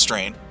reduce the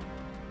strain.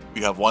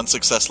 You have 1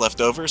 success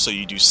left over, so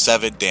you do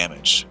 7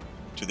 damage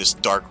to this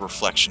dark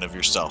reflection of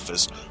yourself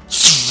as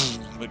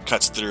it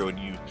cuts through, and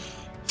you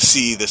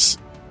see this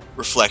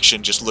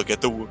reflection just look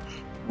at the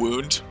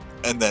wound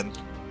and then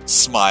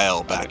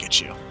smile back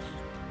at you.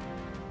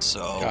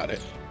 So got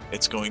it.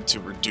 It's going to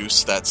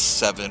reduce that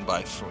 7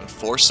 by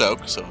 4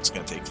 soak, so it's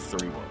going to take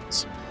 3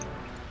 wounds.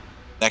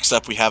 Next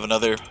up, we have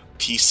another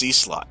PC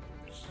slot.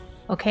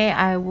 Okay,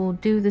 I will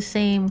do the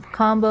same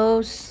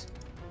combos.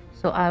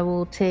 So I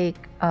will take,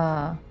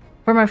 for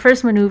my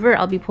first maneuver,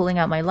 I'll be pulling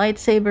out my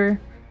lightsaber.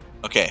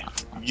 Okay,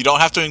 you don't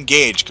have to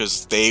engage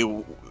because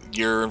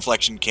your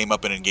inflection came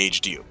up and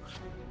engaged you.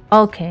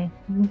 Okay,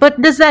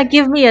 but does that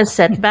give me a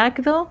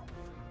setback though?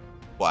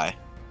 Why?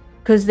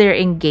 Because they're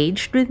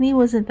engaged with me?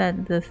 Wasn't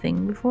that the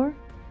thing before?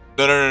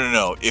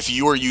 No. If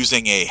you were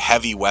using a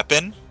heavy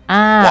weapon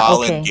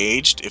while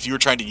engaged, if you were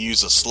trying to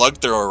use a slug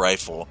thrower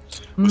rifle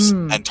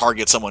and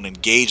target someone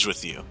engaged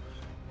with you.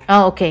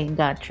 Oh, okay,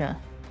 gotcha.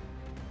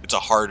 It's a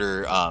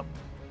harder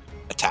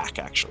attack,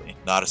 actually.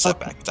 Not a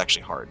setback. It's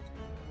actually hard.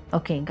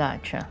 Okay,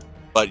 gotcha.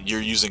 But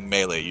you're using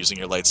melee, using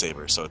your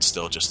lightsaber, so it's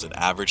still just an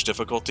average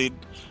difficulty,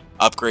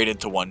 upgraded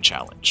to 1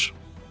 challenge.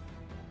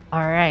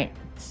 Alright,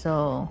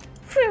 so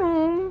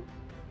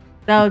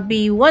that would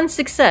be 1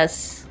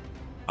 success.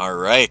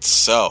 Alright,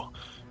 so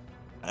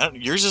I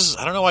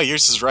don't know why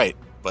yours is right,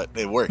 but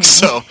it works.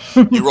 So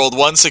you rolled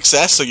 1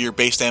 success, so your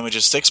base damage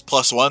is 6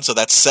 plus 1, so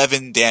that's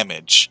 7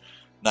 damage.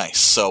 Nice.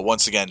 So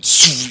once again,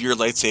 your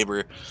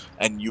lightsaber,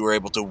 and you were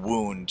able to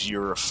wound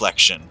your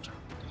reflection.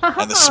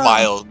 And the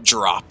smile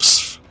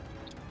drops.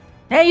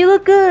 Hey, you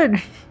look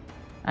good,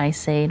 I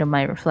say to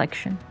my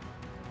reflection.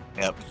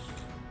 Yep.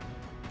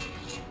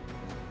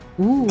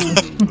 Ooh.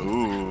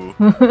 Ooh.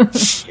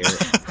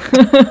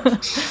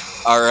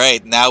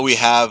 Alright, now we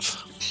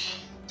have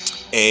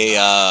a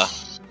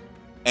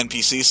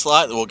NPC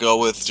slot. We'll go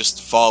with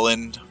just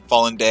Fallen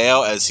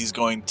Deo, as he's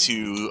going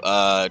to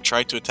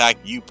try to attack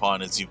you,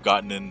 Pawn, as you've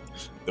gotten in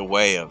the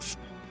way of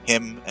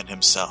him and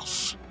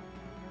himself.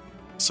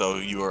 So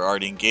you are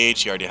already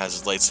engaged. He already has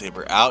his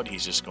lightsaber out.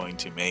 He's just going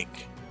to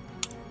make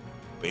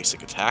a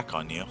basic attack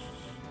on you.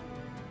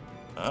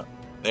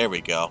 There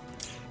we go.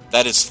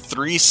 That is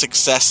 3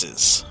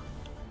 successes.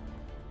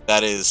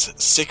 That is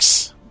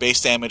 6 base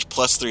damage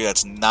plus 3.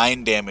 That's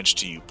 9 damage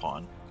to you,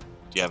 Pawn.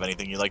 Do you have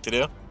anything you'd like to do?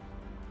 You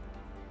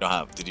don't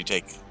have. Did you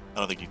take... I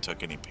don't think you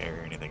took any parry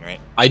or anything, right?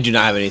 I do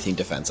not have anything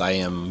defense. I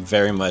am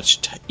very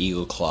much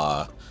Eagle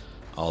Claw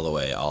all the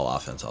way, all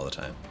offense all the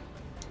time.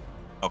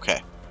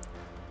 Okay.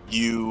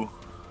 You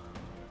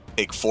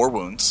take 4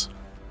 wounds.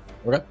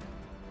 Okay.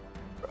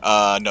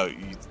 No,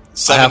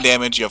 7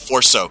 damage. You have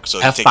 4 soak, so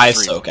I have take 5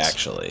 3 soak wounds.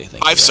 actually.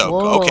 5 soak.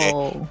 Whoa. Okay.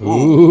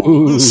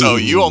 Ooh. So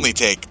you only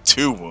take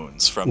 2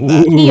 wounds from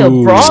that. He a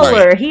brawler.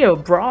 Sorry. He a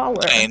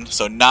brawler. 9.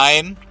 So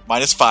 9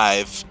 minus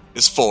 5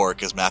 is 4,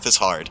 because math is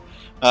hard.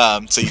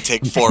 So you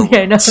take 4 wounds.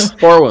 Yeah, no.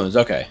 4 wounds.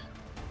 Okay.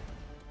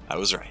 I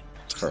was right.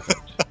 Perfect.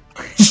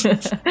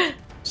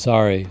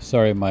 Sorry,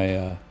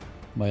 my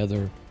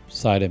other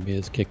side of me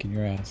is kicking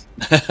your ass.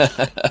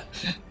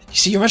 You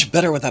see, you're much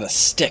better without a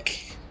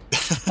stick.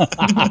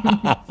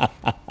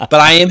 But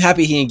I am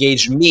happy he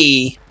engaged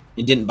me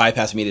and didn't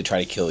bypass me to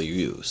try to kill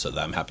you, so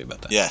I'm happy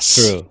about that. Yes.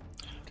 True.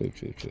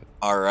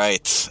 All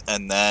right,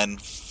 and then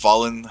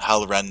Fallen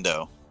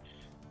Halrendo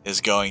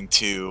is going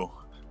to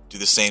do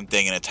the same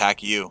thing and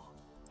attack you,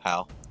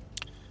 Hal.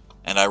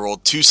 And I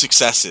rolled 2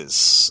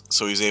 successes,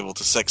 so he's able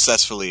to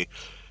successfully...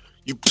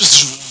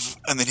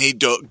 and then he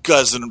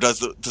does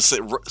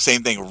the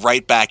same thing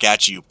right back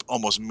at you,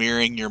 almost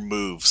mirroring your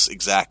moves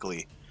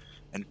exactly,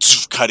 and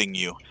cutting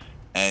you.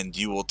 And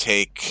you will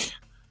take...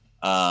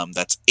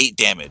 that's 8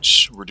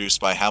 damage, reduced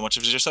by how much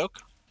of your soak?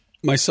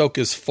 My soak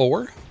is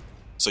 4.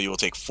 So you will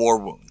take 4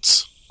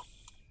 wounds.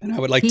 And I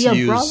would like to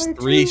use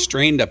 3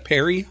 strain to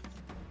parry.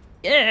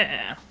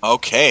 Yeah.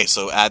 Okay,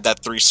 so add that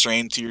 3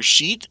 strain to your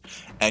sheet,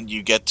 and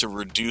you get to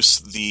reduce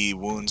the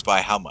wounds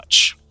by how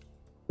much?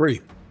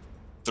 3.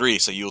 3,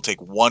 so you will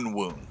take 1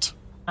 wound.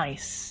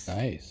 Nice.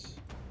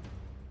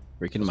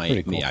 Freaking my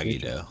pretty cool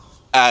Miyagi-Do.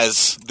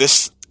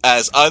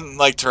 As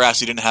unlike Taras,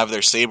 who didn't have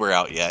their saber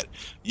out yet,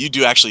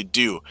 you actually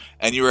do,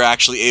 and you were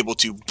actually able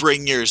to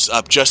bring yours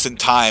up just in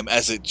time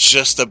as it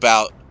just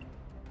about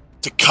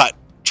to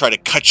try to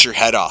cut your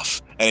head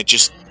off, and it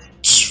just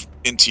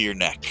into your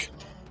neck.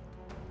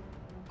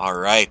 All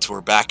right, we're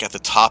back at the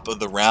top of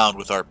the round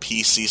with our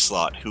PC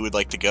slot. Who would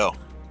like to go?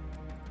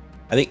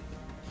 I think,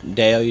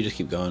 Deo, you just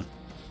keep going.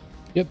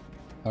 Yep.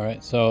 All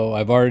right. So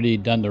I've already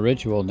done the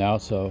ritual now.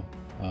 So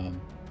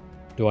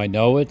do I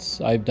know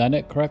I've done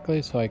it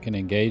correctly so I can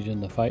engage in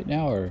the fight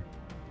now, or?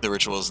 The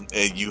rituals,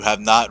 you have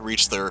not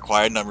reached the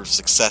required number of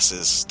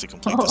successes to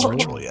complete this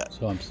ritual yet.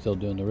 So I'm still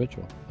doing the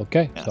ritual.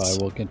 Okay. Yes. So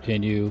I will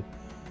continue.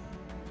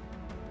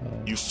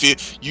 You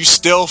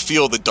still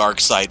feel the dark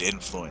side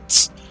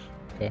influence.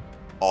 Okay.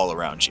 All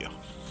around you.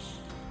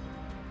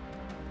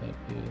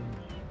 That is...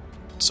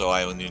 So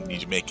I will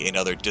need to make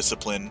another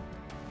discipline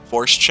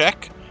force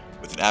check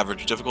with an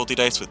average difficulty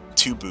dice with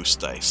 2 boost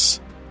dice.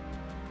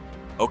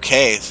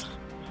 Okay.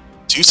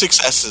 2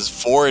 successes,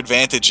 4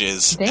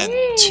 advantages, and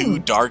 2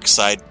 dark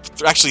side...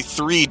 Actually,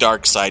 3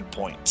 dark side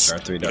points. There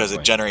are 3 dark because it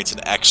points. generates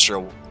an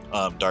extra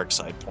dark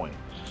side point.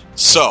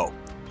 So,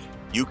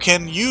 you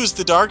can use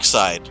the dark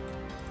side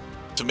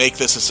to make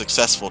this a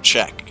successful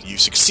check. You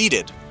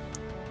succeeded,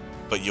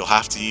 but you'll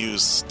have to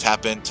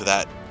tap into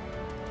that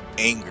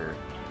anger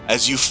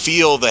as you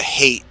feel the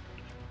hate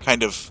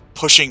kind of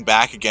pushing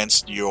back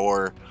against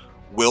your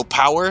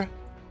willpower.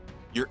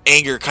 Your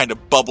anger kind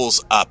of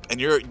bubbles up,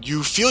 and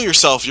you feel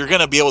yourself, you're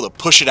going to be able to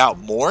push it out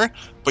more,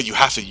 but you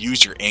have to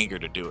use your anger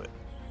to do it.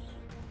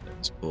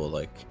 That's cool.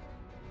 Like,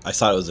 I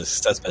thought it was a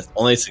success, but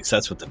only a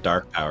success with the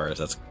dark powers.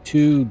 That's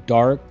 2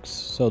 darks,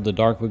 so the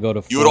dark would go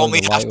to 4. You only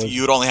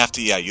have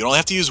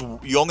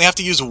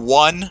to use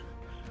 1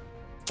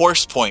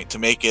 force point to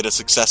make it a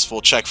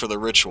successful check for the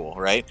ritual,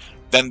 right?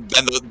 Then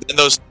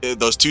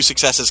those 2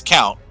 successes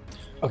count.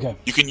 Okay.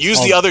 You can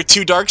use the other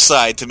 2 dark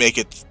side to make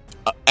it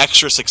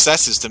extra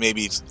successes to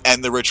maybe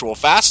end the ritual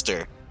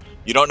faster.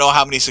 You don't know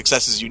how many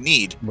successes you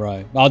need.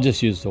 Right. I'll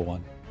just use the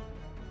 1.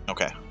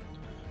 Okay.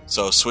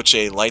 So switch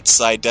a light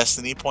side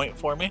destiny point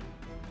for me.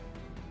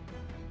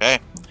 Okay.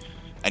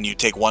 And you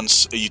take one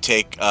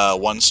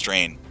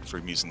strain for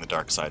using the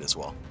dark side as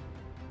well.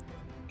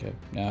 Okay.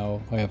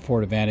 Now I have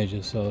 4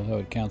 advantages, so I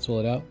would cancel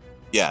it out.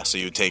 Yeah, so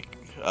you take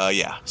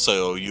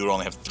so you would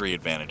only have 3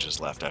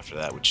 advantages left after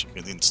that, which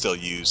you can still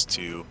use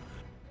to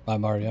I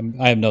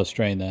have no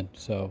strain then,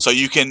 so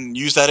you can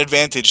use that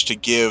advantage to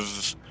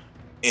give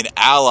an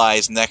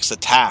ally's next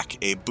attack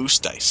a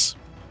boost dice.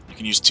 You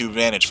can use 2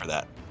 advantage for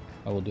that.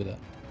 I will do that.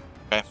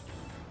 Okay.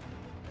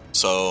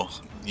 So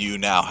you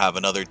now have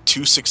another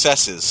 2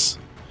 successes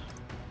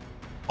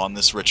on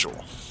this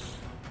ritual.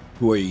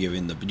 Who are you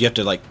giving the? You have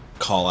to like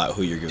call out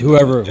who you're giving.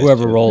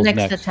 Whoever rolls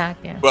next. attack,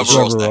 yeah. Whoever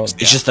rolls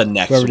next. It's just the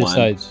next whoever one.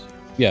 decides.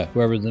 Yeah,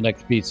 whoever the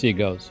next PC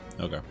goes.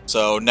 Okay.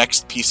 So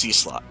next PC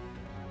slot.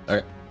 All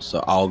right.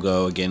 So I'll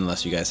go again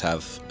unless you guys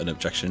have an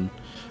objection.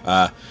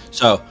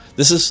 So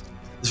this is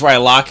where I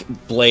lock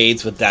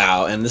blades with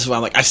Dao, and this is why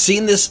I'm like, I've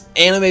seen this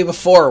anime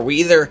before. We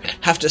either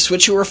have to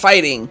switch who we're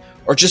fighting,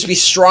 or just be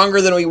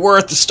stronger than we were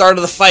at the start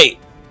of the fight.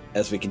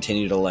 As we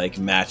continue to like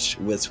match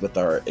with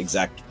our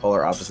exact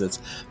polar opposites.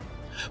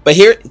 But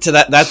here to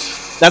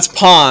that's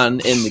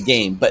Pawn in the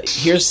game. But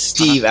here's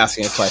Steve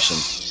asking a question.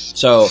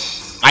 So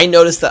I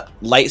noticed that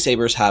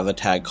lightsabers have a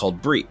tag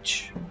called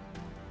Breach.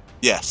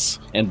 Yes.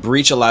 And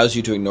Breach allows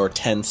you to ignore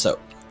 10 soak.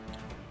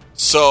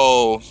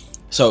 So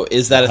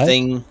is that a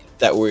thing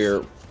that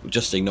we're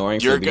just ignoring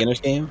for the beginner's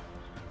game?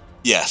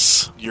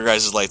 Yes. Your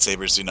guys'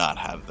 lightsabers do not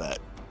have that.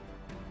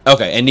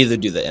 Okay, and neither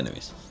do the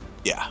enemies.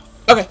 Yeah.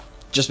 Okay.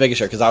 Just making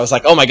sure, because I was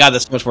like, oh my god,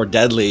 that's much more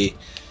deadly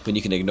when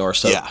you can ignore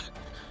soak. Yeah.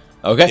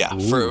 Okay. Yeah.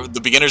 For the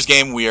beginner's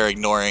game, we are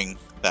ignoring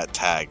that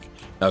tag.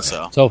 Okay.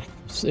 So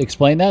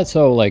explain that.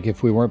 So like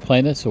if we weren't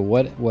playing this, so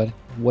what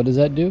does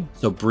that do?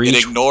 So Breach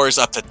it ignores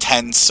up to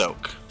 10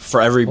 soak. For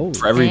every breach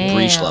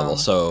Damn. level.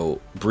 So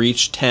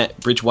breach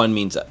 1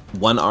 means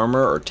 1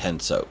 armor or 10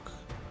 soak.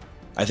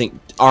 I think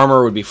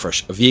armor would be for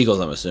vehicles,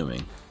 I'm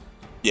assuming.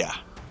 Yeah.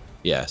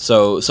 Yeah.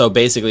 So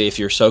basically if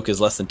your soak is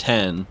less than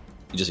 10,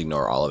 you just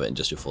ignore all of it and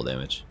just do full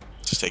damage.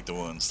 Just take the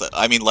wounds.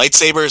 I mean,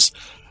 lightsabers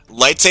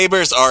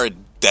are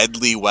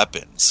deadly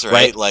weapons,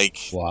 right? Like,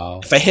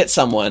 wow. If I hit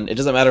someone, it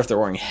doesn't matter if they're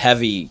wearing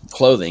heavy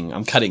clothing,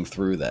 I'm cutting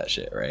through that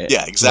shit, right?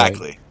 Yeah,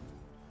 exactly.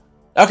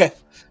 Right. Okay.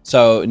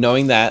 So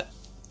knowing that,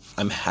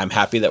 I'm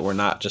happy that we're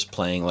not just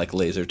playing like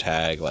laser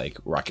tag, like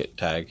rocket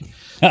tag.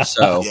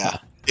 So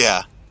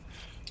yeah.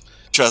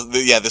 Trust.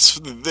 Yeah,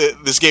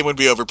 this game would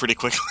be over pretty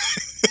quickly.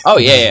 Oh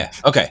yeah.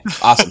 Okay,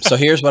 awesome. So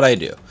here's what I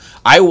do.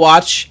 I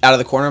watch out of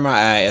the corner of my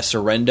eye as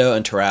Sorrento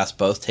and Taras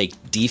both take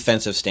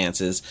defensive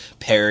stances,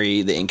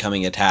 parry the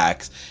incoming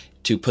attacks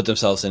to put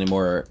themselves in a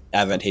more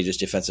advantageous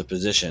defensive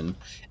position,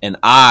 and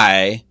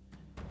I,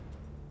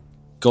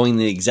 going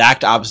the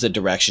exact opposite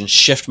direction,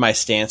 shift my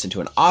stance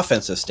into an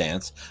offensive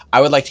stance. I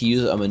would like to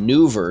use a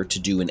maneuver to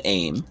do an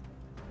aim.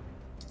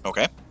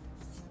 Okay.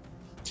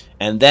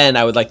 And then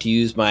I would like to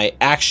use my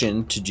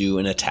action to do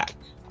an attack.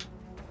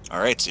 All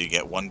right, so you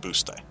get 1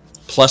 boost die.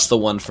 Plus the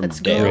one from That's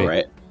Deo, good.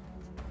 right?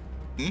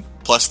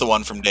 Plus the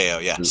 1 from Deo,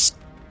 yes.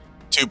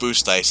 2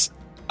 boost dice.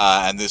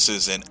 And this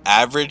is an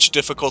average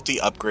difficulty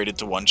upgraded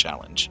to 1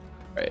 challenge.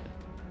 Right.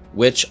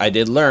 Which I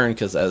did learn,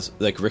 because as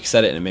like Rick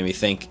said it, and it made me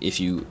think,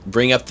 if you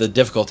bring up the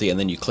difficulty and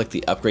then you click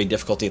the upgrade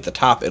difficulty at the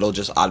top, it'll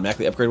just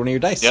automatically upgrade one of your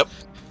dice. Yep.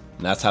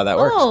 And that's how that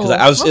works. Oh,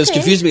 Because it was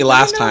confusing me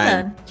last I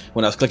didn't know time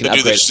when I was clicking They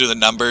upgrade. just do the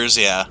numbers,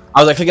 yeah.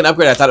 I was like clicking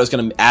upgrade, I thought it was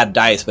going to add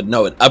dice, but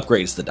no, it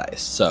upgrades the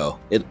dice. So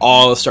it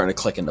all is starting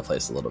to click into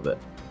place a little bit.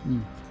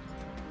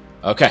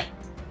 Okay.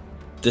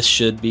 This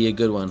should be a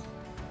good one.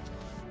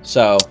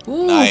 So,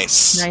 Ooh,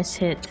 Nice. Nice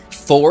hit.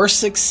 4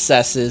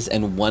 successes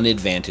and 1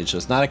 advantage. So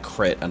it's not a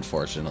crit,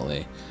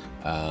 unfortunately.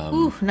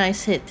 Ooh,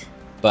 nice hit.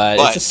 But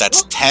But it's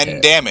that's 10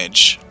 hit.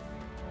 damage.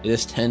 It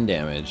is 10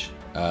 damage.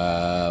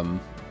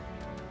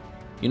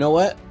 You know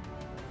what?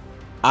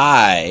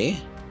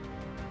 I,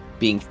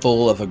 being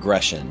full of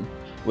aggression,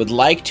 would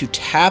like to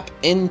tap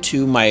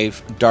into my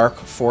dark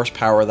force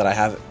power that I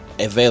have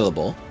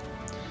available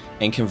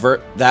and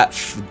convert that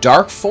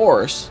dark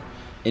force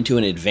into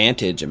an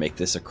advantage and make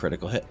this a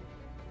critical hit.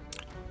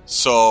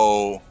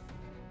 So,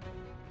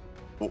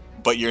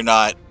 but you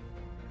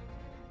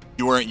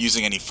weren't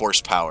using any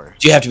force power.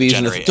 Do you have to be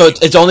using generate so any-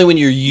 it's only when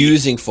you're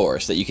using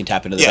force that you can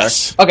tap into the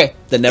Yes. dark? Okay,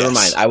 then never Yes.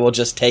 mind. I will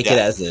just take it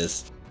Yeah. as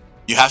is.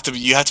 You have to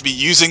be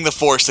using the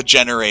force to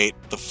generate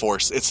the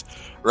force. It's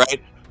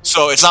right.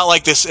 So it's not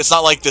like this. It's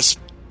not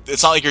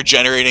like you're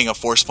generating a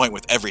force point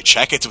with every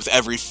check. It's with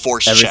every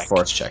force Every check.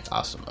 force check.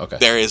 Awesome. Okay.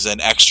 There is an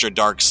extra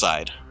dark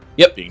side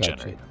Yep. being Gotcha.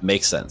 generated.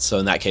 Makes sense. So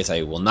in that case,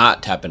 I will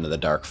not tap into the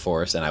dark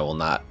force, and I will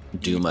not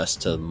doom us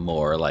to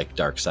more like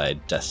dark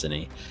side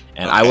destiny,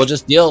 and I Okay. will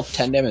just deal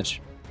 10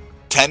 damage.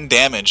 10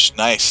 damage.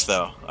 Nice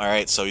though. All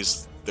right. So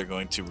they're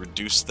going to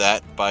reduce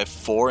that by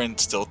 4 and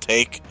still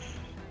take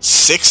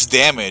 6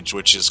 damage,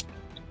 which is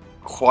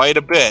quite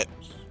a bit.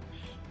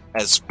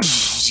 As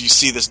you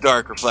see this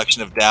dark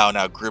reflection of Dao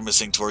now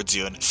grimacing towards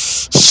you and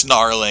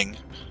snarling.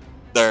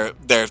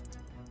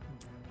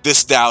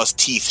 This Dao's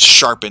teeth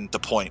sharpened to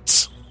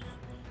points.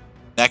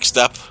 Next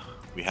up,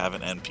 we have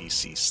an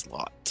NPC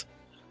slot.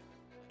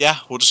 Yeah,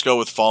 we'll just go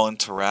with Fallen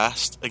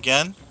Tarast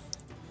again.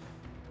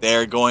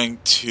 They're going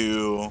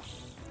to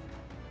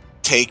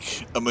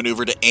take a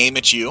maneuver to aim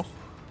at you,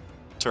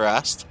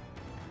 Tarast,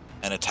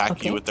 and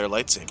attack you with their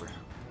lightsaber.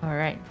 All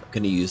right. I'm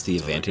going to use the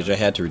advantage I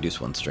had to reduce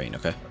 1 strain,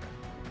 okay?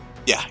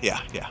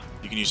 Yeah.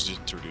 You can use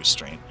it to reduce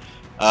strain.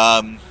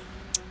 I'm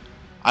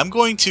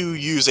going to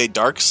use a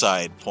dark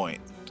side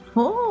point,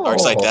 dark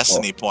side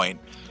destiny point,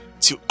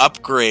 to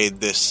upgrade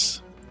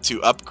this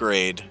to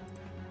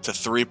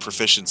 3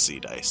 proficiency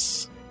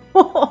dice.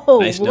 Oh,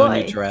 nice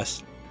knowing you,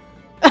 Tarast.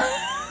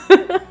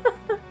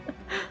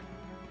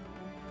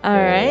 All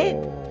right.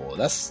 Oh,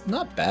 that's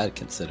not bad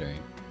considering.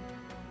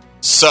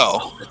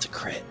 So that's a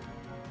crit.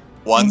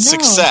 1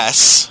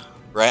 success,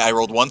 right? I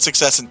rolled 1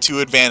 success and 2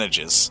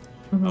 advantages.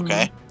 Mm-hmm.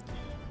 Okay,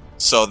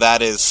 so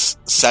that is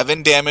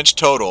 7 damage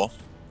total.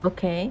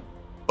 Okay.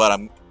 But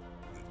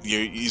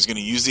he's going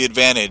to use the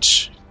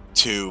advantage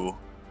to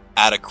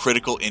add a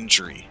critical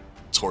injury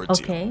towards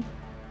you. Okay.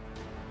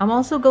 I'm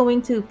also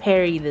going to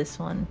parry this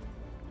one.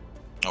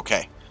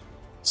 Okay,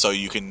 so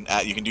you can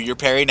do your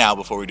parry now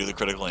before we do the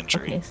critical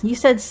injury. Okay. So you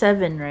said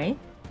 7, right?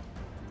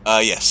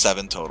 Yes,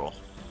 7 total.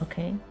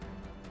 Okay.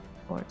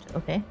 4.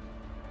 Okay.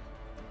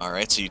 All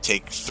right, so you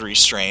take 3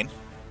 strain.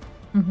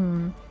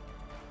 Mm-hmm.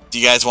 Do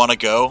you guys want to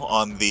go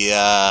on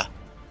the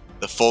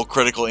full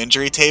critical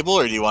injury table,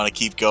 or do you want to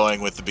keep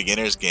going with the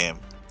beginner's game?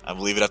 I'll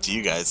leave it up to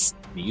you guys.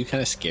 You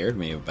kind of scared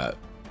me about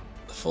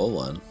the full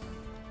one.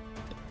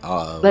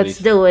 Let's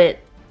do it.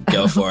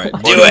 Go for it.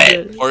 Do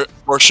it.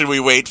 Or should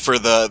we wait for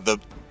the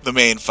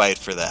main fight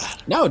for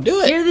that? No, do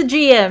it. You're the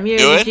GM.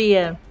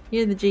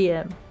 You're the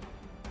GM.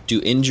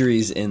 Do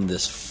injuries in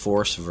this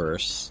force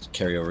verse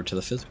carry over to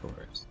the physical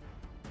verse?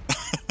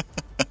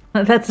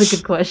 That's a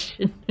good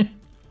question.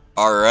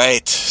 All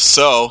right,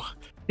 so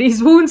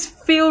these wounds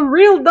feel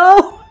real,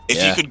 though.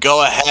 If you could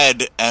go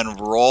ahead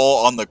and roll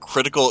on the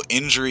critical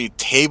injury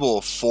table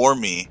for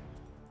me,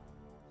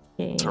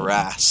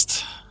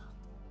 Tarast.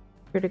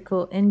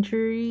 Critical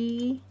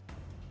injury,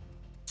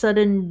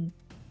 sudden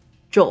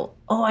jolt.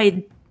 Oh,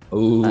 I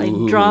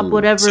drop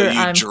whatever. So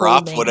I'm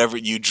drop holding. whatever.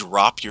 You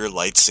drop your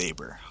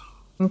lightsaber.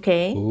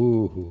 Okay.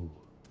 Ooh.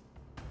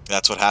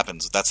 That's what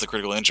happens. That's the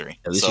critical injury.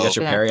 At least you got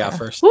your parry out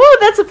first. Ooh,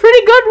 that's a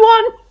pretty good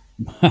one.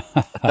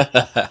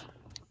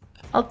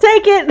 I'll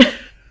take it.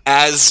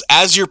 As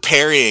you're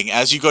parrying,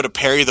 as you go to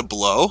parry the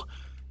blow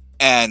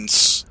and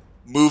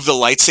move the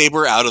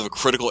lightsaber out of a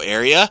critical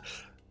area,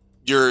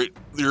 your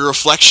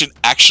reflection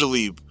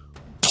actually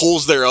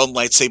pulls their own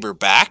lightsaber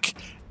back,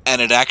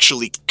 and it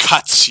actually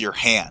cuts your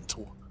hand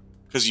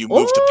because you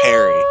move to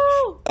parry,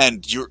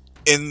 and you're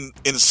in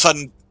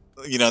sudden,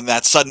 in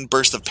that sudden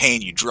burst of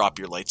pain, you drop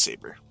your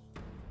lightsaber.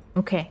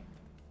 Okay.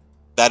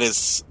 That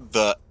is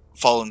the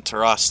Fallen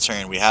Taras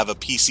turn. We have a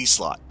PC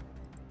slot.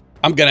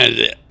 I'm gonna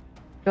do it.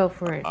 Go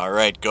for it. All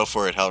right, go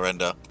for it,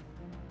 Helrenda.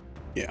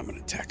 Yeah, I'm gonna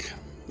attack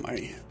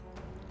my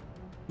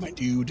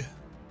dude.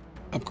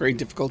 Upgrade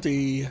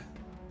difficulty.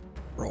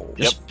 Roll.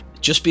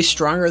 Just be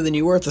stronger than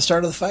you were at the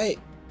start of the fight.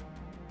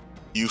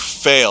 You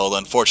failed,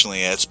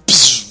 unfortunately, as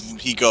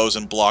he goes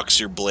and blocks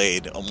your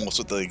blade almost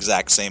with the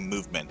exact same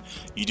movement.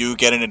 You do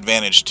get an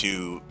advantage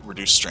to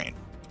reduce strain.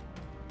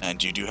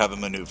 And you do have a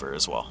maneuver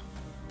as well.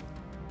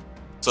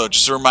 So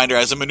just a reminder,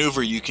 as a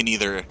maneuver, you can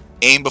either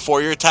aim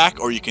before your attack,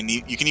 or you can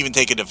even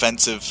take a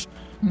defensive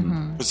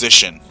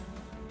position.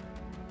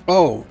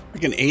 Oh, I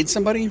can aid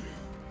somebody?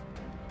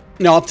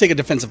 No, I'll take a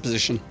defensive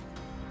position.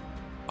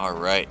 All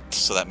right,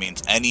 so that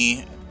means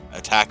any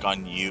attack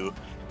on you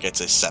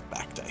gets a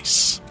setback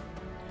dice.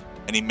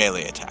 Any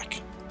melee attack.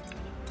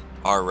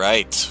 All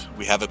right,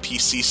 we have a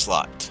PC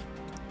slot.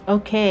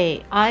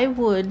 Okay, I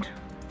would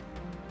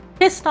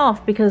pissed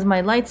off because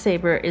my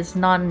lightsaber is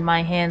not in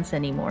my hands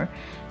anymore,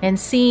 and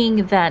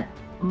seeing that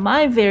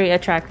my very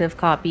attractive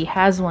copy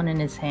has one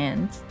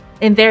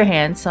in their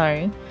hands,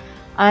 sorry,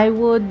 I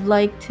would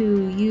like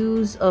to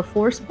use a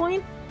force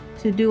point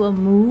to do a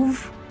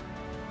move.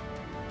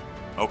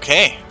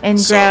 Okay. And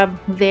grab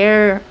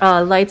their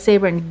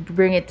lightsaber and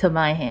bring it to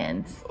my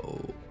hands.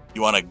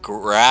 You want to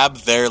grab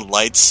their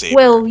lightsaber?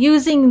 Well,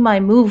 using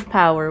my move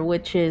power,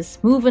 which is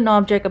move an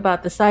object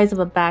about the size of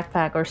a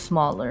backpack or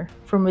smaller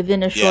from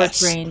within a short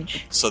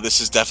range. So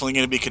this is definitely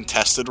going to be a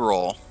contested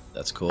roll.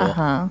 That's cool.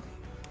 Uh-huh.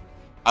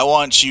 I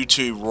want you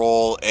to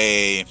roll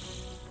a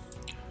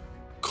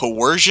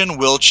coercion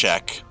will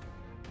check.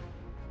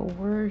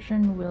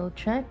 Coercion will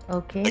check,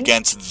 okay.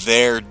 Against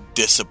their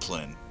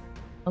discipline.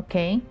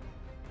 Okay.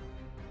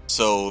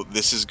 So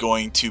this is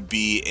going to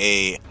be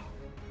a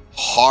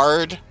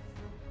hard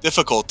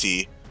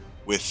difficulty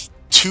with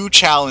 2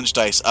 challenge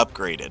dice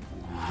upgraded.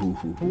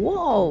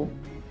 Whoa.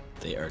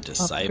 They are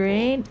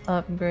disciple.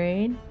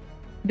 Upgrade.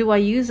 Do I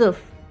use a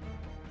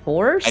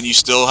Force? And you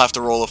still have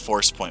to roll a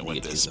force point with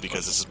Negative this the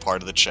because force. this is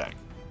part of the check.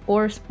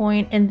 Force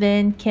point, and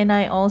then can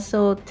I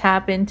also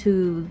tap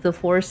into the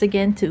force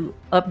again to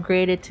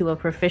upgrade it to a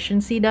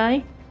proficiency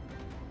die?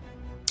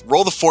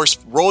 Roll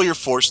your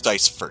force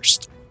dice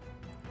first.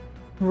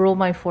 Roll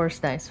my force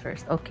dice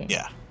first. Okay.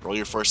 Yeah, roll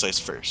your force dice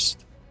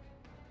first.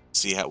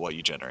 See what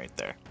you generate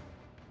there.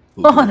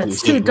 Oh,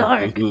 that's too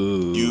dark.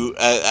 You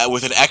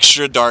with an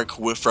extra dark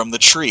from the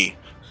tree.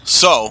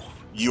 So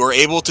you're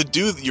able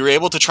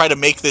to try to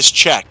make this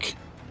check.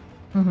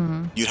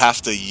 Mm-hmm. You'd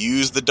have to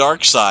use the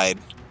dark side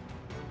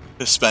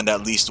to spend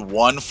at least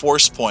one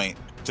force point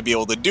to be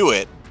able to do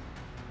it.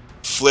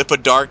 Flip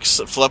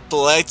the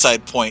light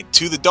side point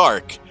to the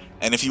dark,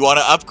 and if you want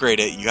to upgrade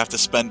it, you have to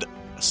spend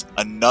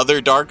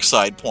another dark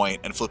side point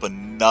and flip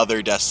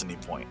another destiny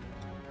point.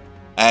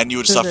 And you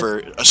would suffer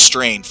a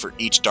strain for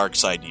each dark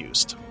side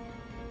used.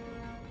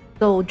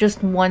 So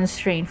just one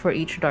strain for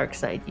each dark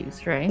side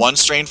used, right? One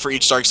strain for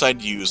each dark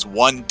side used,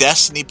 one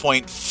destiny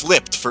point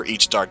flipped for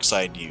each dark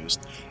side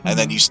used, and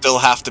then you still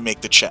have to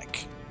make the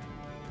check.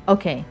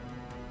 Okay.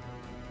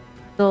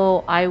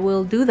 So I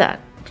will do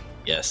that.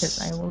 Yes.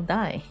 Because I will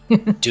die.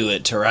 Do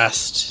it to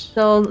rest.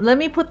 So let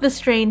me put the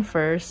strain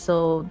first.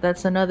 So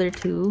that's another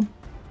 2.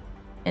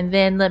 And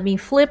then let me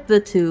flip the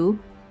 2.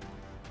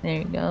 There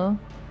you go.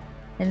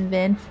 And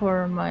then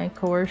for my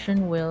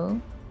coercion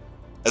will.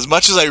 As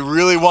much as I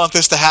really want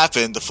this to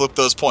happen, to flip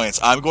those points,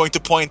 I'm going to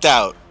point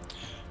out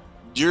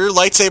your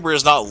lightsaber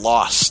is not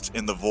lost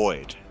in the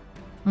void.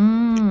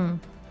 Hmm.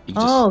 You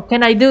just- Oh,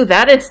 can I do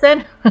that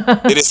instead?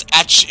 It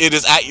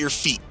is at your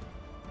feet.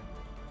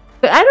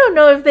 But I don't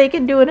know if they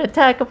can do an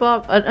attack of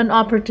an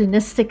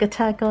opportunistic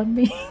attack on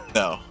me.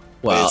 No.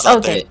 Well, It's not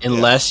okay. there.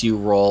 unless you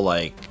roll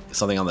like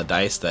something on the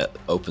dice that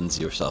opens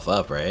yourself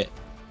up, right?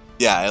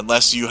 Yeah,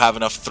 unless you have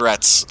enough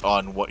threats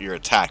on what your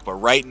attack. But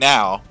right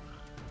now,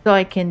 So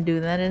I can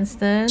do that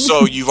instead.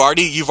 so you've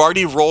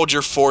already rolled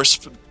your force,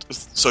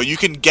 so you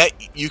can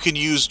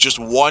use just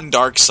one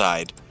dark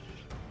side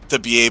to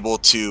be able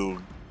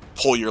to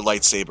pull your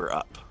lightsaber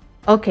up.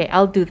 Okay,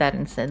 I'll do that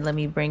instead. Let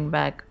me bring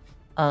back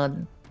a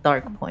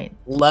dark point.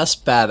 Less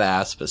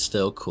badass, but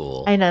still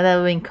cool. I know that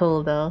would be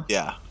cool though.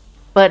 Yeah.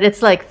 But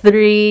it's like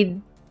 3.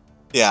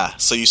 Yeah,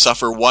 so you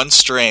suffer one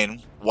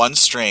strain.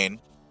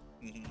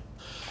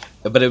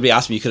 But it would be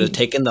awesome. You could have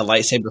taken the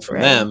lightsaber from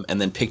Right. them and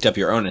then picked up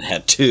your own and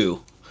had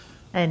 2.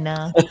 I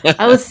know.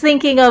 I was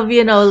thinking of,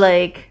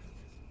 like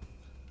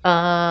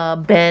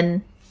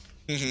Ben.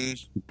 hmm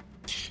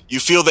You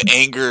feel the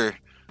anger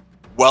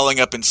welling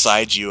up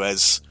inside you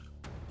as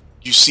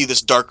you see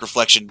this dark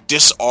reflection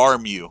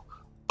disarm you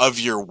of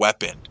your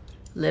weapon.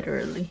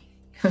 Literally.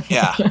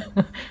 Yeah.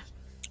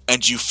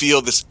 And you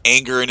feel this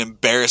anger and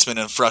embarrassment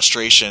and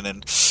frustration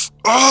and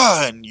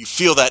you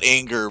feel that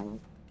anger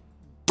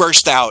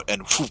burst out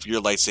and whoop,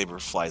 your lightsaber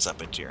flies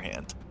up into your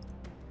hand.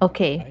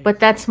 Okay, but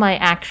that's my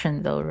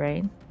action though,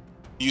 right?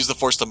 Use the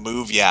force to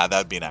move, yeah, that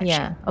would be an action.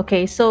 Yeah.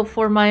 Okay, so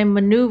for my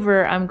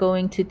maneuver, I'm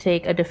going to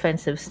take a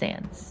defensive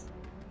stance.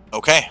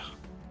 Okay,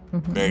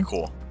 Mhm. very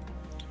cool.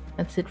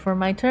 That's it for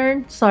my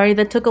turn. Sorry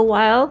that took a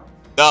while.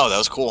 No, that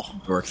was cool.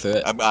 Work through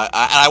it.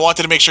 I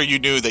wanted to make sure you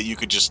knew that you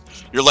could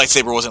your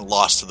lightsaber wasn't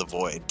lost to the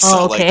void. So,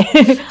 Oh, okay.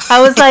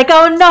 I was like,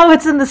 oh no,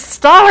 it's in the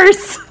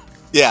stars.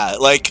 yeah,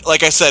 like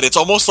I said, it's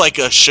almost like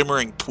a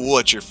shimmering pool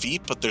at your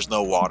feet, but there's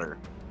no water.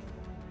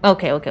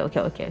 Okay.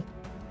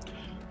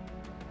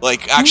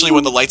 Like, actually,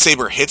 when the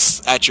lightsaber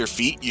hits at your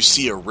feet, you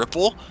see a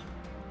ripple,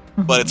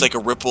 but it's like a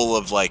ripple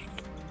of, like,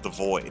 the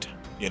void,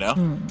 you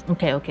know?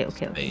 Okay.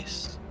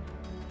 Base.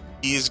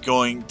 He's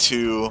going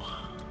to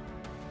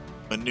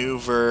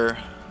maneuver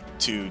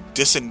to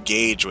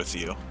disengage with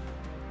you.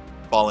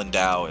 Fallen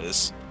Dow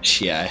is.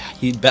 Yeah,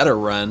 he'd better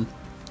run.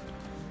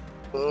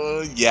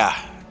 Yeah.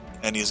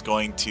 And he's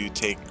going to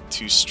take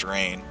 2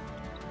 strain.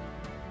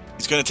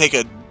 He's going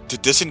to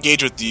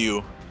disengage with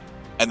you,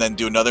 and then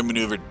do another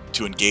maneuver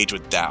to engage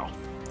with Dow.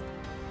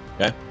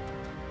 Okay.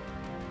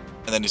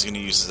 And then he's going to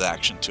use his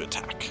action to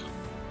attack.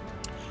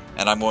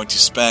 And I'm going to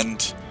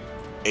spend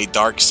a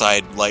dark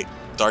side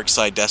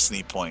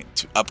destiny point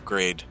to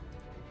upgrade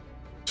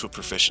to a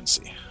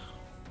proficiency.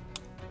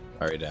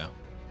 Alright, now.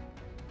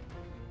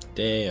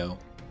 Deo.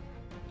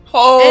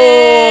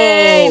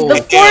 Hey, the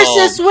force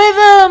is with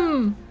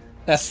him.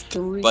 That's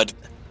 3.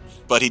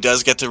 But he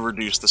does get to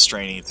reduce the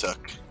strain he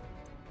took.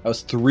 That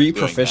was 3 Doing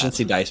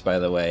proficiency dice, by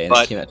the way, and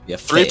But it came out to be a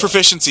 3 fail.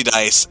 proficiency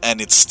dice, and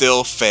it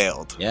still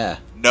failed. Yeah.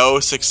 No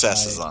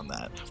successes Right. on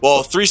that.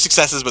 Well, 3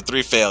 successes, but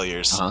 3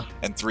 failures, Uh-huh.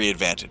 and 3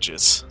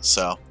 advantages.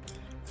 So,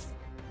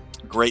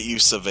 great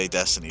use of a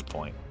destiny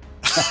point.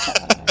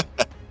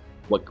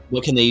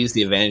 What can they use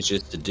the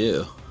advantages to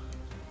do?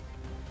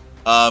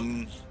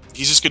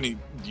 He's just going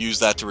to use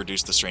that to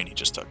reduce the strain he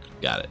just took.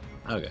 Got it.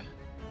 Okay.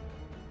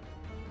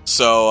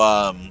 So,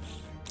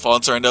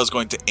 Fallen Sorrento is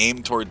going to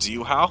aim towards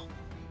you, Hal,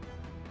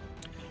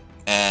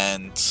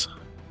 and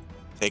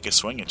take a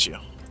swing at you.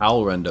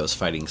 Owl Rendo's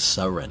fighting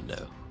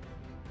Sorrento.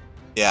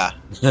 Yeah.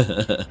 So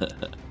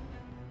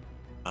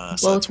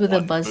Both that's with a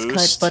 1 buzz cut,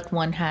 boost. but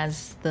one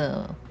has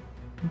the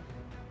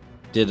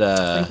Did What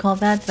do you call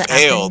that? The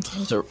Failed.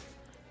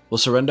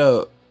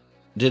 acronym?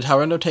 Did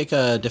Halrendo take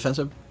a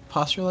defensive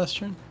posture last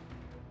turn?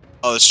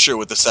 Oh, that's true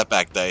with the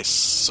setback dice.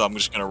 So I'm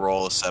just gonna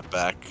roll a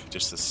setback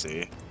just to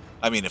see.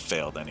 I mean, it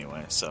failed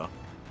anyway. So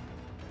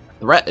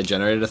Threat. It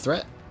generated a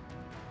threat.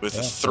 with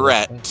Yeah, a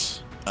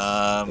threat,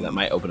 That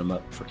might open him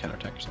up for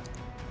counterattack or something.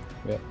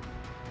 Yeah.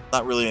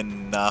 not really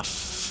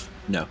enough.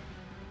 No.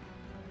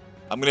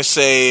 I'm gonna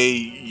say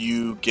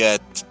you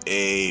get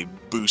a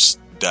boost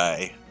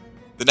die.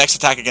 The next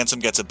attack against him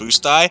gets a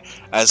boost die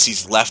as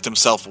he's left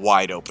himself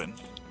wide open.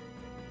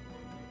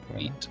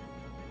 Sweet.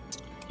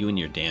 You and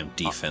your damn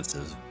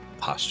defensive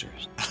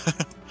postures.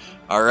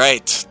 All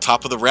right,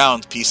 top of the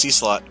round, PC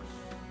slot.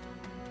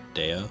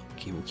 Deo,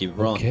 keep it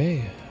rolling.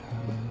 Okay.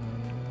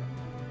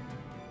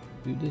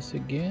 Do this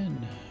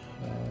again.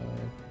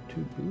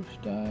 2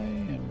 boost die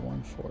and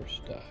 1 force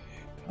die.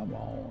 Come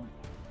on.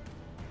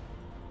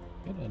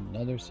 Get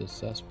another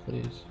success,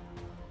 please.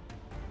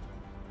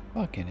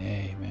 Fucking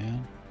A,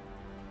 man.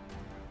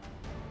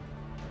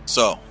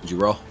 So Did you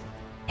roll?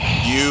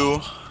 you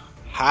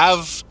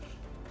have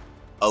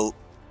you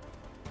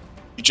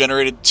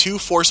generated 2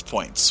 force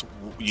points.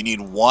 You need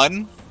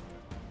 1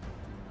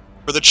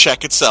 for the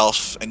check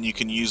itself, and you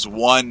can use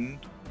 1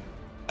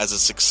 as a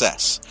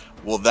success.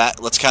 Well,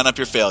 let's count up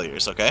your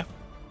failures, okay?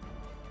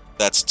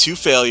 That's 2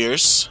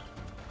 failures,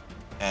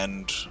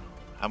 and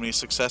how many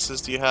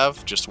successes do you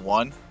have? Just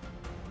 1.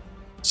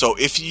 So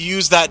if you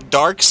use that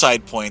dark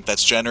side point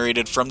that's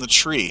generated from the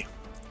tree,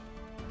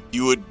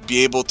 you would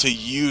be able to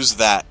use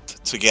that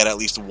to get at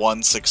least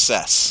 1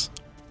 success.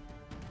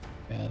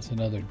 Man, that's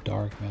another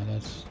dark, man.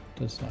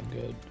 That's not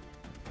good.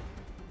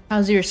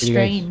 How's your What do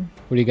strain?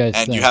 you guys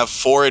And think? you have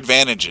 4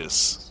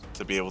 advantages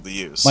to be able to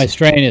use. My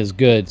strain is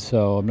good,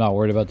 so I'm not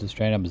worried about the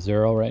strain. I'm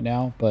 0 right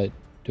now, but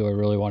do I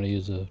really want to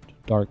use a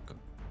dark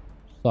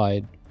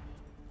side?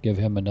 Give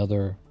him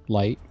another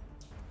light?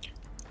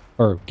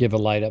 Or give a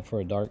light up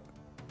for a dark?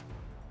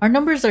 Our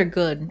numbers are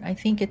good. I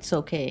think it's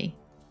okay.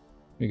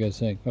 What do you guys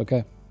think?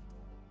 Okay.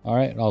 All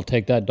right, I'll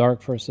take that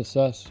dark for a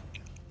success.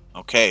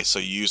 Okay, so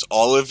you use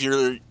all of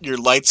your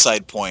light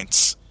side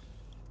points,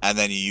 and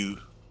then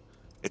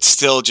it's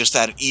still just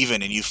at an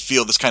even, and you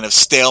feel this kind of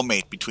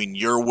stalemate between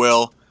your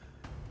will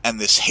and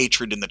this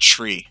hatred in the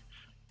tree.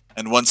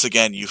 And once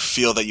again, you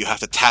feel that you have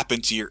to tap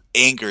into your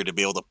anger to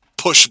be able to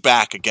push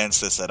back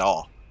against this at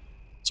all.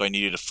 So I need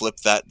you to flip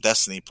that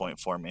destiny point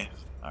for me.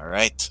 All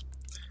right.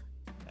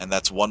 And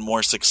that's 1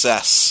 more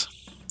success.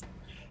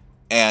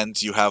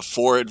 And you have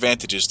 4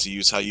 advantages to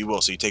use how you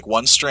will. So you take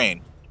 1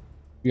 strain.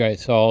 Right,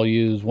 so I'll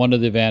use one of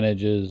the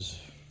advantages,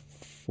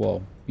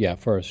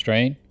 for a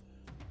strain.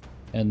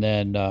 And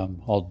then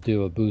I'll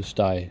do a boost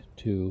die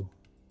to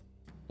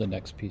the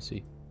next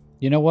PC.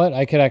 You know what?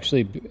 I could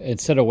actually,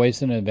 instead of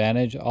wasting an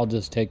advantage, I'll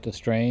just take the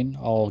strain.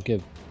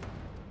 do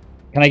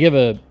I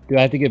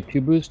have to give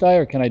 2 boost die,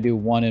 or can I do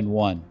 1 and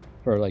 1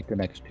 for like the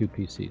next 2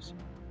 PCs?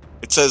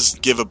 It says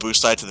give a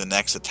boost die to the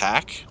next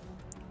attack.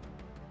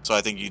 So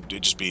I think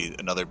it'd just be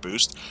another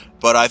boost.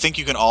 But I think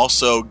you can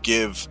also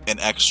give an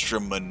extra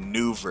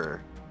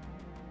maneuver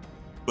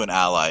to an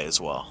ally as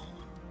well.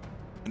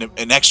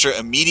 An extra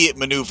immediate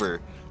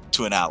maneuver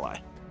to an ally.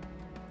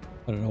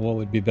 I don't know what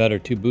would be better,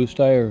 2 boost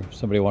die, or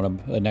somebody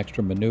want an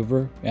extra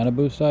maneuver and a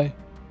boost die?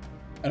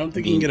 I don't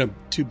think you can get a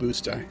 2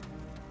 boost die.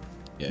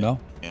 Yeah. No?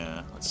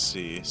 Yeah, let's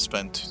see.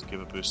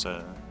 Give a boost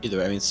die. Either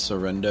way, I mean,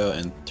 Sorrento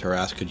and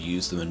Taras could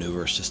use the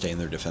maneuvers to stay in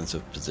their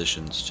defensive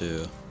positions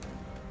too.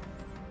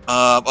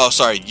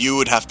 Sorry. You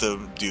would have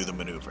to do the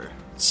maneuver.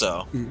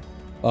 So,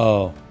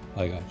 Oh,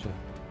 I got you.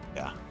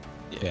 yeah.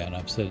 Yeah, and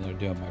I'm sitting there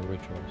doing my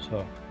ritual,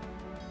 so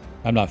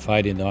I'm not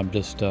fighting though. I'm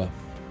just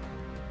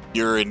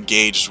You're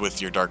engaged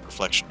with your dark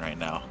reflection right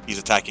now. He's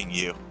attacking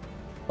you.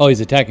 Oh, he's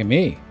attacking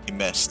me. He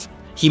missed.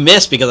 He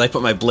missed because I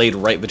put my blade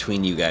right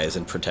between you guys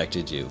and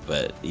protected you.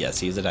 But yes,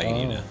 he's attacking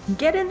you now.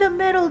 Get in the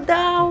middle,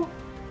 Dow.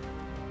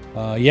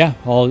 Yeah,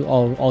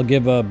 I'll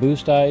give a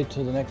boost die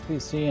to the next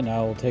PC, and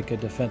I will take a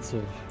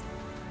defensive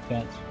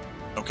stance.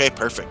 Okay,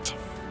 perfect.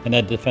 And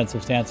that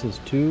defensive stance is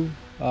 2.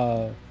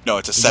 No,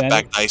 it's a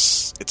setback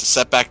dice. It's a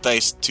setback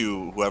dice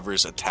to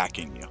whoever's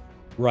attacking you.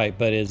 Right,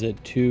 but is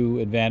it 2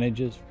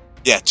 advantages?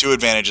 Yeah, 2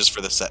 advantages for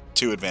the set.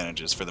 2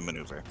 advantages for the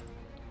maneuver.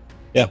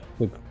 Yeah,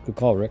 good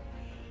call, Rick.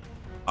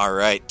 All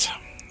right,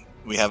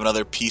 we have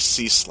another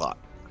PC slot.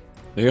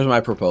 Here's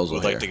my proposal.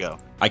 Would here. like to go.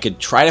 I could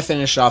try to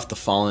finish off the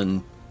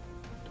Fallen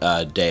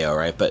Deo,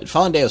 right? But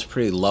Fallen Deo is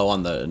pretty low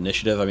on the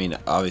initiative. I mean,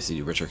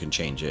 obviously Richard can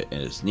change it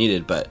and it's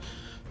needed, but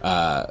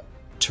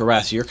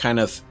Taras, you're kind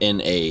of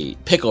in a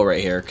pickle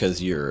right here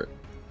because your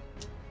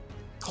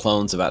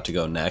clone's about to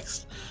go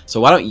next.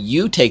 So why don't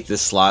you take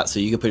this slot so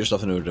you can put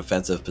yourself into a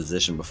defensive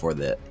position before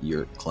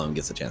your clone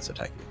gets a chance to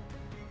attack you?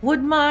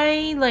 Would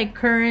my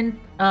current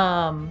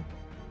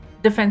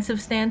defensive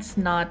stance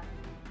not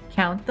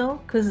count though?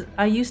 Because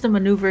I used a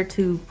maneuver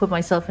to put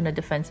myself in a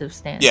defensive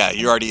stance. Yeah,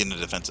 you're already in a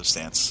defensive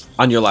stance.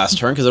 On your last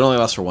turn, because it only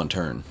lasts for 1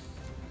 turn.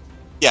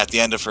 Yeah, at the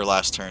end of her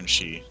last turn,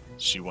 she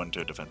went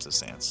to a defensive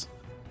stance.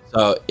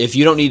 So if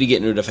you don't need to get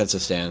into a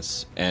defensive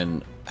stance,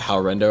 and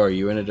Halrendo, are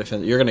you in a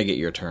defense? You're gonna get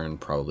your turn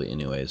probably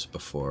anyways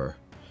before.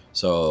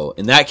 So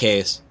in that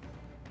case,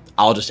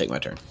 I'll just take my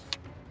turn.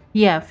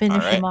 Yeah,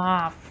 finish him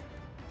off.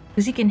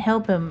 Because you can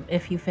help him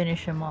if you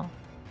finish him off.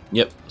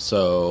 Yep.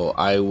 So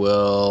I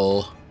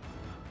will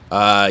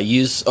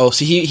use. Oh,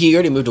 see, he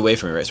already moved away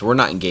from me, right? So we're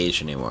not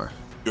engaged anymore.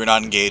 You're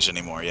not engaged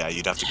anymore. Yeah,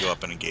 you'd have to go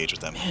up and engage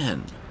with them.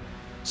 Man.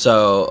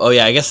 So,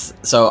 I guess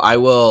so. I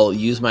will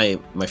use my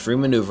free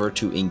maneuver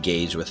to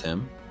engage with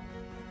him.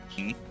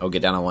 I'll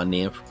get down on one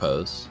knee and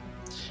propose.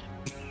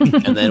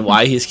 And then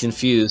while he's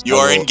confused... You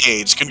are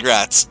engaged.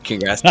 Congrats.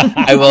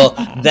 I will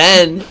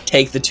then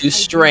take the 2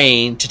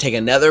 strain to take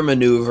another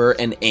maneuver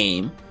and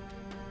aim.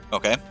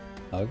 Okay.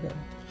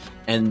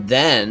 And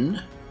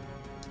then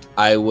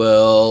I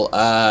will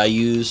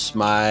use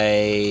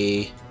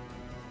my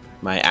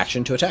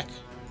action to attack.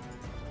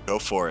 Go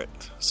for it.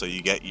 So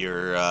you get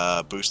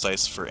your boost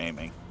dice for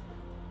aiming.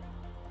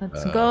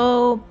 Let's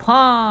go,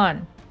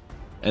 pawn.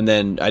 And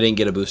then I didn't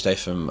get a boost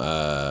dice from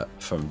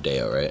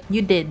Deo, right?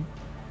 You did.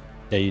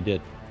 Yeah, you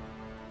did.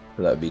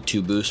 So that would be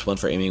 2 boosts, 1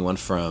 for aiming, 1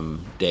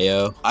 from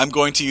Deo. I'm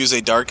going to use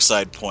a dark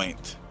side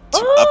point to,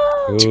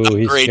 Ooh,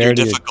 upgrade your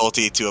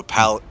difficulty to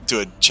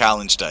a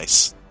challenge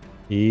dice.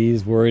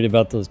 He's worried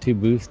about those 2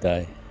 boost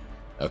die.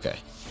 Okay.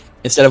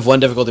 Instead of 1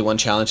 difficulty, 1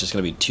 challenge, it's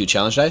going to be 2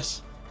 challenge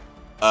dice?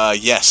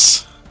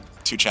 Yes.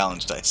 2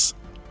 challenge dice.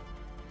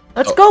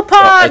 Let's go,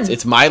 pawn!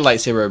 It's my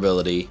lightsaber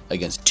ability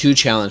against 2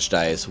 challenge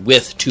dice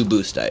with 2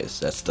 boost dice.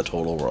 That's the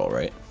total roll,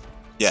 right?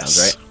 Yes.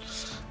 Sounds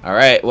right. All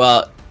right,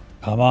 well...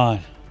 Come on.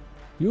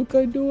 You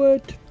can do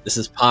it. This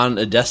is Pawn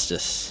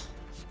Adestus.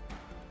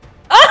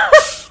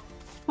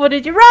 What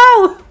did you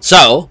roll?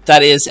 So,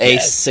 that is a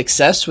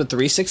success with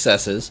 3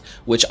 successes,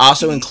 which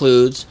also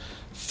includes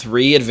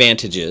 3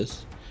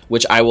 advantages,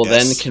 which I will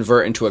then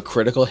convert into a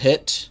critical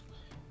hit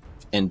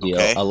and deal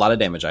a lot of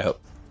damage, I hope.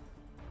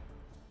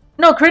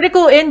 No,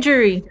 critical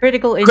injury.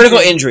 Critical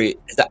injury.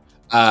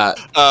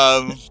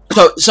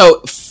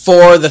 So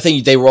for the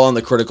thing they roll on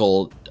the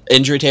critical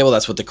injury table,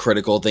 that's what the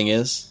critical thing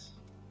is?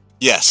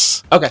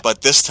 Yes. Okay.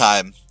 But this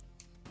time,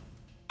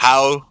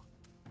 how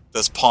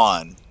does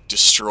Pawn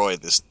destroy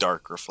this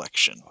dark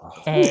reflection?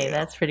 Hey,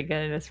 that's pretty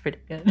good.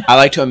 I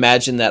like to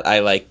imagine that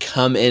I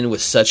come in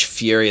with such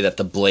fury that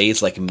the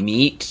blades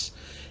meet,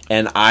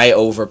 and I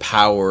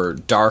overpower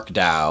Dark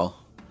Deo,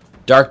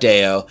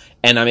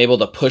 and I'm able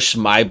to push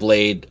my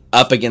blade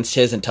up against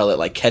his until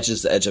it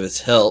catches the edge of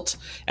his hilt,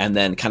 and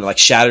then kind of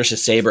shatters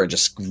his saber and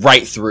just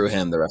right through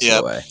him the rest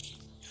of the way.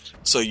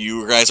 So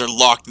you guys are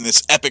locked in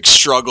this epic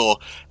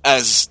struggle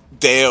as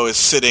Deo is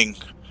sitting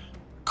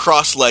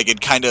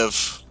cross-legged, kind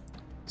of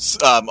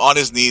on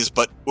his knees,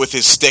 but with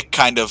his stick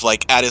kind of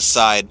at his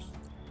side.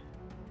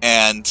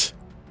 And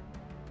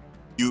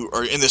you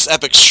are in this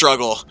epic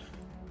struggle,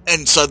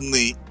 and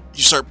suddenly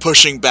you start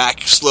pushing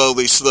back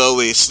slowly,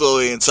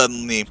 and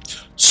suddenly,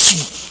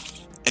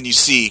 and you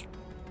see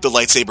the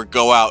lightsaber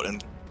go out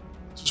and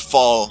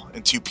fall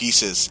in 2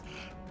 pieces.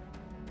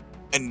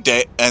 And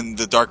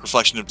the dark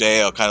reflection of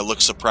Deo kind of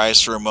looks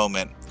surprised for a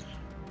moment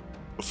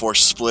before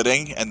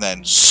splitting and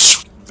then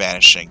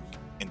vanishing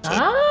into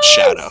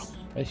shadow.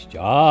 Nice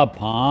job,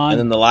 Pawn. And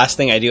then the last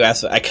thing I do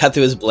after I cut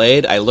through his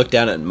blade, I look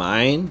down at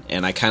mine,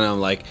 and I kind of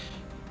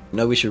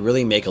no, we should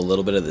really make a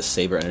little bit of the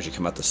saber energy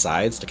come out the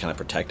sides to kind of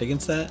protect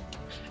against that.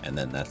 And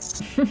then that's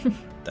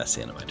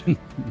the end of my turn.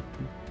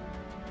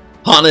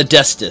 Pawn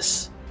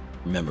Adestus.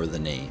 Remember the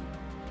name.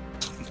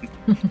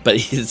 But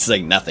it's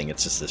nothing.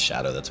 It's just this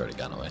shadow that's already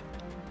gone away.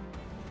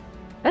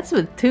 That's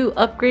with 2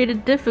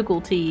 upgraded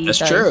difficulty. That's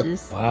true.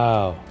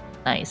 Wow.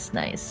 Nice.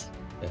 Yeah,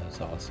 that's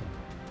awesome.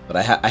 But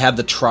I had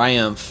the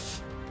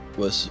triumph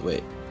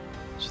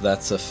so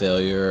that's a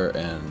failure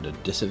and a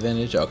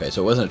disadvantage? Okay,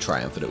 so it wasn't a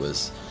triumph, but it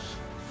was...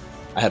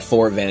 I had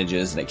 4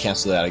 advantages, and it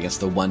canceled out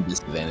against the 1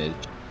 disadvantage.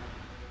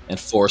 And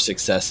 4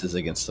 successes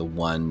against the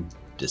 1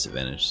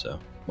 disadvantage, so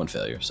 1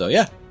 failure. So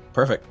yeah,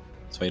 perfect.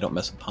 That's why you don't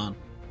mess with Pawn.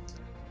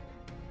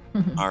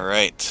 All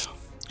right.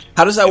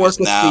 How does that work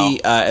with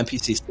the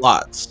NPC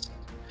slots?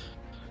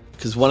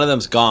 Because one of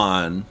them's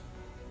gone,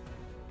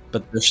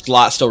 but their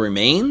slot still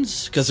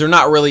remains? Because they're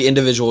not really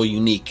individual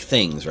unique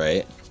things,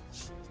 right?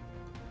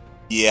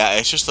 Yeah,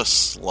 it's just a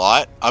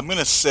slot. I'm going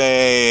to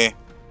say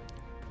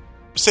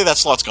that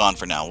slot's gone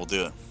for now. We'll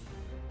do it.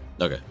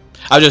 Okay.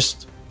 I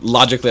was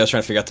trying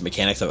to figure out the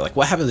mechanics of it.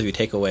 What happens if you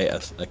take away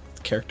a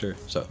character?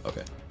 So,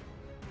 okay.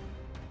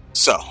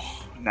 So,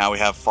 now we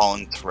have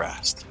Fallen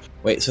Thrust.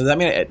 Wait, so does that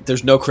mean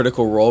there's no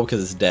critical roll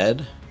because it's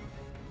dead?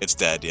 It's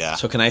dead, yeah.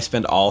 So can I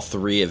spend all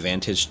 3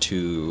 advantage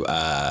to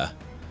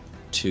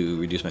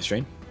reduce my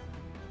strain?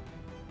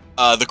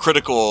 The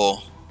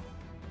critical...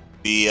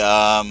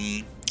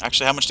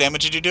 Actually, how much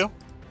damage did you do?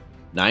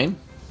 9?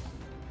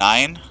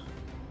 9?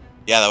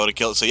 Yeah, that would have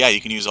killed. So yeah,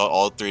 you can use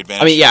all 3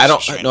 advantages. I mean, yeah, I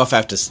don't know if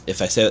I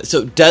say that.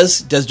 So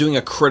does doing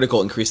a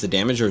critical increase the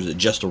damage, or is it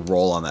just a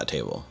roll on that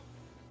table?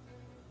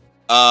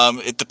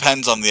 It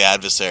depends on the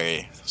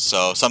adversary.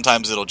 So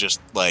sometimes it'll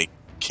just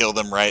kill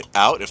them right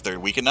out if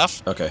they're weak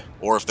enough. Okay.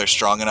 Or if they're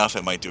strong enough,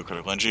 it might do a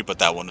critical injury. But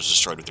that one was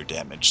destroyed with their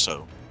damage.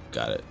 So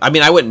got it. I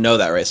mean, I wouldn't know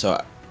that, right?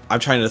 So I'm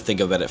trying to think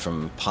of it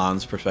from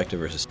Pon's perspective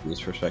versus Steve's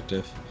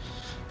perspective.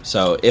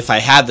 So if I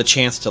had the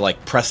chance to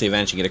like press the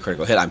advantage and get a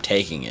critical hit, I'm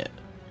taking it.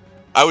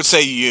 I would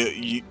say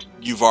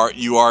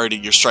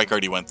your strike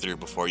already went through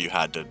before you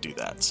had to do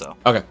that. So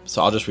okay,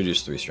 so I'll just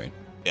reduce 3 strain.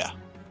 Yeah,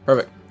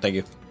 perfect. Thank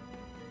you.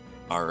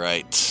 All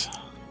right.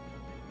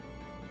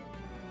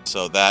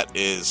 So that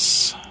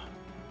is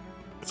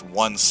with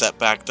 1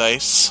 setback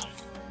dice.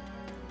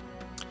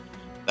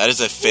 That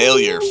is a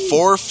failure. Ooh.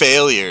 4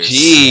 failures.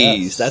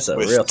 Jeez, that's a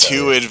with real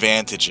 2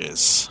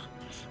 advantages.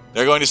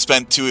 They're going to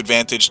spend 2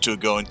 advantage to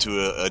go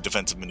into a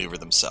defensive maneuver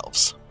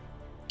themselves,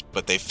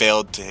 but they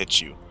failed to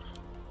hit you.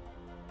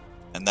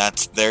 And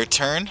that's their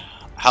turn.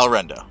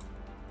 Halrendo.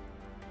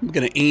 I'm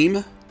going to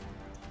aim.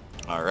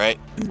 All right.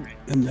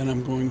 And then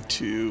I'm going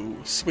to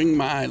swing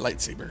my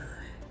lightsaber.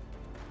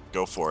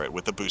 Go for it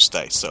with the boost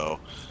dice. So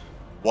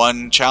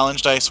 1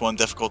 challenge dice, 1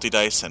 difficulty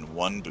dice, and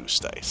 1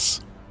 boost dice.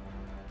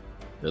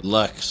 Good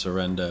luck,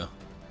 Halrendo,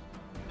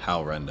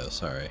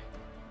 sorry.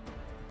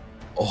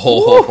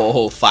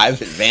 Oh,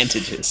 5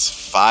 advantages.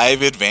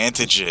 5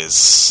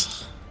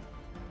 advantages.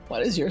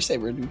 Why does your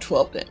saber do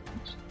 12 damage?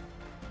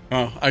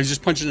 Oh, I was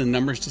just punching the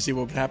numbers to see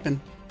what would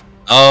happen.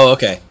 Oh,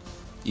 okay.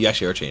 You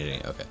actually are changing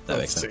it. Okay, that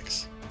makes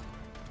sense.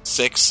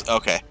 6.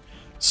 Okay.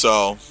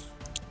 So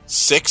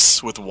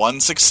 6 with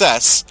 1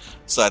 success.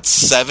 So that's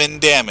 7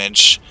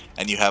 damage,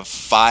 and you have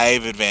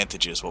 5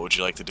 advantages. What would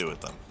you like to do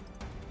with them?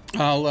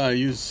 I'll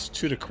use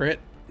 2 to crit.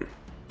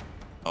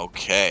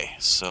 Okay,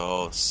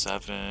 so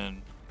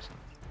 7,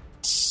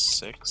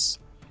 6.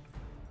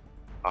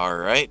 All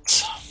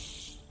right.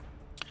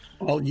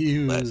 I'll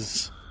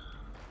use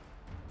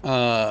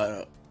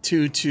 2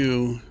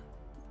 to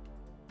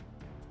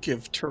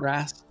give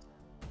Taras.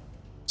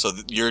 So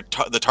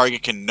the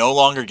target can no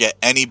longer get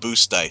any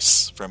boost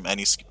dice from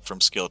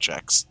skill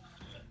checks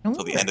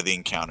until the end of the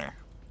encounter.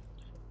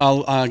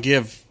 I'll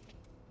give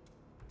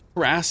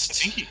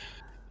Taras.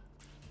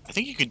 I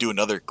think you could do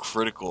another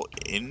critical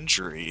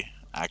injury,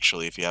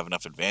 actually, if you have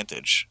enough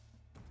advantage.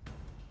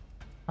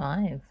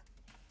 5.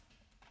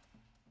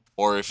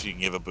 Or if you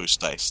can give a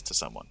boost dice to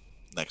someone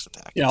next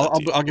attack. Yeah,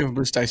 I'll give a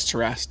boost dice to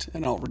Rast,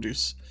 and I'll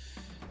reduce.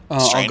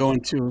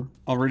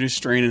 I'll reduce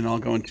strain, and I'll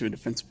go into a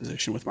defensive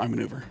position with my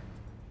maneuver.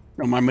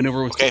 No, my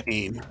maneuver was to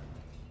aim.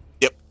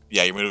 Yep.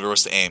 Yeah, your maneuver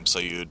was to aim, so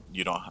you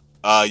don't.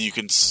 You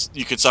can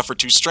suffer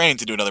 2 strain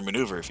to do another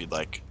maneuver if you'd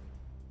like.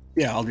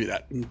 Yeah, I'll do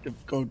that and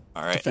go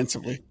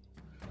defensively.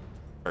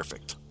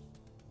 Perfect.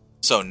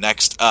 So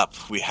next up,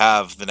 we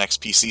have the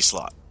next PC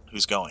slot.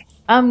 Who's going?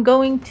 I'm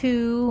going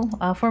to,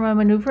 for my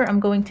maneuver, I'm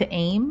going to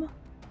aim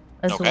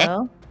as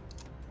well.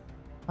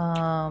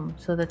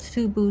 So that's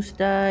 2 boost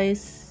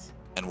dice.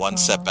 And 1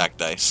 setback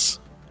dice.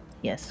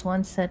 Yes,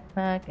 1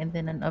 setback and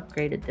then an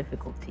upgraded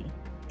difficulty.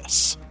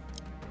 Yes.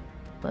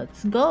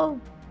 Let's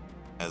go.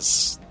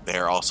 As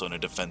they're also in a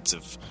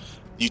defensive...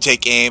 You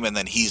take aim and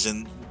then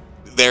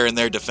they're in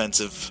their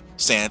defensive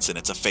stance and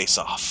it's a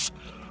face-off.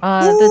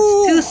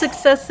 That's 2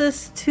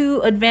 successes,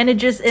 2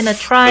 advantages, and a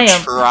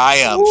triumph.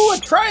 Ooh, a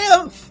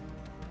triumph!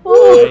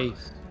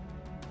 Nice.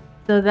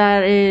 So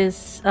that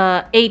is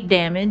 8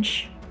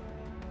 damage.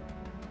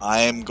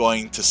 I am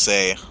going to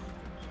say,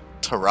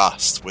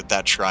 Taras, with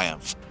that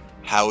triumph,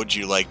 how would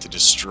you like to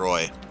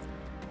destroy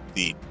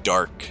the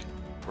dark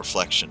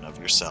reflection of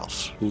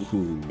yourself?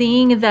 Ooh.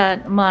 Seeing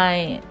that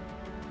my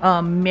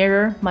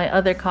mirror, my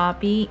other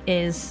copy,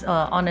 is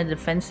on a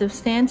defensive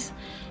stance,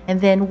 and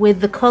then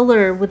with the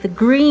color, with the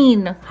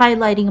green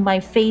highlighting my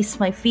face,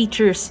 my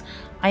features,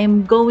 I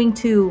am going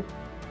to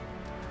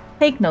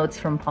take notes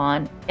from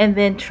Pon and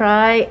then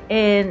try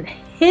and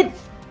hit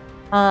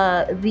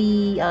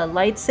the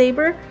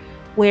lightsaber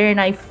wherein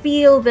I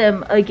feel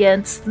them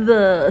against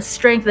the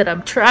strength that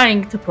I'm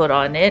trying to put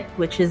on it,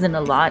 which isn't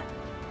a lot.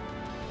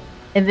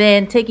 And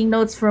then taking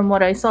notes from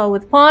what I saw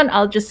with Pon,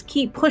 I'll just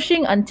keep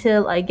pushing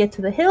until I get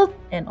to the hilt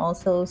and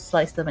also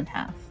slice them in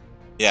half.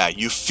 Yeah,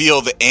 you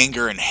feel the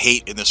anger and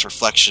hate in this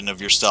reflection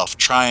of yourself,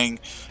 trying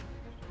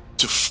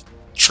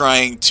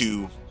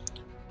to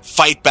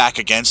fight back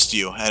against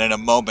you. And in a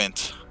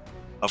moment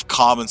of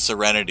calm and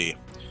serenity,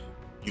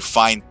 you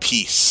find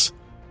peace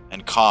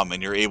and calm,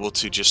 and you're able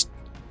to just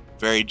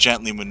very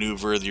gently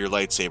maneuver your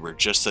lightsaber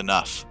just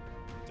enough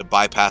to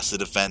bypass the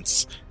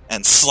defense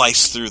and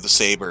slice through the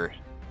saber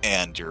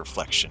and your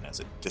reflection as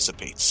it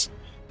dissipates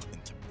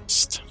into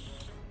mist.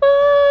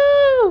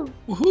 Woo!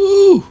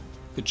 Woohoo!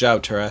 Good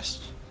job, Taras.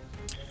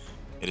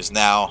 It is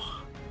now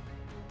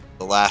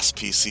the last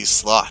PC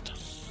slot.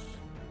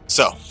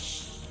 So,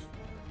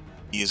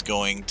 he is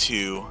going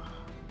to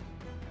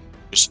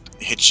just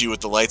hit you with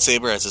the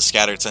lightsaber. As a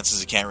scattered senses,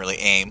 he can't really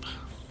aim.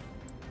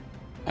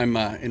 I'm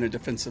in a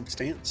defensive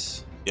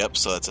stance. Yep,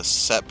 so that's a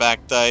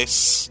setback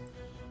dice.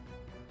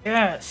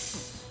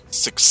 Yes.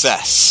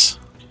 Success.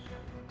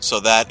 So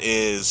that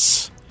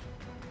is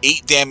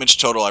 8 damage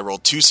total. I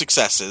rolled 2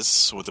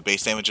 successes with a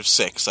base damage of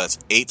 6. So that's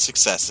 8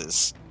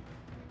 successes.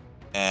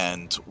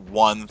 And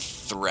 1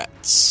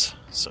 threat.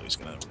 So he's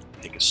going to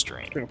take a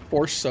strain. I'm going to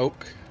force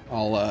soak.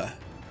 I'll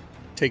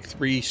take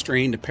 3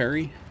 strain to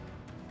parry.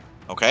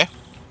 Okay.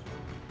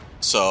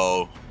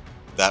 So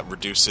that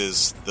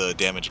reduces the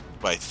damage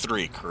by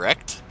 3,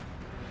 correct?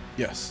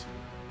 Yes.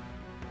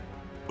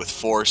 With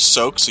 4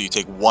 soak, so you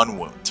take 1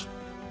 wound.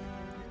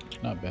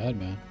 Not bad,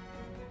 man.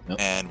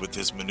 And with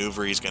his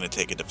maneuver, he's going to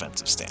take a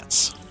defensive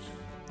stance.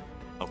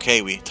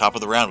 Okay, top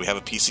of the round, we have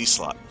a PC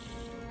slot.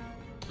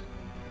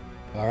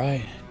 All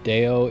right.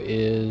 Deo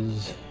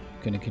is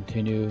going to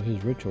continue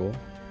his ritual.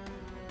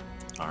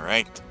 All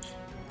right.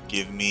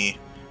 Give me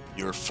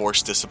your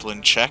force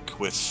discipline check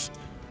with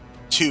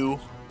 2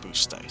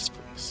 boost dice,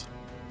 please.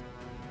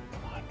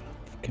 Come on.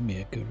 Give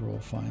me a good roll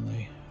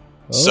finally.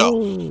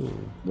 So,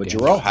 what'd you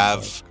damn roll? it.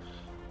 Have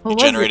What you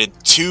was generated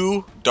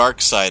 2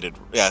 dark-sided.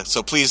 Yeah,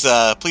 so please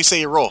say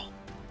your roll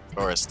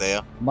for us,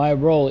 Deo. My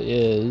roll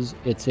is,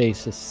 it's a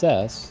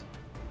success,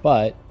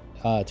 but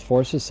it's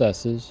 4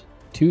 successes,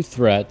 2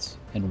 threats,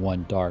 and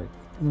 1 dark.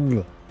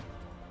 Ugh.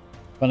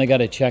 But I got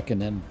to check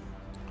and then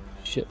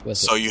shit with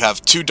So it. you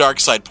have 2 dark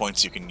side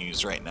points you can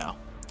use right now,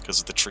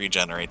 because the tree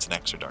generates an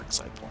extra dark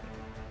side point.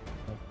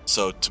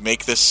 So to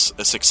make this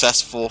a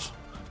successful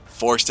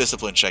force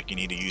discipline check, you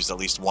need to use at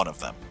least one of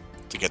them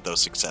to get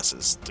those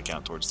successes to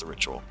count towards the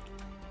ritual.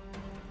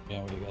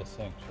 Yeah, what do you guys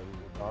think? Should we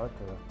do dark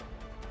or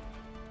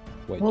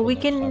wait Well, till we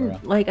next time can,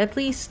 around? like, at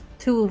least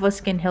 2 of us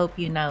can help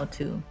you now,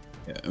 too.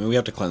 Yeah, I mean, we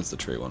have to cleanse the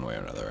tree one way or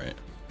another, right?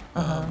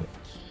 Uh-huh.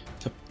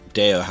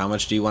 Deo, how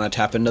much do you want to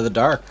tap into the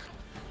dark?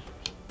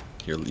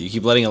 You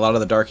keep letting a lot of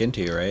the dark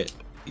into you, right?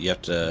 You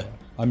have to...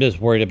 I'm just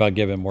worried about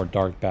giving more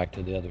dark back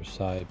to the other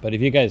side. But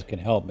if you guys can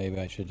help, maybe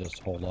I should just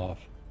hold off.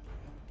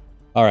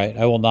 All right,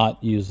 I will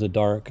not use the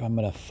dark. I'm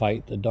going to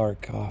fight the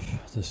dark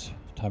off this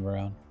time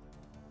around.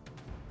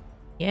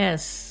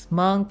 Yes,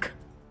 monk.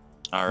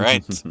 All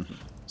right.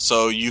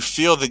 So you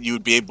feel that you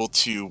would be able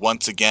to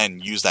once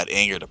again use that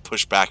anger to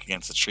push back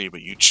against the tree,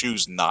 but you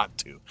choose not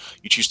to.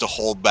 You choose to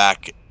hold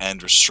back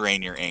and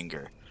restrain your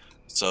anger.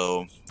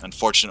 So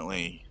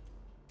unfortunately,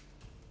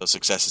 those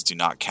successes do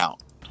not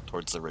count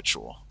towards the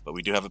ritual. But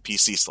we do have a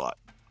PC slot.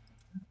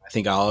 I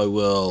think I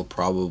will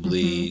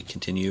probably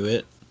continue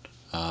it.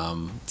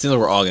 It seems like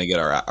we're all going to get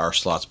our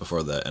slots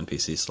before the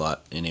NPC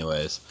slot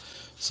anyways.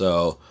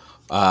 So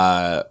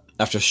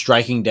after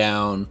striking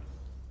down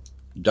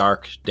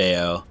Dark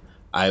Deo,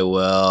 I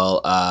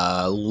will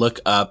look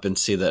up and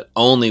see that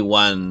only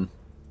one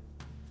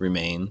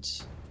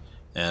remains.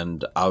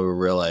 And I will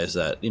realize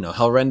that,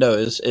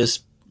 Hellrendo is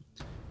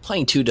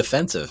playing too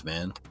defensive,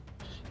 man.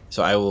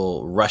 So I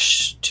will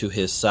rush to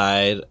his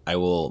side. I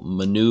will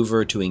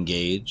maneuver to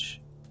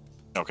engage.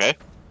 Okay.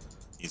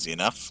 Easy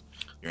enough.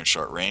 You're in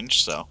short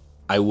range, so...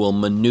 I will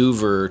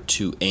maneuver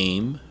to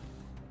aim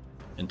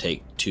and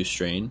take 2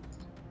 strain.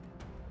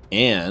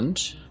 And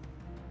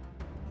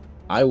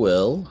I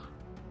will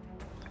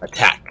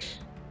attack.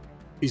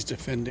 He's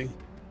defending.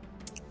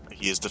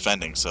 He is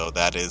defending, so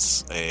that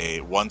is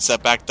a 1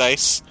 setback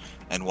dice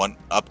and 1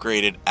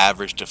 upgraded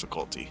average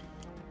difficulty.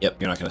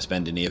 Yep, you're not going to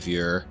spend any of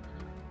your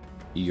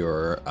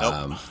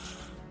Nope.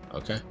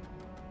 Okay.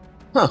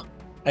 Huh.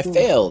 I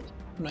failed.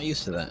 I'm not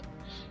used to that.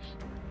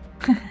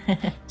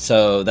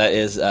 So that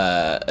is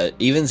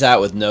evens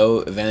out with no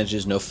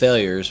advantages, no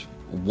failures,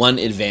 1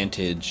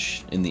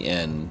 advantage in the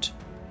end.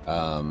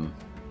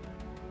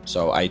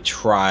 So I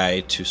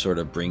try to sort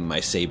of bring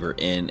my saber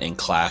in and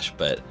clash,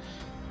 but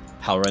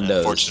Hellrendo's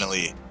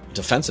Unfortunately,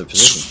 defensive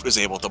position is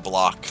able to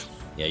block.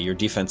 Yeah, your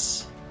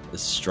defense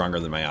is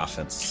stronger than my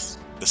offense.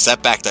 The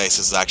setback dice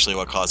is actually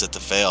what caused it to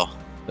fail.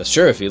 That's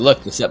true. If you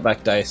look, the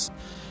setback dice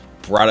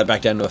brought it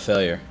back down to a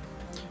failure.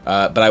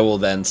 But I will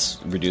then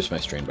reduce my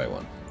strain by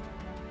 1.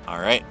 All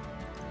right.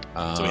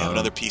 So we have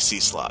another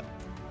PC slot.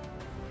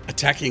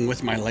 Attacking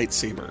with my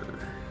lightsaber.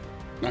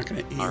 Not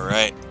going to aim. All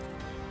right.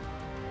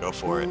 Go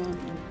for it.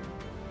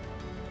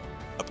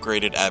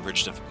 Upgraded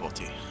average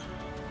difficulty.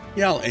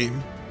 Yeah, I'll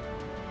aim.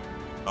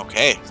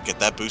 Okay, get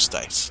that boost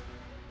dice.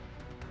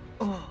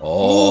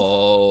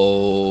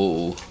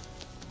 Oh,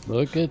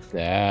 Look at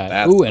that.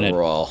 that's Ooh, the and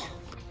roll.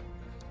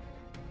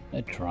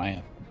 a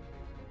triumph.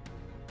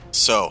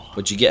 So,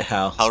 What'd you get,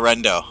 Hal?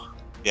 Hellrendo.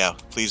 Yeah,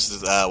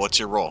 please, what's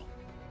your roll?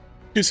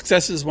 2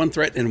 successes, 1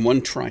 threat, and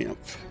 1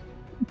 triumph.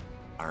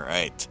 All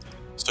right.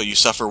 So you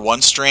suffer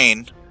 1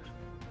 strain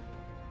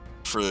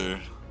for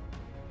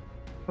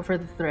For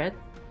the threat.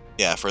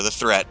 for the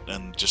threat,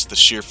 and just the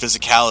sheer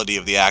physicality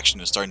of the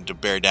action is starting to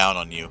bear down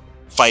on you,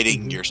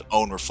 fighting your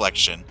own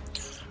reflection.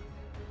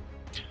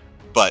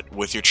 But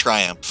with your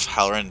triumph,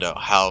 Hellrendo,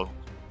 how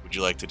would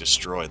you like to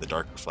destroy the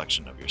dark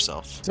reflection of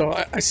yourself? So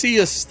I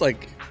see us,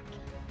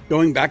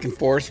 going back and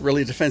forth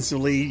really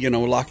defensively,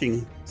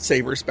 locking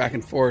sabers back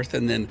and forth.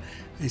 And then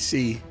I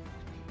see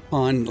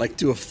Han,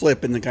 do a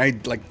flip, and the guy,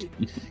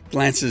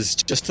 glances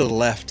just to the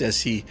left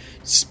as he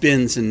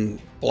spins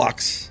and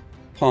blocks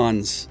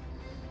Han's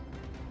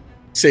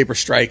saber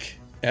strike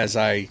as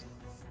I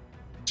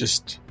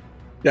just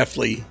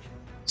deftly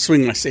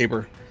swing my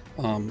saber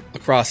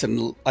across,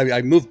 and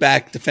I move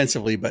back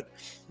defensively, but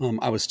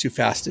I was too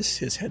fast as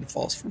his head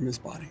falls from his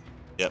body.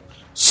 Yep.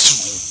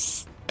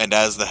 And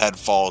as the head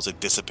falls, it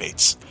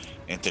dissipates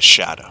into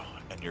shadow,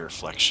 and your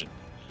reflection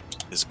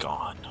is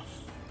gone.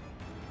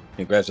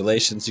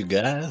 Congratulations, you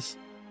guys.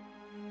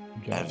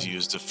 As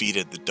you've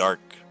defeated the dark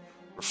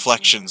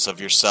reflections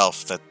of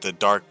yourself that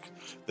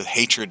the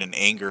hatred and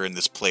anger in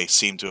this place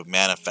seem to have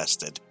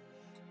manifested.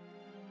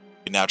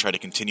 We now try to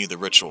continue the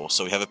ritual.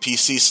 So we have a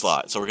PC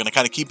slot. So we're going to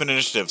kind of keep an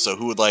initiative. So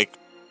who would like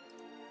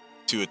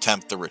to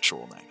attempt the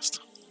ritual next?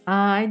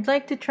 I'd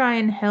like to try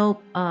and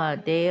help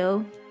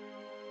Deo.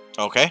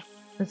 Okay.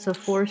 It's a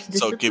force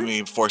discipline. So give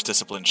me force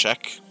discipline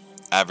check.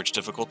 Average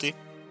difficulty.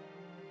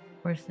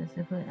 Force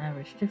discipline,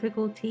 average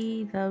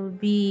difficulty. That would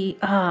be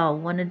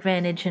 1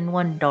 advantage and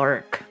 1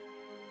 dark.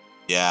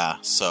 Yeah,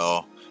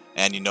 so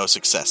and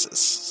successes.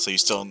 So you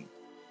still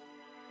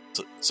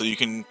so you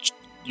can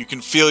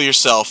feel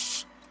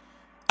yourself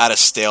at a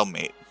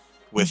stalemate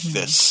with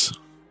this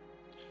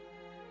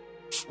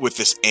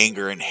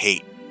anger and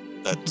hate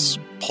that's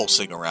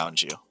pulsing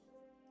around you.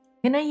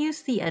 Can I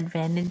use the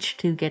advantage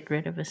to get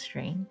rid of a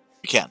strain?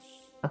 You can.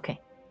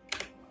 Okay.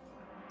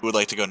 Who would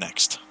like to go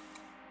next?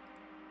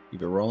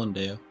 Keep it rolling,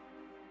 Deo.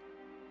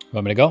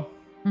 Want me to go?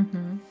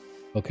 Mm-hmm.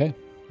 Okay.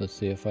 Let's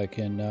see if I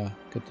can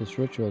get this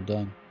ritual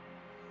done.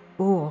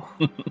 Ooh.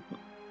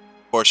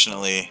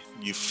 Fortunately,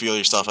 you feel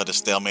yourself at a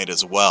stalemate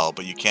as well,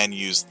 but you can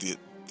use the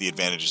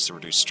advantages to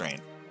reduce strain.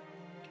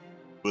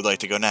 Who would like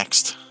to go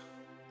next?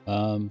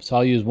 So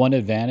I'll use 1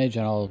 advantage,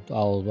 and I'll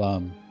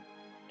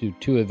do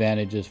 2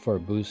 advantages for a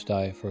boost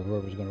die for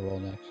whoever's going to roll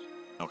next.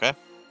 Okay.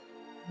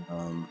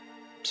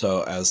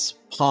 So as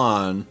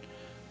pawn,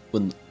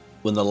 when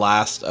the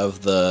last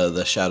of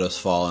the shadows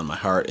fall and my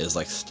heart is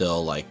like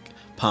still like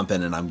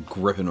pumping and I'm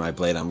gripping my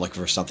blade, I'm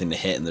looking for something to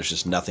hit and there's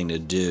just nothing to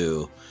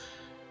do.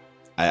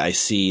 I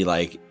see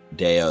like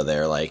Deo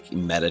there like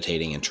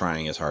meditating and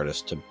trying his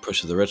hardest to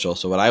push through the ritual.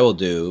 So what I will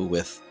do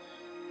with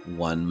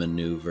 1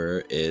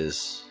 maneuver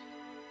is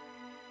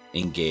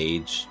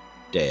engage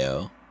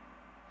Deo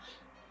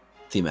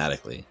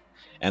thematically.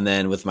 And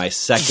then with my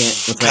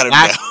second,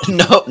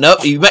 no,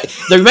 you might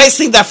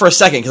think that for a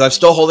second because I'm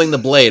still holding the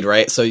blade,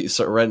 right? So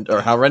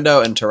how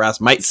Rendo and Taras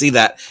might see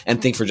that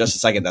and think for just a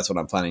second that's what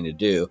I'm planning to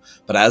do.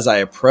 But as I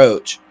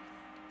approach,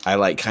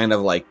 I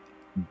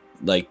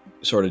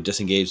sort of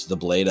disengage the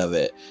blade of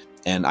it,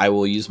 and I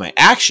will use my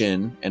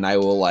action, and I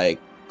will like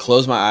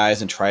close my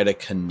eyes and try to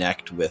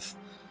connect with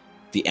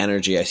the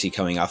energy I see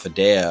coming off of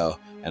Deo.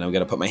 And I'm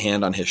going to put my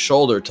hand on his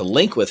shoulder to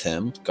link with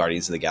him,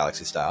 Guardians of the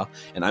Galaxy style,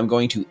 and I'm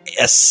going to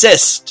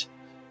assist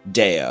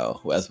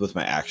Deo with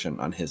my action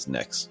on his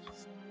next.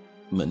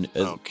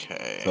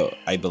 Okay. So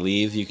I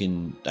believe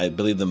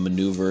the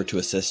maneuver to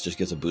assist just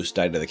gives a boost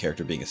die to the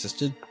character being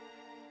assisted.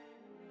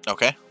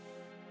 Okay.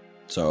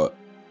 So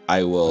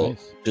I will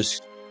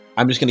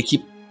I'm just going to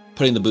keep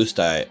putting the boost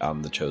die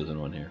on the chosen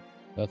one here.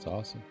 That's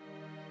awesome.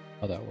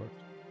 How that works.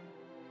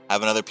 I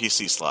have another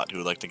PC slot. Who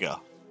would like to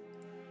go?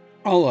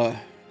 I'll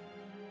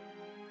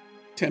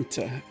attempt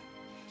to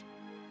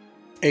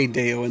aid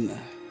Deo in the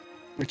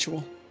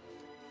ritual.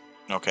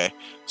 Okay.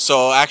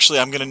 So actually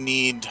I'm going to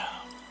need...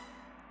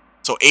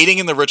 So aiding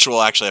in the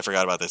ritual, actually I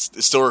forgot about this.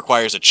 It still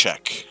requires a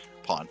check,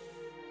 Pawn.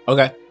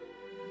 Okay.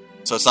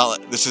 So it's not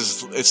like...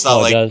 It's not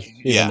like... It does?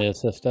 Even the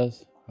assist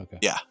does? Okay.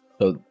 Yeah.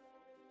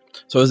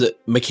 So is it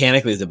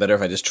better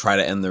if I just try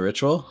to end the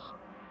ritual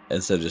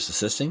instead of just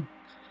assisting?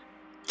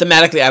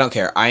 Thematically, I don't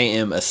care. I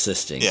am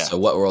assisting. Yeah. So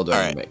what roll do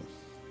I need to make?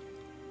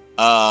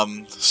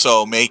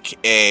 So make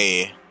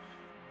a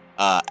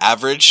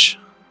average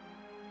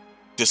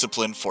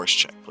discipline force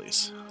check,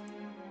 please.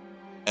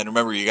 And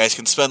remember, you guys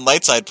can spend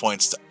light side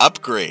points to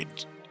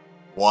upgrade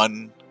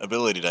 1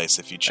 ability dice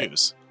if you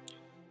choose.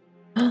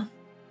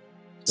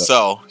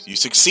 So you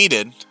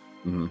succeeded,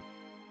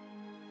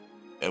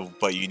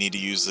 but you need to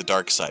use the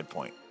dark side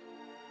point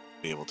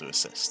to be able to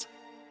assist.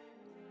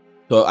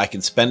 So I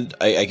can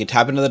I can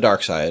tap into the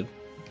dark side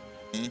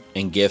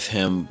and give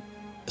him.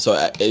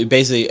 So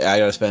basically, I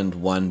gotta spend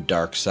 1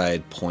 dark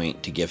side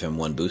point to give him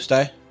 1 boost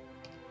die.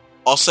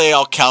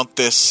 I'll count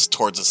this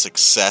towards a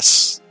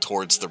success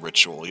towards the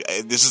ritual.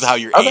 This is how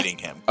you're aiding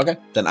him. Okay.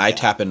 Then I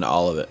tap into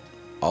all of it.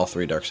 All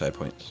 3 dark side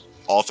points.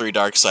 All 3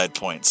 dark side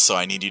points. So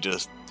I need you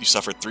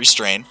suffered 3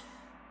 strain.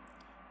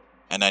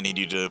 And I need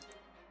you to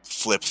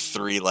flip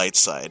 3 light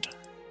side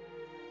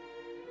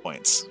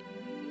points.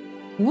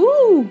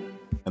 Woo!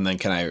 And then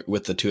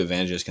with the 2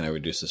 advantages, can I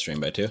reduce the strain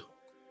by 2?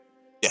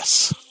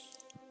 Yes.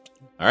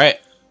 All right.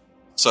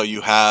 So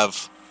you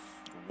have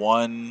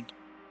 3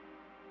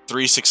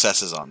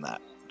 successes on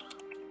that.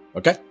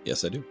 Okay.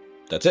 Yes, I do.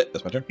 That's it.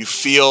 That's my turn. You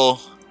feel,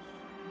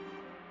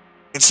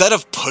 instead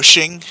of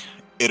pushing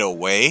it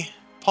away,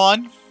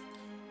 Pawn,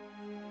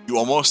 you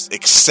almost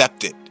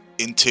accept it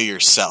into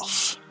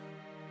yourself.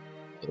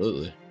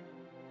 Absolutely.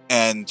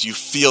 And you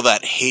feel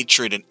that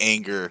hatred and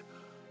anger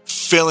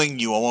filling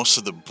you almost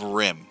to the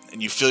brim,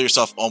 and you feel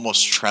yourself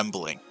almost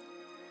trembling.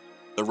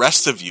 The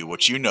rest of you,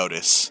 what you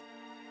notice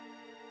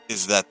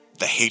is that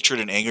the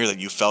hatred and anger that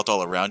you felt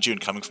all around you and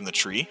coming from the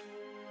tree,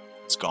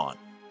 it's gone.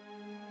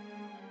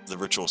 The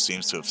ritual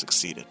seems to have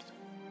succeeded.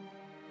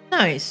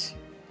 Nice.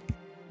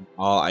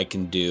 All I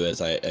can do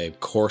is I'm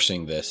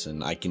coursing this,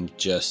 and I can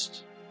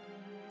just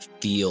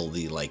feel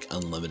the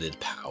unlimited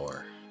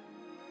power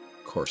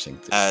coursing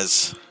through.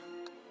 As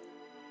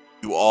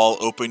you all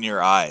open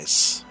your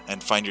eyes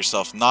and find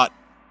yourself not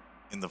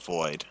in the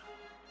void,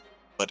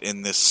 but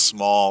in this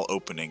small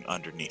opening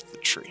underneath the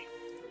tree.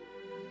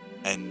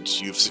 And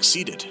you've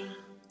succeeded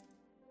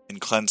in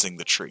cleansing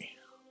the tree.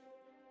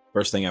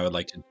 First thing I would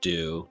like to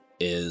do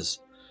is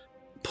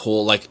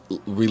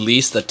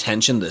release the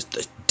tension,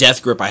 the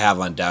death grip I have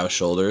on Dao's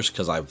shoulders,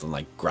 because I've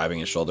been grabbing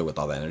his shoulder with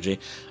all the energy.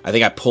 I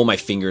think I pull my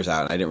fingers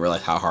out, and I didn't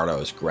realize how hard I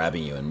was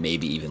grabbing you, and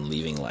maybe even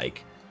leaving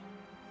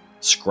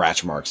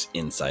scratch marks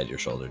inside your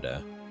shoulder,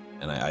 Dao.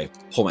 And I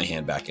pull my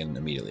hand back in and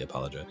immediately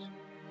apologize.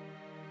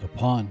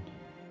 Upon,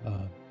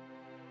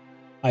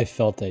 I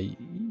felt that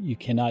you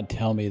cannot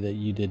tell me that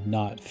you did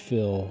not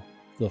feel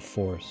the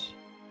force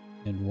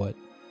in what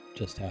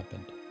just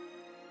happened.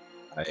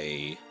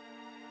 I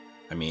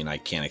mean, I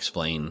can't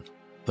explain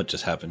what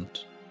just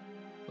happened.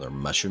 Are there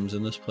mushrooms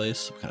in this place?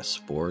 Some kind of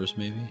spores,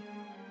 maybe?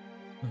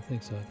 I don't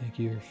think so. I think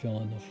you're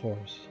feeling the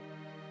force.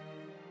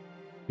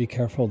 Be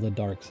careful of the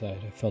dark side.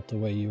 I felt the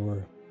way you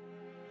were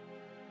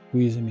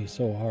squeezing me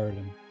so hard.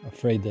 I'm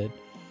afraid that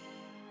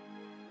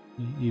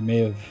you may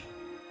have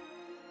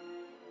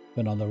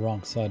been on the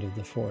wrong side of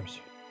the force.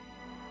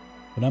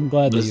 But I'm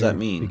glad what that does you're that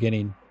mean?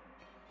 beginning.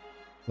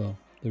 Well,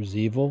 there's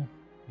evil,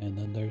 and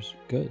then there's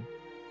good.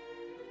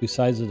 Two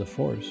sides of the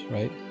force,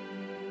 right?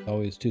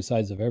 Always two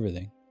sides of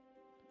everything.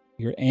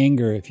 Your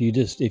anger, if you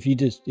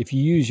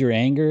use your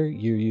anger,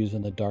 you're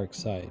using the dark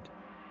side.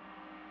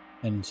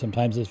 And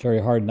sometimes it's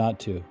very hard not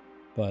to,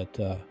 but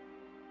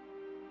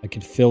I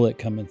can feel it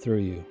coming through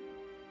you.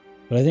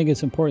 But I think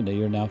it's important that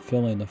you're now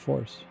feeling the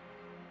force.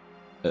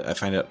 I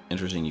find it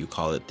interesting you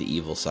call it the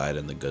evil side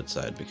and the good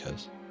side,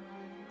 because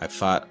I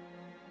fought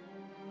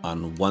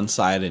on one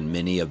side in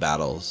many of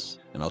battles,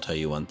 and I'll tell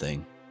you one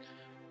thing.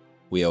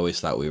 We always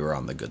thought we were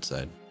on the good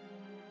side.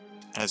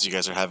 As you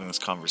guys are having this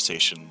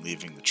conversation,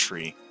 leaving the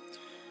tree,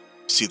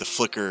 you see the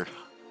flicker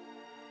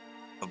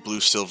of blue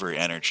silvery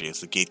energy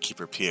as the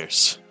gatekeeper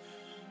appears.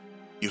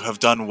 You have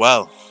done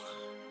well.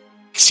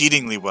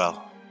 Exceedingly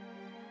well.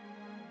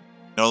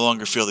 No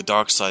longer feel the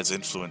dark side's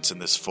influence in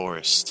this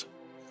forest.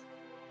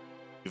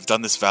 You've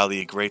done this valley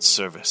a great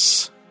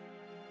service.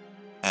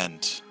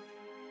 And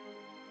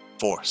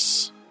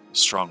force is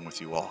strong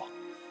with you all.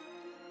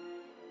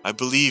 I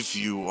believe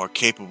you are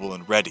capable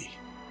and ready.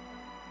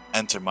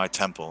 Enter my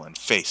temple and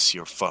face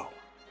your foe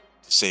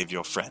to save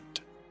your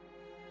friend.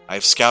 I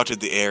have scouted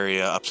the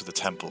area up to the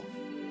temple.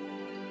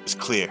 It's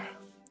clear.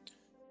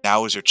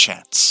 Now is your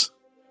chance.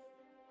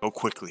 Go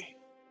quickly.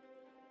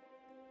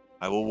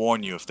 I will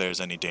warn you if there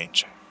is any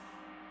danger.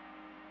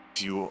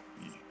 You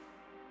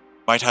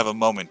might have a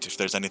moment if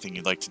there's anything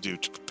you'd like to do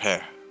to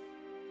prepare.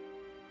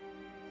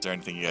 Is there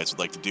anything you guys would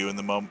like to do in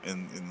the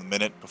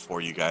minute before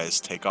you guys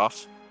take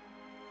off?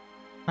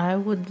 I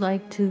would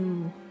like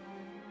to...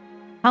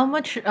 How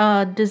much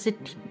does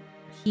it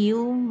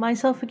heal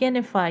myself again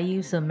if I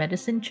use a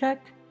medicine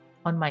check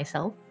on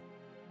myself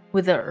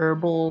with a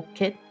herbal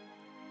kit?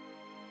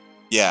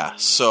 Yeah,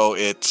 so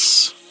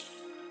it's...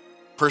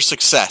 Per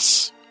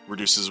success,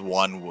 reduces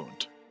 1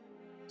 wound.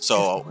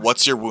 So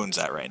what's your wounds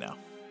at right now?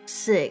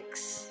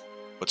 6.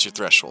 What's your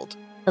threshold?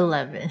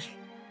 11.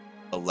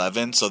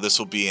 11, so this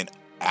will be an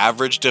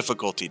average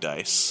difficulty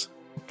dice.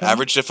 Okay.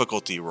 Average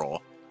difficulty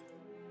roll.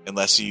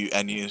 If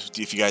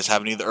you guys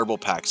have any of the herbal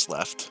packs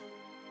left,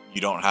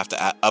 you don't have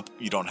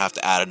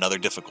to add another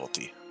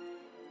difficulty.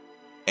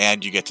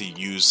 And you get to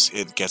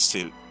it gets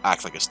to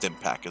act like a stim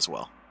pack as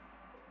well.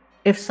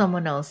 If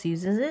someone else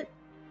uses it?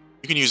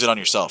 You can use it on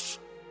yourself.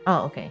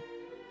 Oh, okay.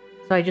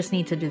 So I just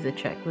need to do the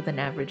check with an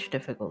average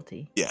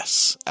difficulty.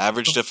 Yes.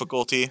 Average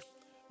difficulty,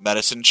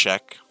 medicine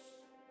check.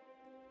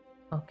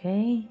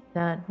 Okay,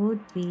 that would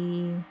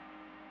be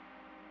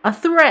a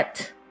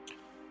threat.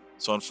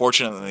 So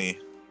unfortunately,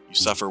 you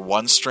suffer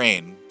 1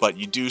 strain, but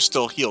you do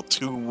still heal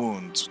 2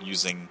 wounds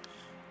using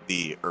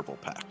the herbal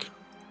pack.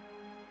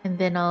 And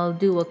then I'll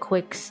do a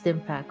quick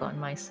stim pack on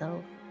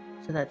myself.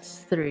 So that's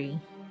 3.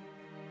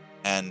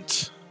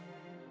 And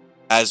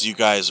as you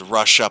guys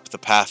rush up the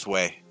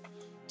pathway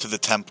to the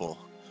temple,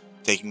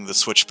 taking the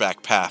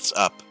switchback paths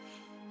up,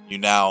 you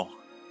now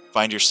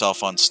find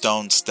yourself on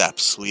stone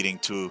steps leading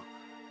to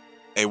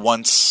a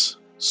once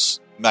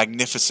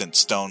magnificent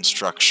stone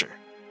structure.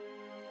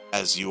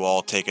 As you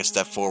all take a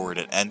step forward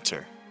and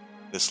enter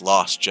this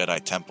lost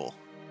Jedi temple,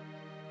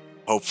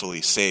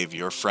 hopefully save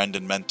your friend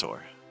and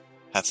mentor,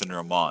 Hethan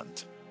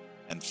Ramond,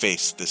 and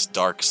face this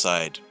dark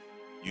side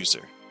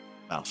user,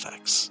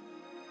 Malfax.